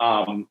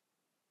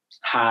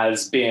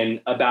has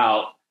been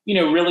about,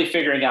 really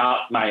figuring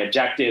out my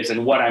objectives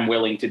and what I'm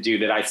willing to do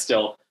that I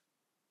still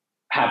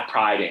have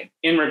pride in.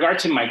 In regard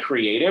to my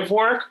creative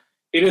work,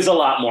 it is a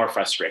lot more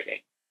frustrating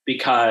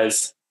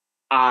because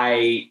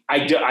I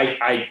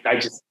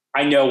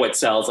know what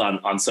sells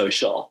on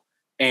social,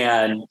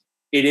 and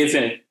it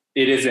isn't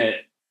it isn't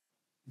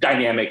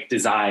dynamic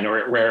design, or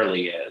it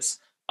rarely is.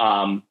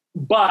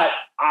 But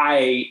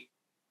I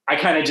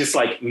kind of just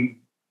like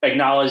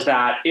acknowledge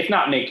that, if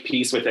not make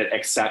peace with it,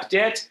 accept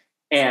it,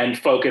 and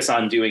focus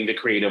on doing the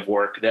creative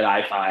work that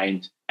I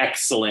find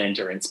excellent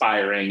or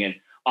inspiring, and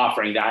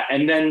offering that.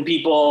 And then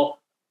people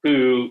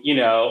who,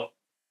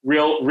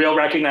 real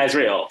recognize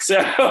real. So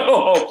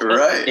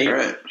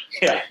right.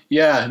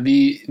 Yeah.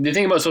 The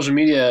thing about social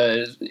media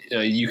is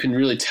you can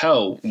really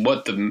tell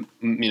what the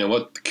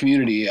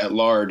community at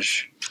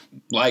large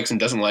likes and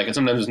doesn't like, and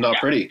sometimes it's not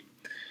pretty.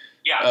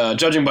 Yeah.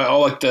 Judging by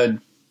all like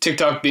the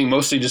TikTok being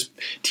mostly just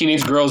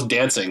teenage girls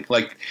dancing,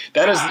 like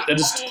that is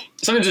just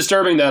something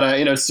disturbing. That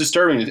it's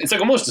disturbing. It's like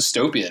almost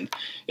dystopian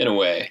in a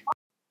way.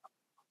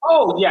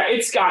 Oh yeah,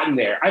 it's gotten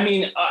there. I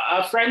mean,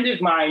 a friend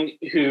of mine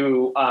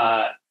who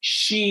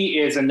she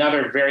is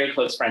another very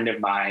close friend of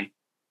mine.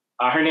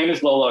 Her name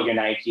is Lola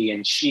Ogunnaike,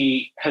 and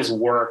she has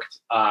worked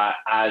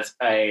as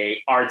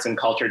a arts and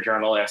culture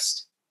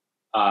journalist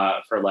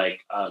for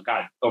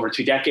over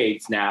 2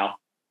 decades now.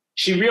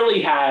 She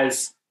really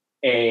has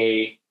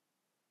a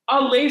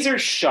laser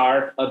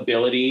sharp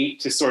ability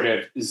to sort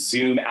of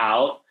zoom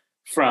out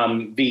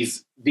from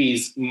these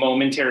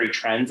momentary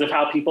trends of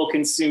how people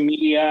consume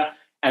media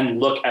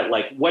and look at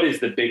like, what is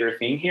the bigger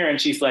thing here?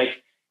 And she's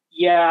like,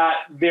 yeah,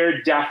 there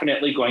are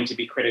definitely going to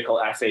be critical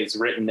essays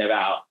written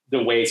about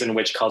the ways in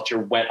which culture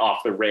went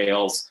off the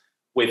rails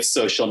with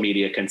social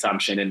media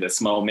consumption in this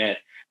moment,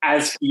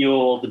 as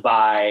fueled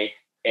by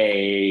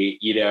a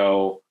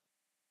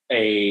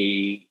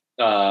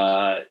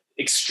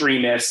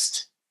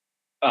extremist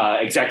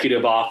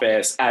executive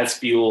office, as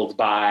fueled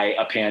by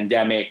a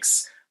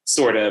pandemic's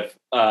sort of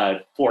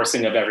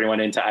forcing of everyone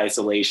into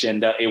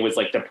isolation. That it was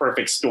like the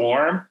perfect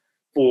storm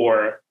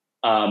for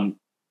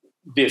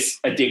this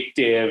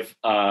addictive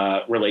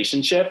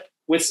relationship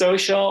with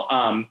social.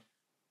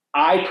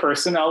 I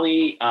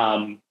personally,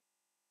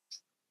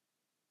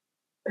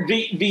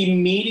 the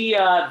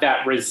media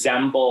that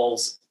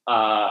resembles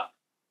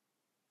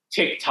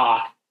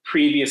TikTok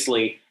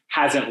previously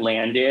hasn't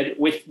landed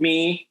with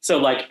me. So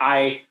like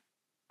I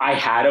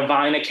had a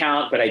Vine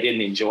account, but I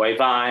didn't enjoy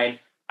Vine.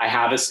 I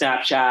have a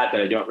Snapchat, but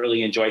I don't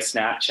really enjoy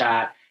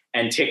Snapchat.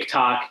 And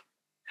TikTok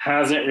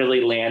hasn't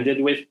really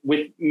landed with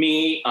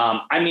me.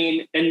 I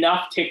mean,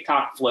 enough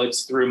TikTok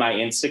floats through my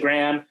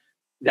Instagram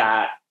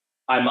that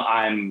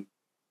I'm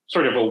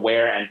sort of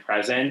aware and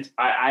present.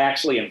 I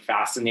actually am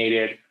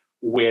fascinated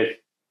with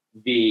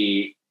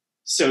the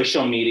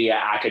social media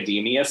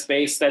academia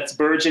space that's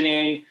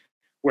burgeoning,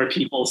 where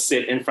people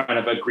sit in front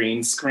of a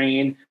green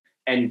screen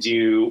and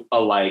do a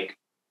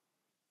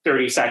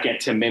 30-second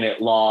to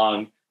minute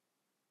long,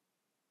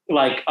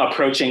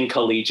 approaching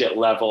collegiate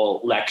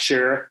level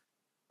lecture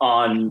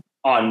on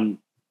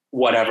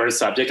whatever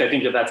subject. I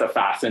think that's a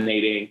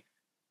fascinating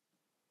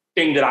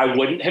thing that I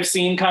wouldn't have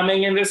seen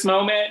coming in this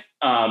moment.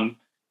 And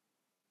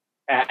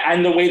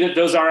the way that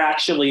those are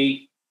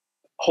actually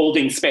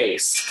holding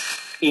space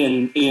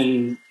in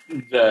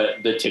the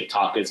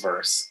TikTokers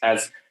verse.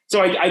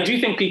 So I do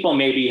think people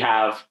maybe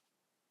have,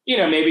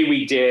 maybe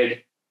we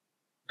did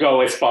go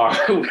as far,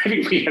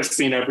 maybe we have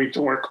seen every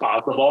twerk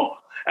possible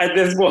at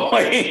this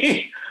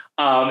point.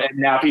 And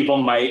now people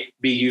might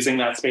be using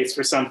that space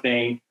for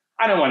something.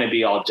 I don't want to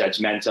be all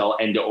judgmental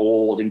and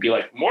old and be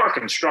like more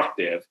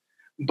constructive,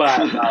 but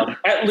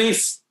at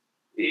least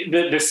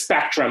the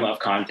spectrum of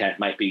content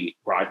might be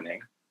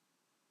broadening.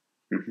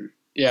 Mm-hmm.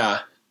 Yeah,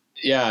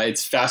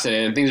 it's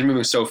fascinating. Things are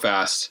moving so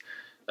fast.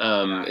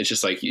 It's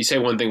just like you say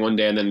one thing one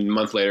day, and then a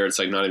month later, it's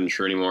like not even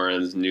true anymore,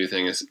 and it's a new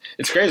thing. It's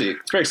crazy.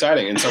 It's very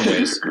exciting in some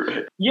ways.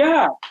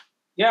 Yeah.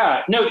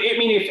 No, I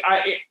mean,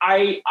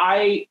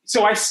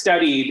 so I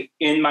studied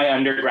in my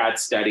undergrad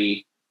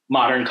study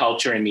modern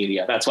culture and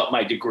media. That's what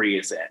my degree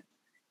is in,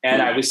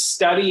 and I was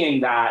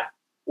studying that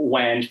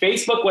when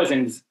Facebook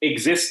wasn't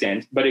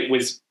existent, but it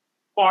was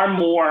far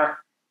more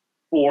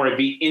for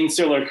the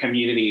insular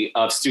community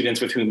of students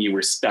with whom you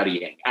were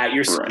studying at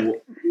your school.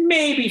 Right.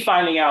 Maybe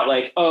finding out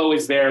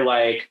is there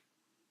a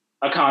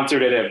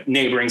concert at a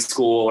neighboring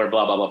school or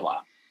blah, blah,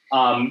 blah,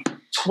 blah.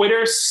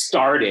 Twitter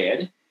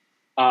started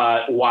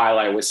while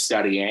I was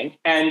studying.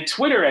 And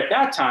Twitter at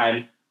that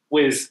time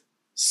was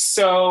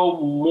so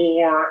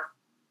more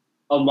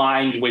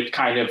aligned with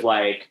kind of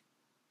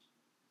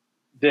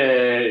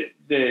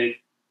the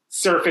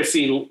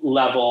surfacey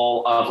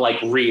level of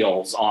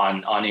reels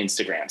on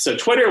Instagram. So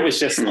Twitter was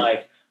just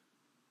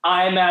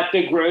I'm at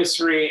the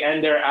grocery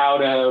and they're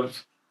out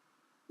of,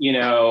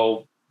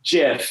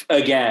 GIF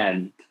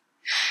again.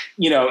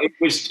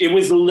 It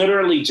was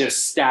literally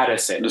just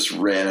statuses. Just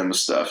random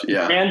stuff.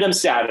 Yeah. Random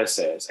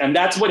statuses. And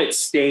that's what it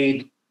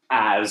stayed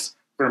as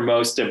for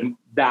most of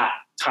that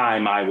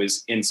time I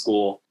was in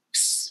school.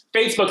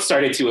 Facebook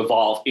started to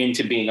evolve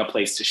into being a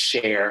place to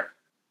share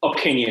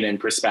opinion and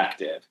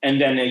perspective. And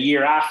then a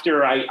year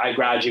after I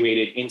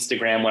graduated,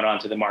 Instagram went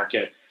onto the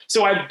market.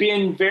 So I've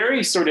been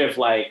very sort of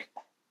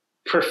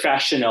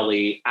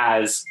professionally,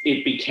 as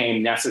it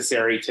became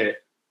necessary to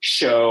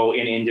show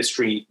an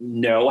industry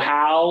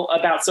know-how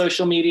about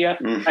social media,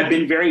 I've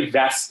been very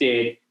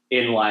vested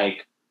in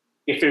like,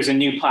 if there's a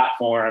new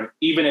platform,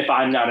 even if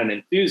I'm not an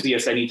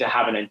enthusiast, I need to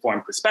have an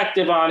informed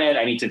perspective on it.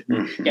 I need to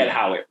get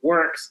how it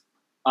works.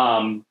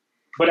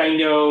 But I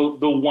know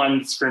the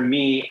ones for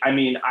me, I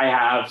mean,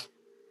 I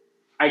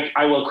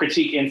will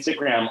critique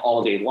Instagram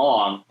all day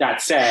long.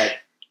 That said,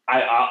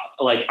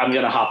 I'm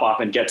going to hop off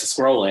and get to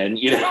scrolling,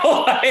 you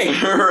know,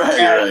 like,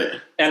 right.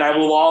 And I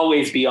will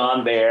always be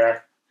on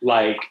there,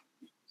 like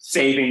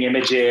saving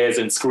images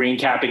and screen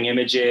capping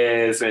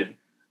images. And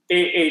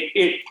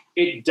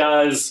it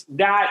does,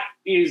 that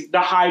is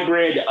the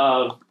hybrid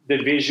of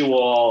the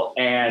visual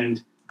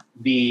and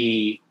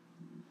the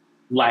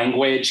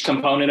language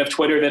component of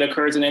Twitter that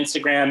occurs in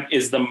Instagram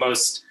is the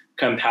most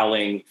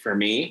compelling for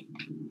me.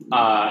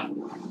 I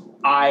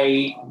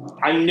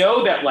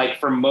know that like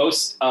for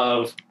most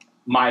of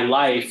my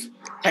life,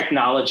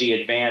 technology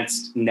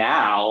advanced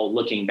now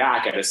looking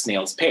back at a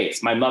snail's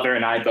pace. My mother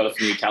and I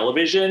both knew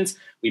televisions.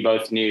 We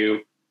both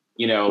knew,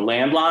 you know,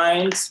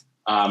 landlines.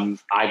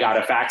 I got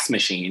a fax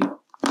machine.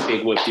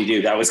 Big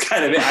whoop-de-doo. That was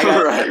kind of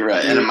it.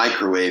 Right. And a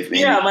microwave,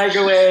 maybe. Yeah,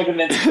 microwave and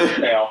then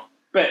snail.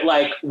 But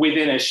like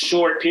within a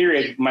short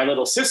period, my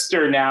little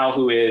sister now,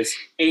 who is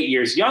 8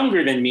 years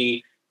younger than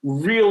me,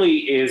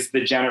 really is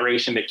the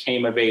generation that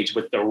came of age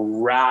with the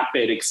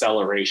rapid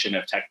acceleration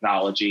of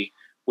technology,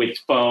 with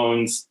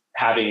phones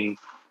having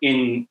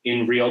in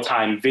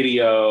real-time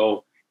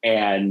video.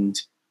 And,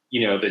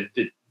 you know,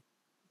 that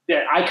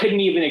I couldn't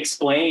even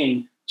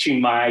explain to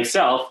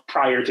myself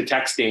prior to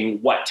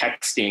texting what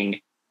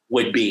texting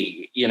would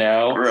be, you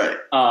know? Right.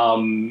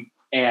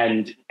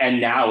 And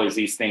now is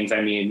these things,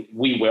 I mean,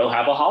 we will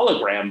have a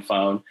hologram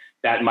phone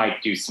that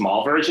might do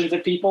small versions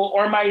of people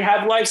or might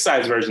have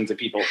life-size versions of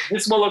people.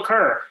 This will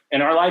occur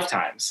in our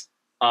lifetimes.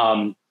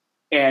 And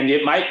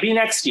it might be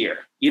next year,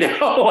 you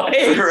know,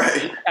 like,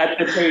 right. At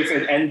the pace.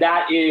 And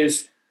that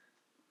is,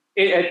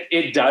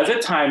 it does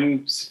at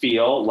times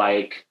feel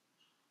like,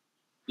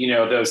 you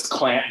know,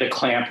 the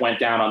clamp went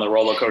down on the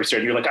roller coaster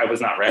and you're like, I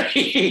was not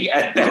ready.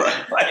 And then,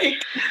 Right.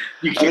 like,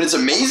 I mean, it's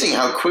amazing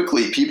how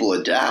quickly people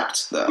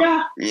adapt, though.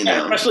 Yeah, you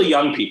know, especially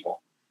young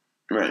people.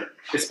 Right.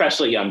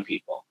 Especially young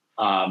people.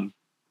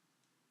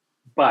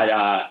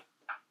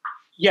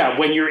 Yeah,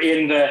 when you're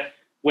in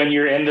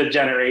the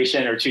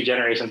generation or two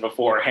generations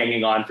before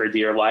hanging on for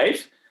dear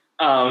life,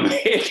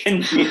 it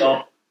can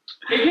feel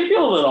a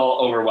little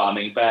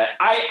overwhelming. But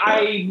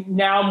I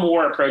now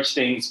more approach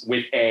things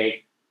with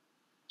a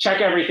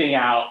check everything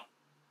out,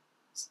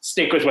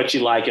 stick with what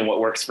you like and what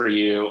works for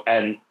you,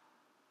 and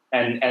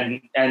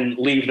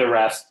leave the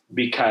rest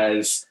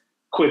because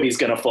Quibi's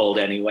gonna fold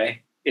anyway.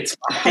 It's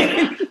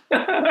fine.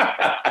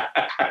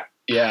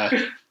 Yeah.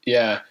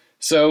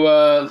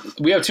 So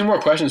we have two more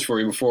questions for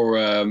you before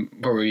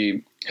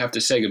we have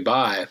to say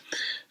goodbye,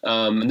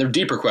 and they're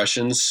deeper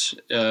questions.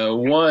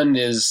 One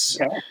is,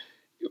 okay.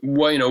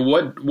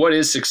 What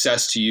is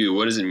success to you?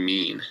 What does it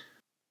mean?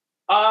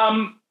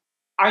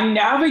 I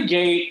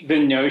navigate the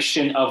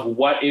notion of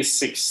what is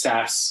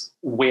success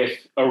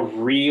with a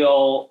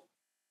real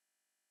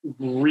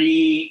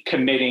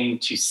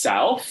recommitting to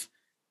self,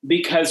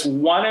 because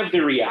one of the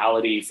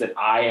realities that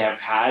I have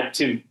had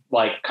to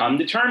like come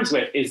to terms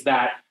with is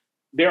that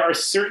there are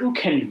certain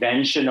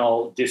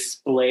conventional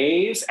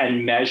displays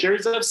and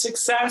measures of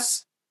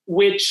success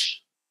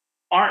which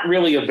aren't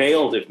really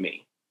availed of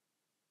me.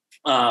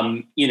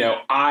 I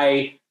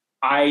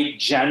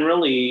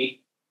generally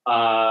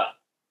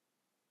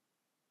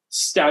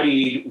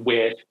studied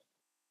with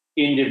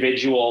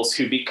individuals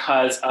who,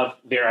 because of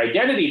their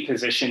identity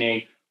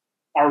positioning,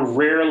 are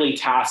rarely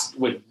tasked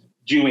with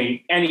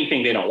doing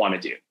anything they don't want to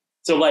do.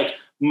 So like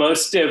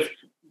most of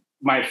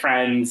my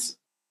friends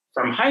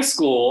from high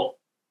school,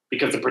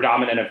 because the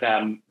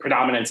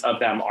predominance of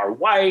them are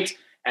white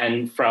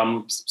and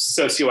from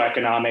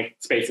socioeconomic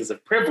spaces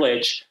of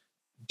privilege,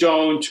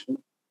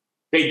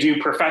 they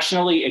do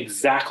professionally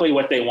exactly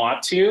what they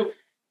want to.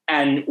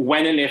 And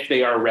when and if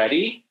they are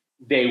ready,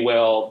 they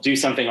will do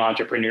something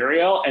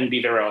entrepreneurial and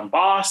be their own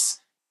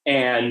boss.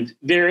 And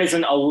there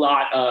isn't a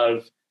lot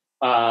of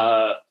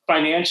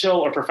financial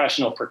or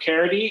professional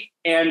precarity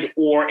and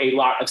or a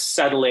lot of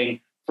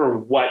settling for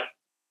what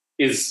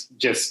is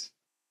just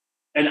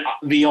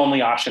the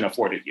only option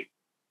afforded you.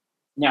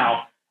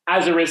 Now,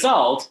 as a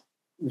result,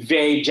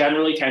 they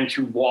generally tend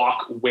to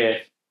walk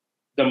with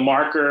the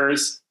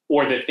markers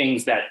or the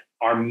things that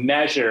are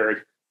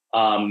measured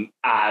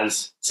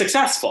as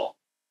successful.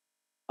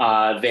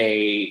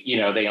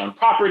 They own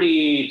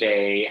property,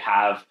 they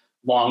have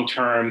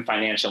long-term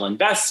financial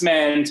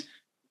investment,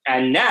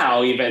 and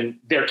now even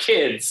their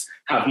kids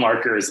have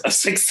markers of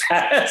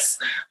success.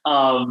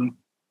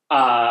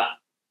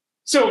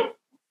 So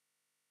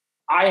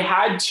I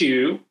had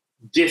to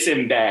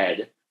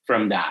disembed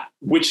from that,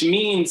 which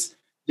means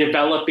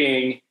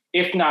developing,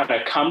 if not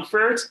a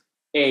comfort,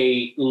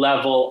 a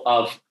level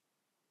of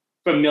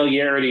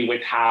familiarity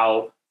with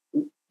how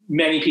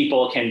many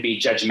people can be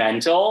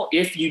judgmental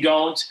if you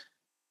don't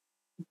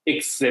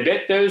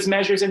exhibit those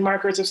measures and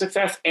markers of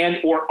success and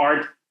or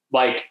aren't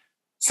like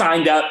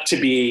signed up to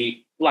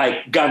be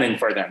like gunning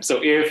for them. So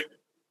if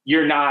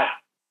you're not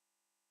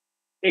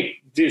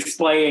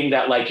displaying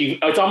that, like,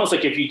 it's almost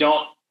like if you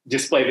don't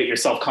display that you're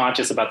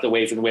self-conscious about the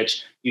ways in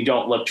which you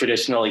don't look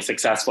traditionally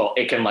successful,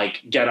 it can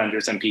like get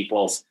under some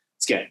people's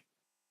skin.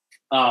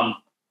 Came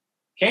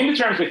to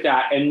terms with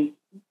that and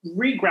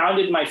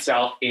regrounded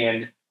myself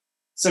in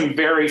some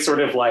very sort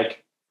of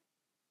like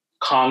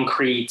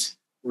concrete,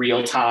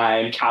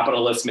 real-time,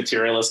 capitalist,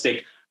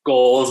 materialistic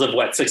goals of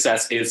what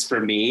success is for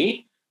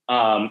me,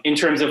 in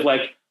terms of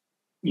like,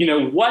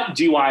 what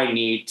do I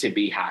need to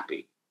be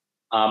happy?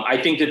 I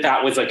think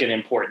that was like an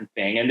important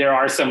thing. And there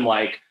are some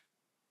like,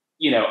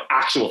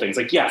 actual things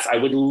like, yes, I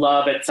would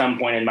love at some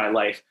point in my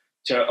life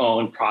to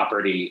own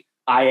property.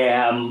 I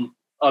am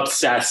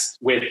obsessed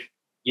with,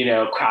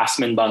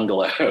 craftsman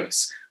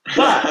bungalows,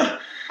 but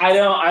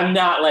I'm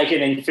not like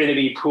an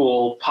infinity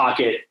pool,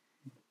 pocket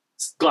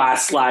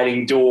glass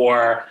sliding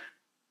door,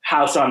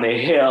 house on the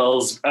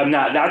hills.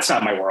 That's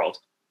not my world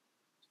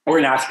or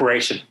an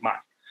aspiration of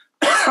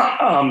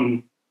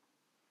mine.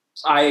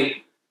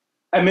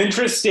 I'm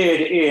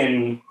interested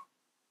in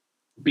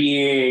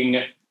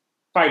being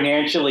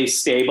financially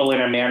stable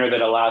in a manner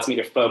that allows me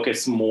to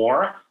focus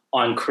more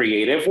on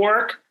creative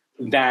work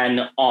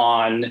than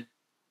on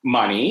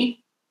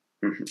money.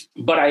 Mm-hmm.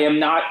 But I am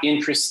not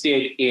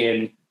interested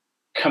in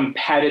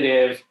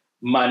competitive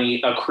money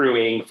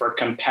accruing for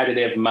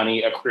competitive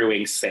money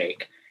accruing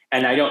sake.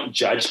 And I don't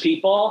judge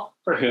people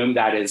for whom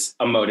that is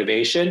a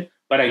motivation,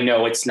 but I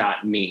know it's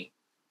not me.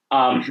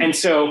 Mm-hmm. And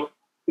so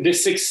the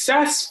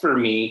success for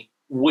me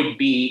would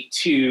be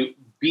to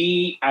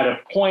be at a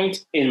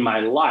point in my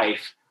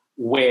life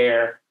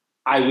where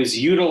I was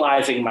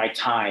utilizing my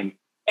time,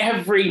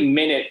 every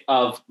minute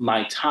of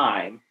my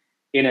time,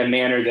 in a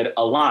manner that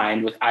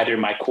aligned with either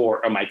my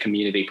core or my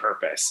community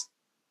purpose.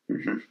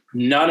 Mm-hmm.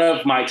 None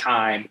of my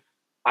time,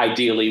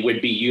 ideally,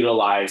 would be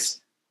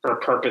utilized for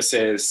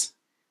purposes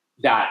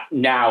that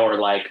now are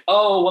like,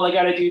 oh, well, I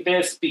got to do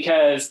this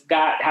because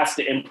that has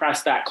to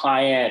impress that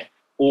client,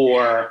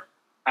 or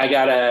I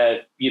got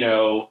to,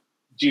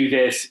 do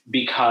this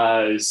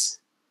because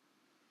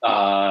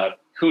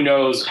who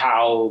knows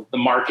how the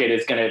market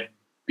is going to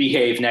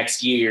behave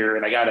next year,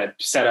 and I got to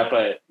set up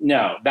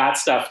no, that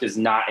stuff does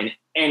not in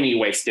any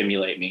way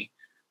stimulate me.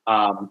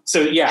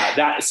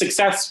 That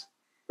success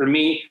for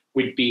me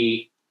would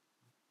be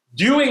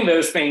doing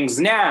those things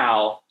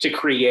now to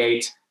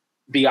create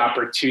the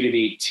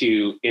opportunity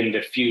to, in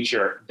the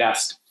future,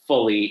 vest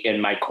fully in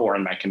my core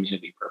and my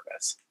community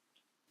purpose.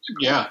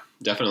 Yeah,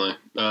 definitely.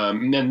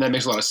 And that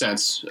makes a lot of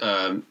sense.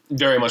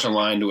 Very much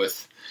aligned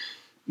with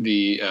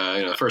the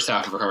first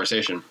half of our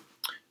conversation.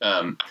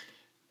 And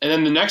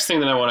then the next thing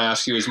that I want to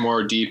ask you is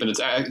more deep, and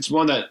it's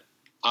one that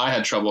I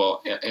had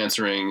trouble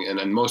answering, and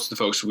then most of the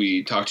folks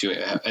we talk to,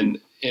 and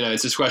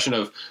it's this question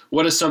of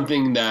what is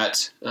something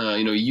that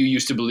you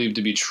used to believe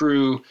to be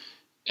true,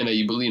 and that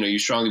you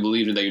strongly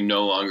believed in that you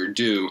no longer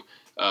do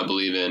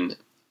believe in.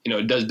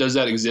 Does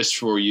that exist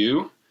for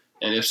you?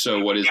 And if so,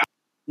 what is it?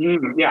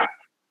 Yeah.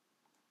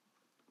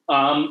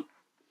 I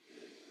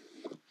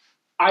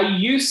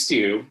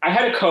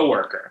had a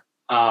coworker,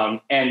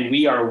 and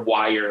we are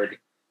wired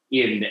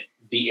in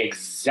the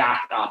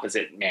exact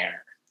opposite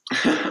manner.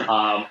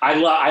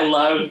 I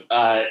love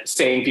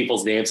saying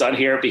people's names on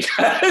here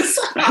because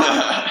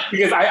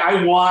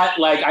I want,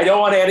 like, I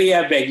don't want any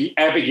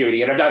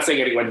ambiguity, and I'm not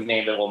saying anyone's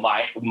name that will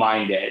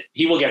mind it.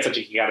 He will get such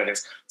a kick out of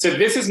this. So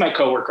this is my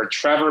coworker,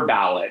 Trevor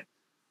Ballard.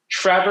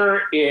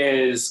 Trevor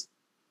is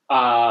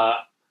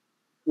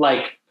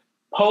like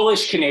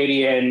Polish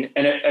Canadian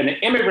and an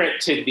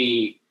immigrant to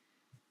the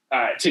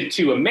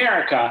to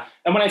America.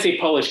 And when I say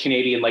Polish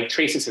Canadian, like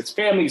traces his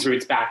family's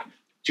roots back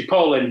to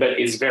Poland, but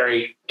is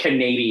very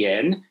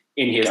Canadian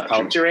in his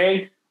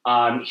culturing.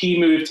 He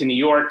moved to New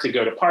York to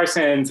go to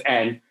Parsons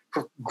and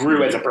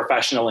grew as a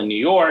professional in New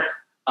York.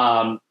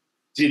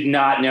 Did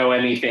not know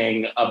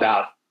anything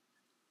about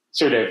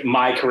sort of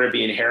my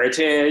Caribbean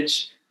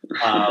heritage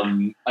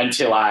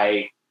until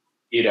I,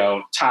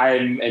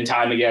 time and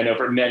time again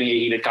over many a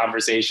heated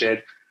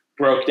conversation,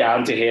 broke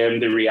down to him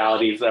the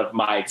realities of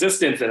my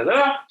existence.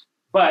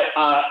 But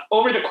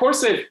over the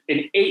course of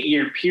an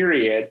 8-year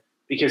period,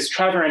 because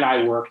Trevor and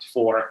I worked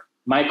for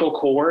Michael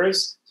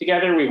Kors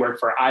together, we worked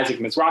for Isaac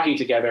Mizrahi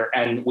together,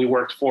 and we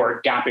worked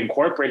for Gap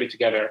Incorporated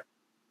together.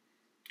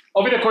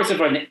 Over the course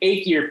of an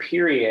 8-year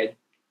period,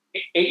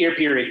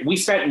 we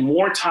spent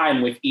more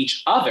time with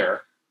each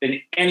other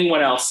than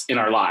anyone else in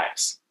our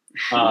lives.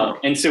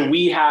 And so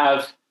we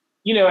have,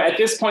 at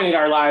this point in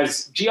our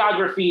lives,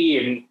 geography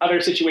and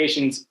other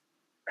situations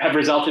have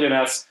resulted in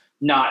us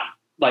not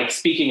like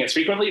speaking as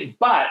frequently,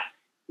 but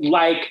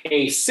like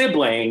a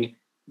sibling,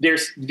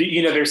 there's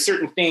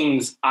certain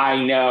things I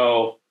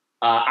know.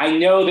 I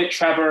know that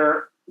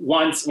Trevor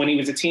once, when he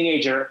was a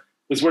teenager,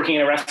 was working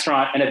in a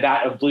restaurant and a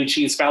vat of blue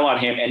cheese fell on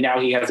him, and now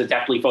he has a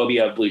deathly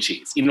phobia of blue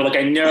cheese. I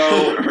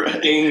know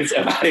right. Things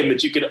about him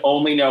that you could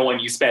only know when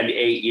you spend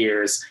 8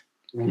 years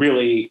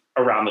really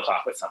around the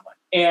clock with someone.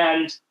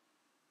 And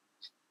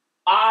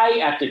I,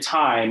 at the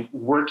time,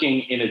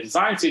 working in a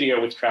design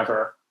studio with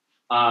Trevor,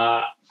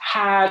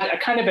 had a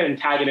kind of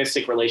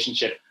antagonistic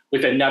relationship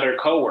with another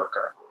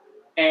coworker.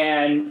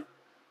 And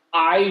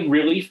I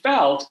really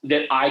felt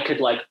that I could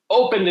like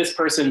open this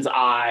person's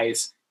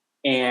eyes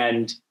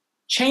and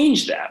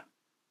change them,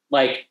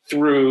 like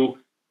through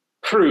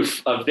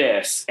proof of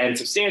this and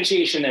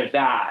substantiation of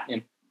that.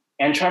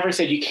 And Trevor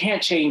said, you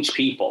can't change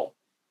people.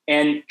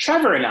 And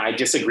Trevor and I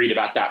disagreed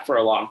about that for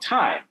a long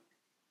time.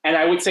 And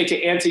I would say,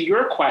 to answer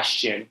your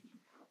question,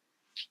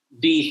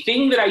 the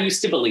thing that I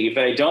used to believe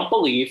that I don't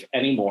believe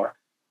anymore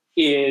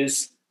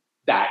is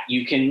that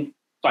you can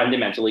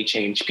fundamentally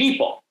change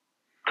people.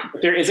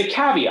 But there is a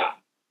caveat.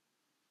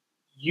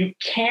 You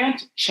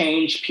can't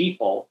change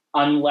people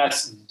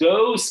unless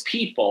those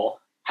people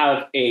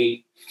have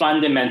a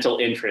fundamental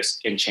interest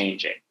in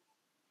changing.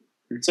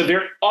 So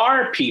there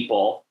are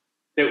people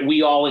that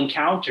we all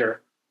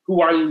encounter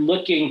who are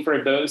looking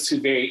for those who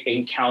they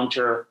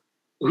encounter,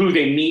 who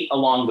they meet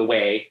along the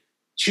way,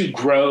 to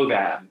grow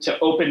them, to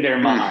open their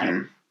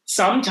mind,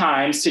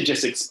 sometimes to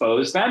just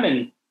expose them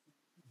and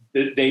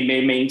they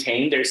may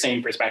maintain their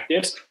same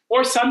perspectives,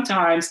 or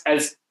sometimes,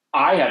 as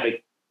I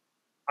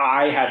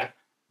have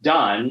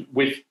done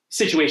with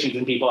situations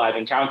and people I've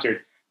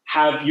encountered,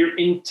 have your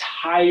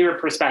entire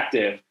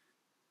perspective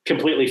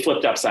completely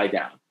flipped upside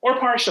down, or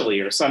partially,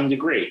 or some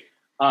degree.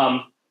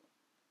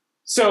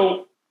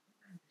 So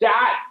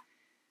that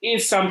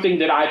is something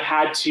that I've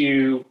had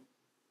to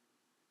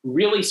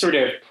really sort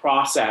of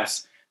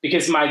process,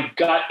 because my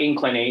gut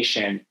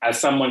inclination as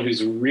someone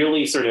who's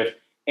really sort of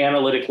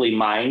analytically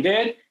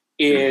minded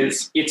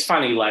is, it's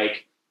funny,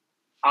 like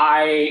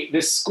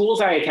the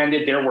schools I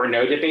attended, there were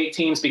no debate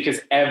teams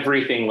because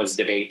everything was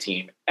debate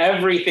team.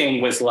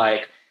 Everything was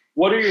like,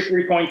 what are your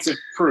 3 points of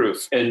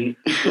proof? And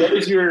what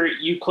is your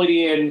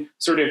Euclidean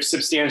sort of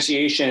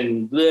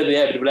substantiation? Blah,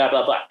 blah, blah,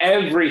 blah, blah.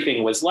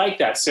 Everything was like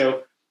that.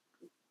 So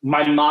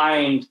my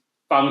mind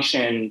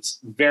functions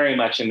very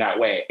much in that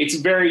way. It's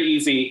very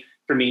easy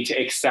for me to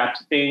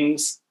accept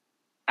things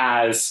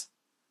as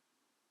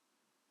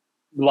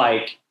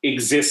like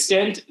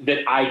existent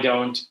that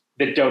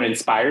don't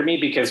inspire me,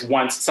 because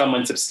once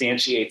someone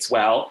substantiates,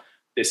 well,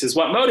 this is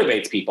what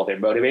motivates people. They're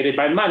motivated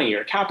by money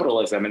or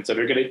capitalism, and so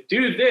they're going to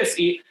do this.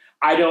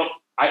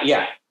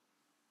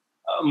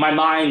 My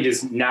mind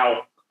is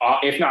now,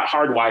 if not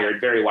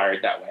hardwired, very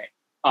wired that way.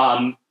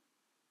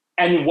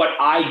 And what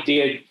I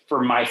did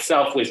for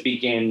myself was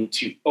begin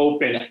to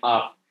open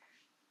up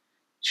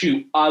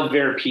to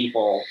other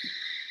people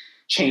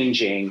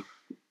changing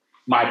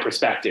my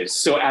perspectives.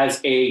 So as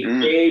a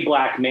gay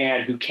Black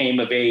man who came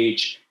of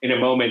age in a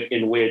moment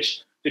in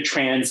which the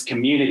trans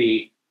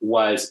community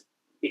was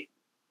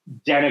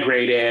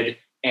denigrated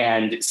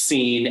and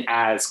seen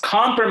as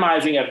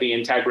compromising of the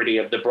integrity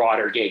of the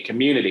broader gay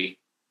community,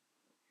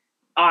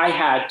 I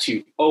had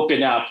to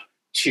open up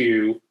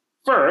to,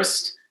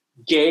 first,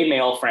 gay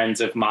male friends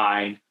of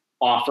mine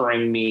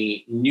offering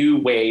me new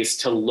ways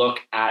to look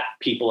at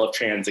people of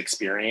trans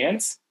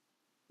experience.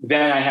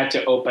 Then I had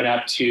to open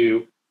up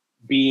to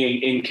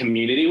being in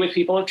community with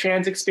people of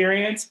trans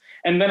experience.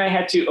 And then I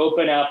had to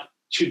open up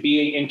to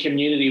being in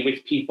community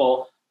with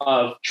people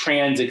of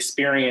trans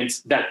experience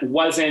that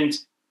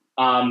wasn't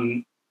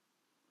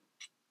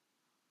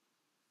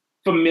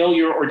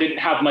familiar or didn't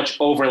have much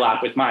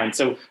overlap with mine.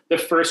 So the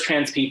first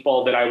trans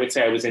people that I would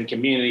say I was in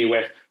community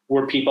with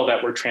were people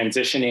that were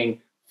transitioning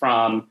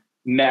from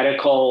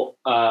medical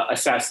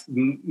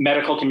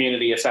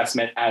community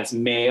assessment as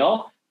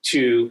male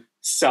to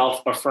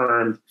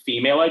self-affirmed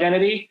female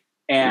identity.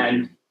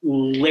 And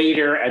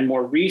later and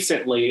more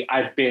recently,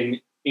 I've been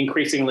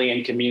increasingly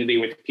in community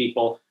with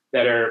people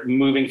that are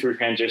moving through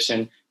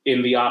transition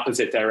in the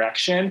opposite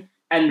direction.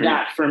 And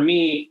that for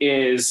me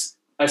is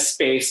a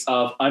space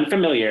of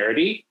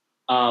unfamiliarity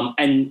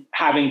and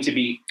having to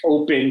be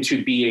open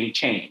to being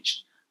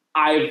changed.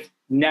 I've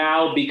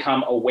now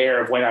become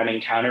aware of, when I'm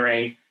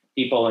encountering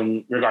people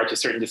in regard to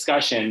certain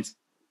discussions,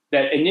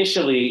 that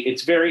initially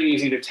it's very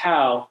easy to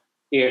tell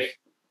if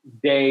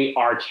they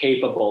are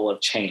capable of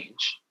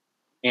change.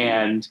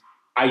 And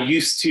I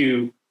used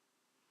to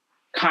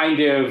kind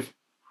of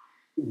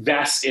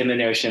vest in the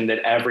notion that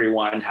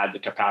everyone had the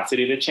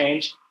capacity to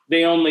change.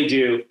 They only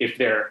do if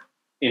they're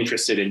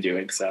interested in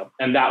doing so.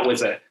 And that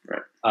was a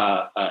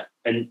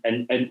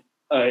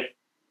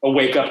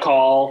wake-up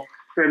call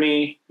for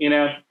me,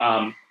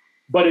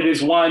 but it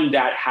is one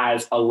that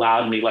has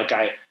allowed me, like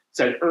I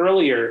said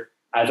earlier,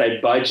 as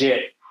I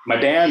budget my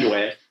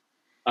bandwidth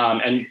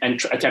and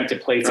attempt to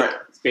place it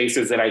in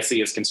spaces that I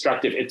see as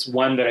constructive, it's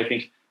one that I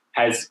think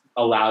has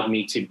allowed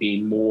me to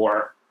be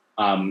more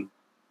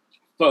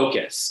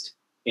focused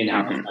in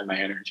how I spend my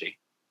energy.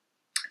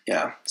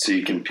 Yeah, so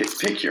you can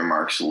pick your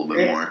marks a little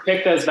bit more.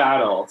 Pick those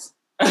battles.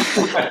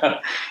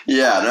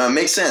 Yeah, no, it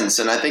makes sense.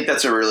 And I think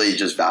that's a really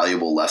just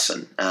valuable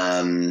lesson,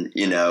 of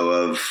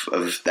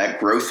that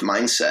growth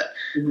mindset,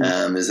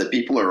 is that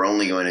people are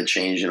only going to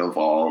change and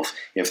evolve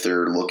if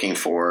they're looking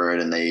for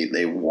it and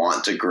they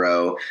want to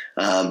grow.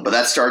 But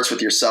that starts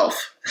with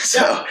yourself.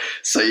 So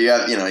you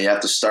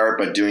have to start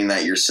by doing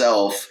that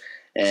yourself.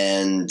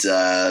 And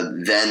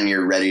then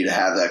you're ready to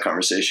have that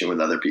conversation with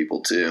other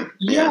people too.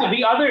 Yeah.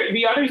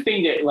 The other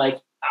thing that,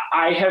 like,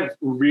 I have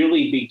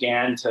really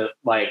began to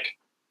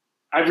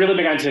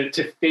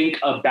to think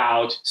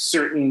about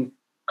certain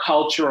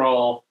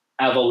cultural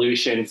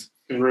evolutions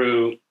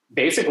through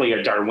basically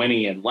a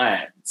Darwinian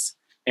lens.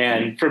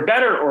 And for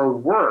better or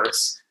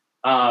worse,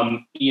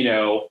 part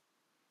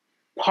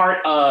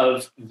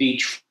of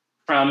the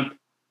Trump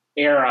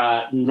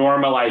era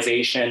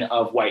normalization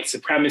of white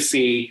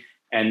supremacy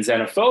and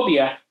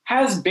xenophobia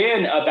has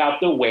been about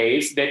the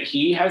ways that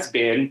he has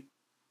been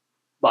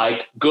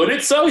like good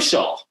at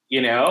social,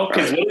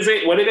 because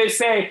what do they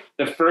say?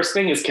 The first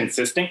thing is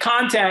consistent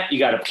content. You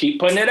got to keep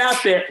putting it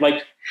out there.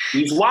 Like,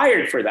 he's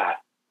wired for that.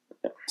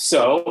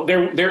 So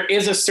there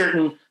is a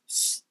certain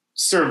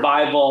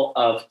survival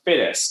of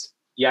fittest.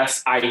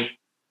 Yes, I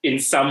in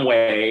some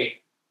way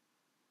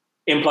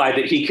implied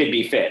that he could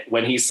be fit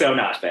when he's so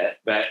not fit,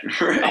 but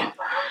Right.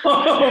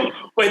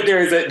 but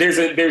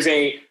there's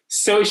a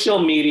social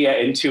media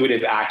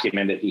intuitive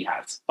acumen that he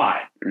has.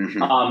 Fine.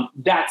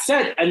 Mm-hmm. That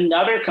said,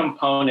 another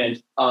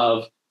component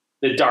of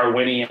the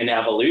Darwinian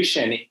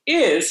evolution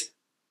is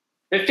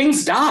that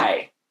things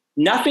die.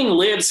 Nothing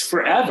lives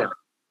forever.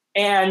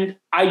 And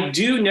I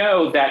do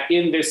know that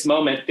in this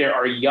moment, there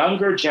are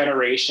younger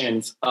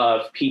generations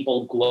of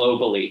people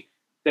globally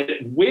that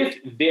with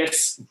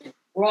this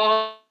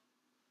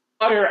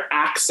broader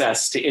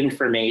access to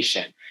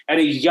information at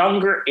a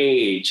younger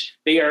age,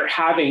 they are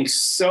having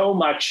so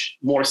much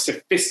more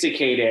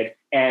sophisticated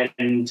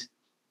and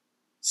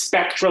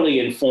spectrally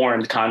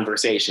informed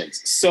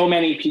conversations. So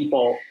many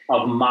people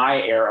of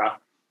my era,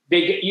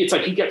 it's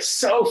like you get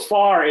so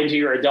far into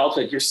your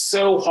adulthood, you're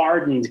so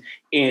hardened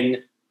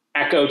in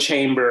echo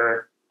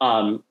chamber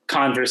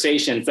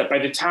conversations that by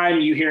the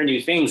time you hear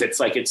new things, it's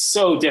like it's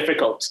so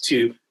difficult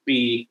to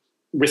be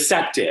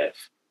receptive.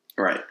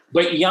 Right.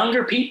 But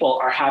younger people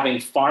are having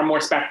far more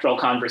spectral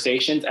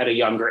conversations at a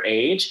younger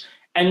age.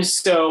 And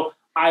so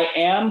I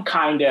am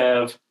kind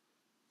of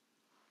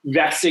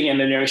vesting in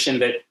the notion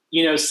that,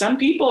 some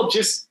people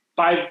just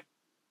by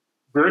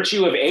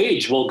virtue of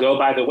age will go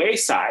by the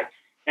wayside.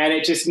 And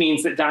it just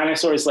means that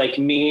dinosaurs like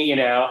me,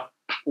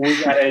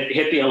 we got to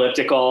hit the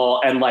elliptical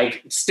and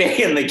like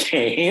stay in the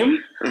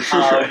game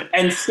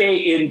and stay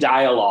in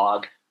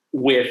dialogue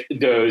with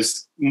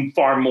those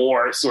far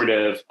more sort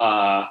of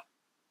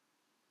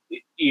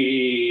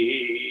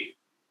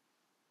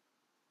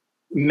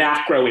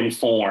macro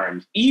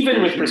informed,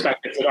 even with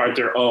perspectives that aren't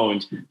their own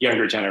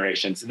younger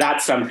generations.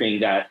 That's something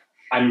that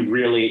I'm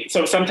really,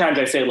 so sometimes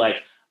I say like,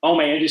 oh,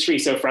 my industry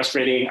is so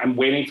frustrating. I'm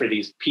waiting for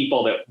these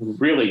people that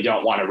really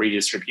don't want to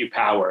redistribute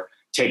power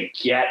to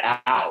get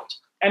out.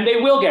 And they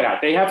will get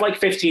out. They have like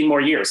 15 more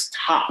years,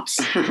 tops.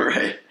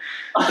 Right.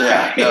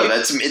 Yeah, no,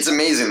 it's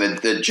amazing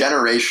that the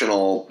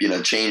generational,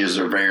 changes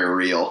are very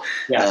real.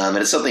 Yeah. And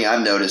it's something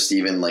I've noticed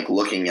even like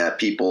looking at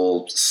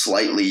people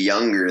slightly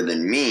younger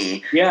than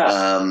me.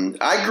 Yeah.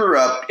 I grew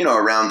up,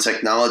 around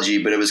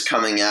technology, but it was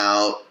coming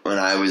out when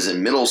I was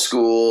in middle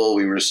school.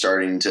 We were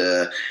starting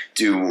to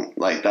do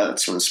like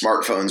that's when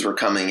smartphones were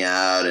coming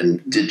out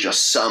and did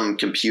just some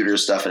computer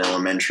stuff in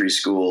elementary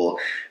school.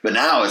 But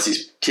now it's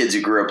these kids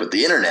who grew up with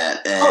the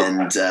internet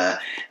and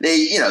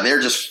they're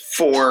just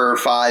 4,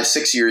 5,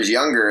 6 years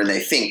younger and they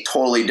think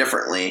totally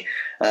differently.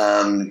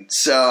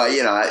 So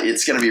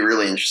it's going to be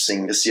really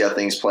interesting to see how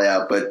things play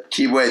out. But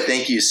Kibwe,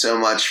 thank you so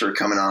much for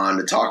coming on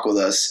to talk with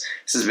us.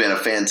 This has been a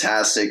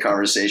fantastic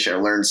conversation. I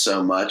learned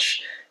so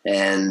much.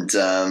 And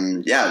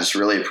I just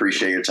really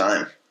appreciate your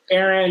time.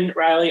 Aaron,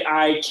 Riley,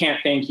 I can't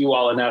thank you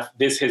all enough.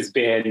 This has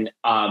been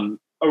a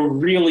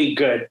really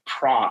good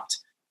prompt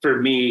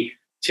for me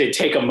to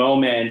take a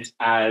moment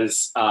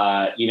as,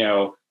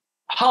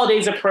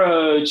 holidays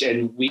approach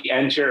and we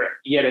enter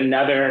yet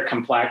another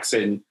complex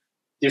and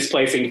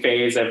displacing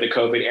phase of the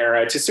COVID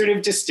era to sort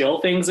of distill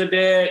things a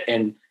bit.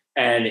 And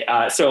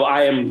so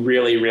I am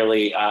really,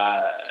 really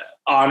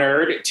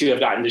honored to have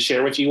gotten to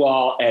share with you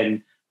all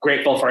and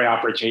grateful for an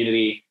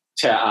opportunity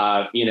to,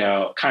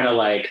 kind of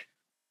like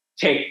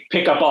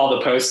pick up all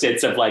the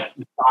Post-its of like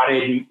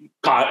dotted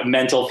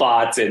mental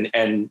thoughts and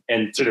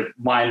sort of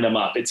line them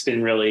up. It's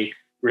been really,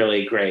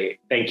 really great.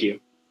 Thank you.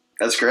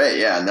 That's great.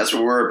 Yeah. And that's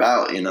what we're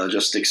about,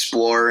 just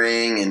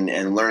exploring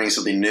and learning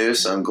something new.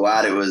 So I'm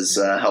glad it was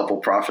a helpful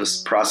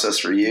process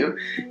for you.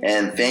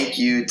 And thank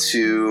you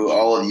to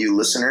all of you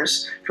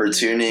listeners for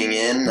tuning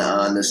in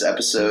on this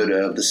episode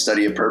of The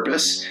Study of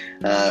Purpose.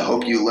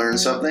 Hope you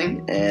learned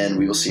something and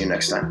we will see you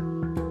next time.